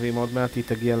סיבובים, עוד מעט היא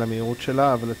תגיע למהירות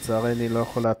שלה, אבל לצערי אני לא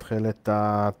יכול להתחיל את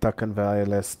הטאקן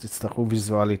וה-ILS, תצטרכו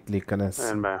ויזואלית להיכנס.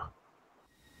 אין בעיה.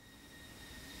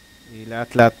 היא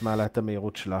לאט לאט מעלה את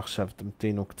המהירות שלה עכשיו,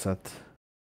 תמתינו קצת.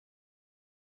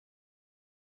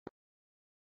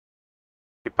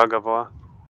 טיפה גבוה.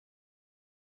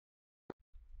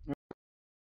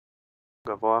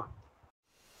 גבוה.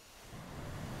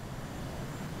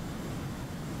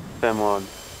 יפה מאוד,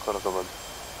 כל הכבוד.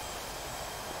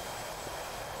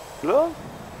 לא?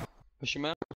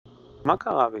 בשמע? מה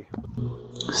קרה בי?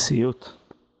 סיוט.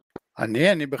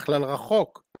 אני בכלל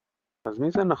רחוק. אז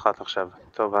מי זה נחת עכשיו?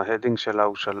 טוב, ההדינג שלה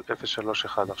הוא של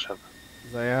 031 עכשיו.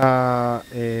 זה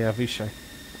היה אבישי.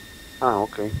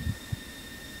 אוקיי.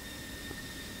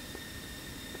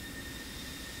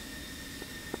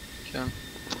 כן.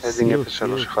 הדינג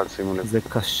 031, שימו לב. זה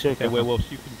קשה ככה.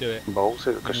 ברור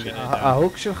שזה קשה.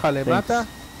 ההוק שלך למטה?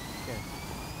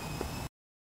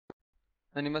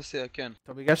 אני מסיע, כן.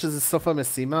 טוב, בגלל שזה סוף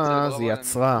המשימה, אז היא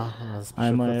עצרה, אז פשוט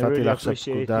נתתי לך עכשיו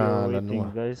פקודה לנוע.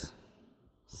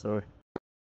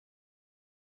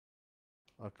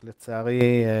 רק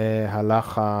לצערי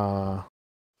הלך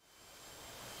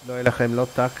לא יהיה לכם לא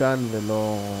טאקן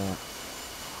ולא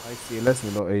ICLS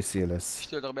ולא ACLS.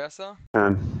 יש לי עוד הרבה עשה?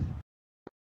 כן.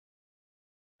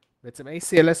 בעצם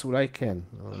ACLS אולי כן,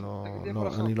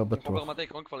 אני לא בטוח. אני חובר מתי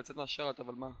עקרון כבר לצאת מהשרת,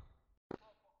 אבל מה?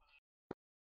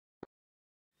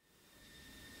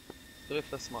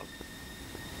 דריפט לשמאל.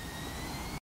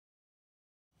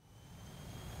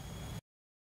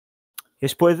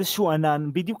 יש פה איזשהו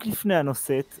ענן בדיוק לפני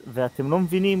הנוסט, ואתם לא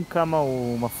מבינים כמה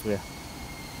הוא מפריע.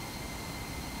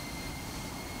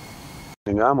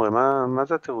 לגמרי, מה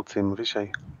זה התירוצים,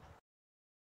 אבישי?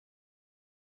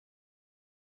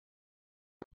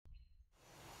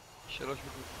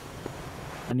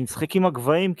 אני משחק עם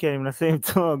הגבהים כי אני מנסה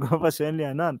למצוא גובה שאין לי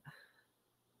ענן.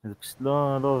 זה פשוט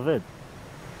לא עובד.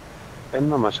 אין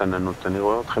ממש עננות, אני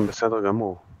רואה אתכם בסדר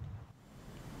גמור.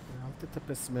 אל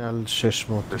תטפס מעל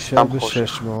 600, תשאר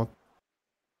ב-600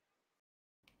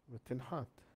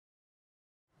 ותנחת.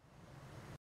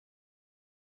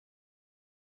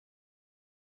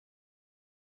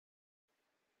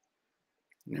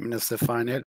 אני מנסה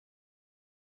פיינל.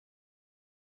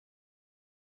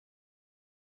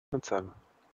 מצב.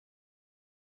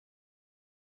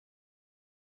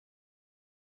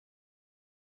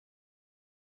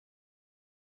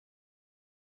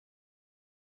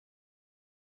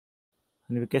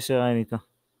 אני בקשר עין איתה.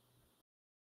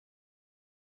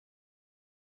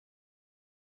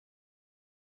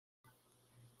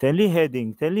 תן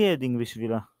לי הדינג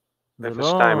בשבילה.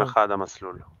 021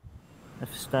 המסלול.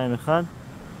 021?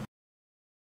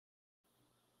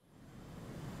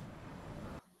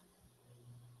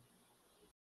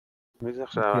 מי זה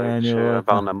עכשיו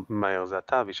שעבר מהר? זה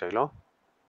אתה, אבישי, לא?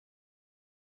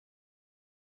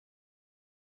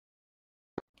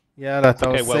 יאללה, אתה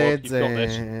עושה את זה,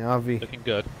 אבי.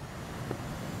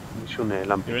 מישהו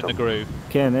נעלם פתאום.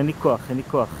 כן, אין לי כוח.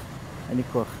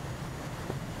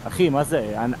 אחי, מה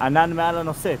זה? ענן מעל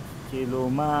הנושאת. כאילו,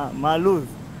 מה הלוז?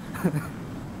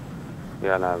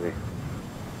 יאללה, אבי.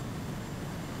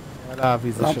 יאללה,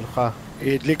 אבי, זה שלך.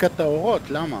 היא הדליקה את האורות,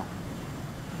 למה?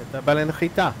 אתה בא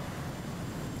לנחיתה.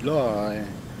 לא,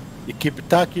 היא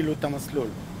קיבתה כאילו את המסלול.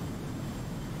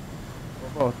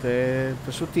 בוא,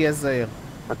 פשוט תהיה זהיר.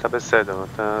 אתה בסדר,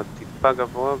 אתה טיפה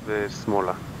גבוה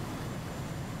ושמאלה.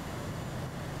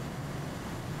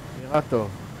 נראה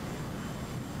טוב.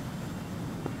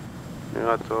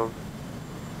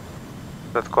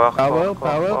 קצת כוח,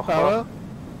 פאוור.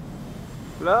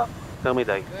 לא, יותר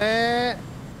מדי.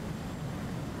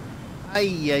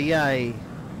 איי.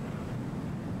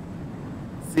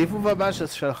 סיבוב הבא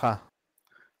שלך.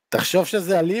 תחשוב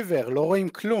שזה הליבר, לא רואים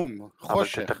כלום,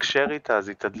 חושך. אבל תתקשר איתה, אז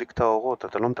היא תדליק את האורות,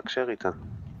 אתה לא מתקשר איתה.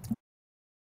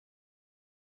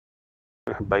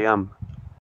 בים.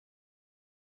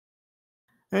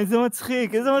 איזה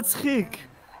מצחיק.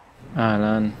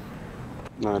 אהלן.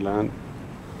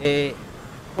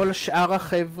 כל שאר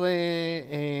החבר'ה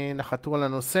נחתו על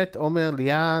הנושאת, עומר,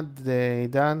 ליעד,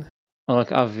 עידן.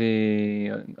 רק אבי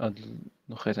עוד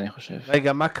נוחת, אני חושב.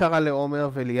 רגע, מה קרה לעומר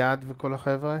וליעד וכל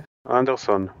החבר'ה?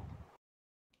 אנדרסון.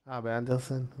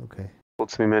 באנדרסון? אוקיי.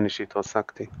 חוץ ממני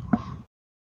שהתרסקתי.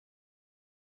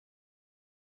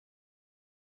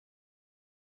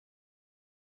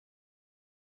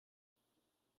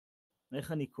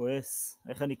 איך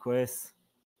אני כועס.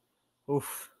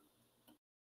 אוף.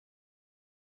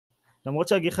 למרות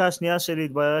שהגיחה השנייה שלי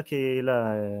התבררה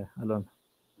כיעילה, אלון.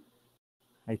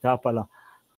 הייתה הפלה.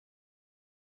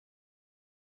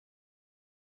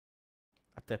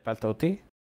 אתה הפלת אותי?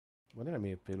 בוא נראה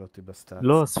מי הפיל אותי בסטאצ.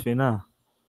 לא, ספינה.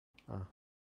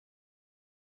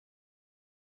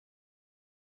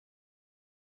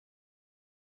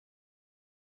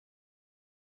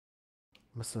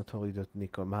 מה זאת הוריד את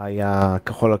ניקו? מה היה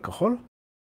כחול על כחול?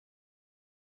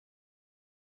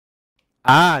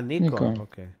 ניקו.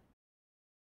 אוקיי.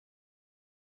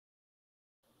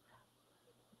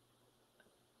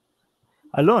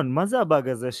 אלון, מה זה הבאג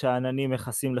הזה שהעננים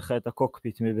מכסים לך את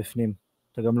הקוקפיט מבפנים?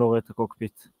 אתה גם לא רואה את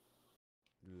הקוקפיט.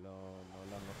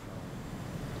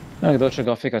 הגדול של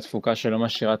גרפיקה התפוקה שלא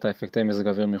משאירה את האפקטי מזג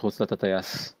אוויר מחוץ לתת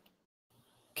הטייס.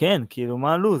 כן, כאילו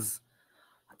מה הלוז?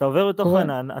 אתה עובר בתוך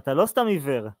ענן, אתה לא סתם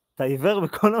עיוור, אתה עיוור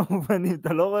בכל המובנים,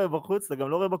 אתה לא רואה בחוץ, אתה גם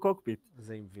לא רואה בקוקפיט.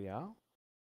 זה עם VR?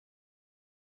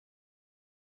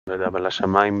 לא יודע, אבל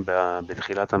השמיים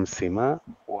בתחילת המשימה,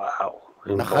 וואו.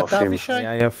 נחת אבישי?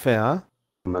 היה יפה,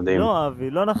 מדהים. לא אבי,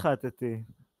 לא נחתתי.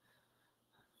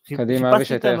 קדימה אבי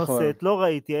שאתה יכול. חיפשתי את הנושאת, לא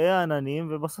ראיתי, היה עננים,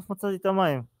 ובסוף מצאתי את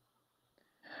המים.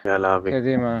 יאללה אבי.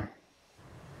 קדימה.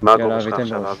 מה הגובה שלך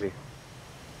עכשיו אבי?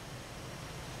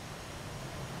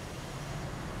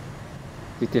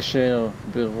 תתיישר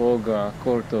ברוגע,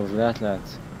 הכל טוב, לאט לאט.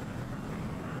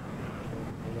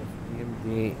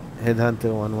 Headhunter 1-1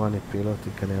 הפיל אותי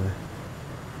כנראה.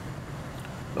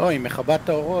 לא, היא מכבה את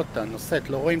האורות, הנושאת,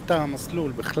 לא רואים את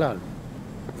המסלול בכלל.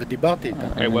 ודיברתי איתה.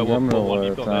 אני גם לא רואה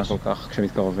אותה כל כך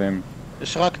כשמתקרבים.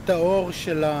 יש רק את האור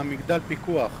של המגדל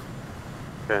פיקוח.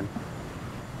 כן.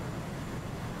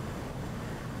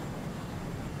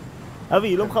 אבי,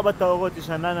 היא לא מכבה את האורות, יש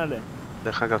ענן עליהם.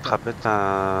 דרך אגב, תחפה את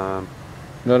ה...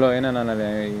 לא, אין ענן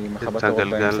עליה, היא מכבה את האורות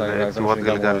באמצע. את תנועת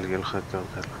גלגל, יהיה לך יותר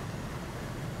קל.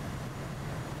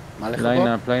 מה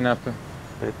לכבות? ליינאפ.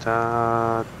 את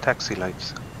הטקסי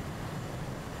לייטס.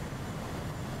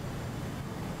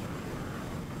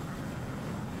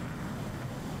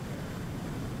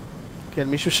 כן,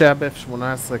 מישהו שהיה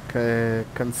ב-F18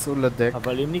 כנסו לדק.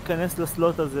 אבל אם ניכנס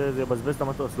לסלוט הזה, זה יבזבז את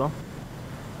המטוס, לא?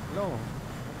 לא.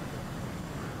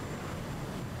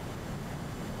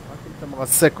 רק אם אתה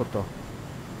מרסק אותו.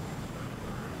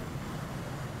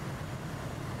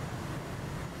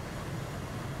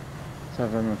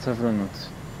 סבלנות.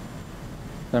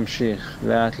 תמשיך,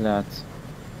 לאט לאט.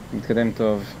 מתקדם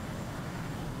טוב.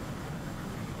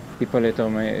 טיפה ליותר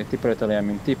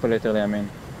לימין. טיפה ליותר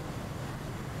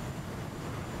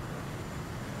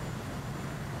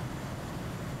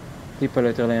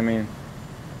לימין.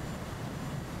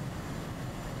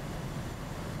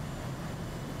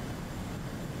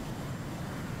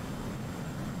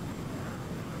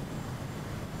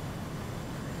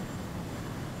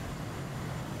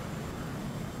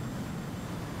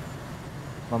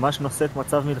 ממש נושאת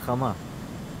מצב מלחמה.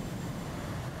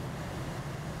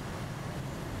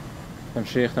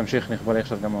 תמשיך, נכבה לי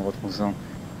עכשיו גם מערות מוזר.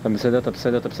 אתה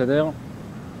בסדר?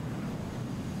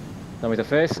 אתה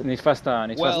מתאפס? נתפסת.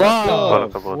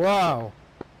 וואו.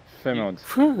 יפה מאוד.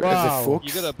 איזה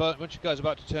פוקס.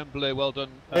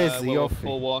 איזה יופי.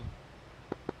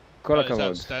 כל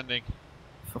הכבוד.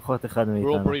 לפחות אחד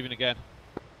מאיתנו.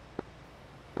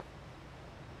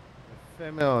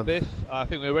 יפה מאוד.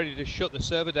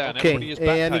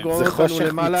 אוקיי, אני רואה אותנו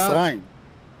למעלה.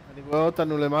 אני רואה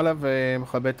אותנו למעלה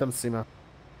ומכבד את המשימה.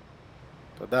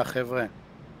 תודה חבר'ה.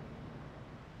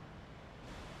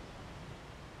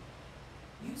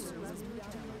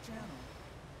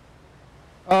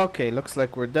 Okay, looks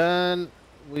like we're done.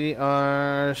 We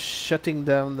are shutting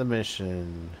down the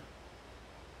mission.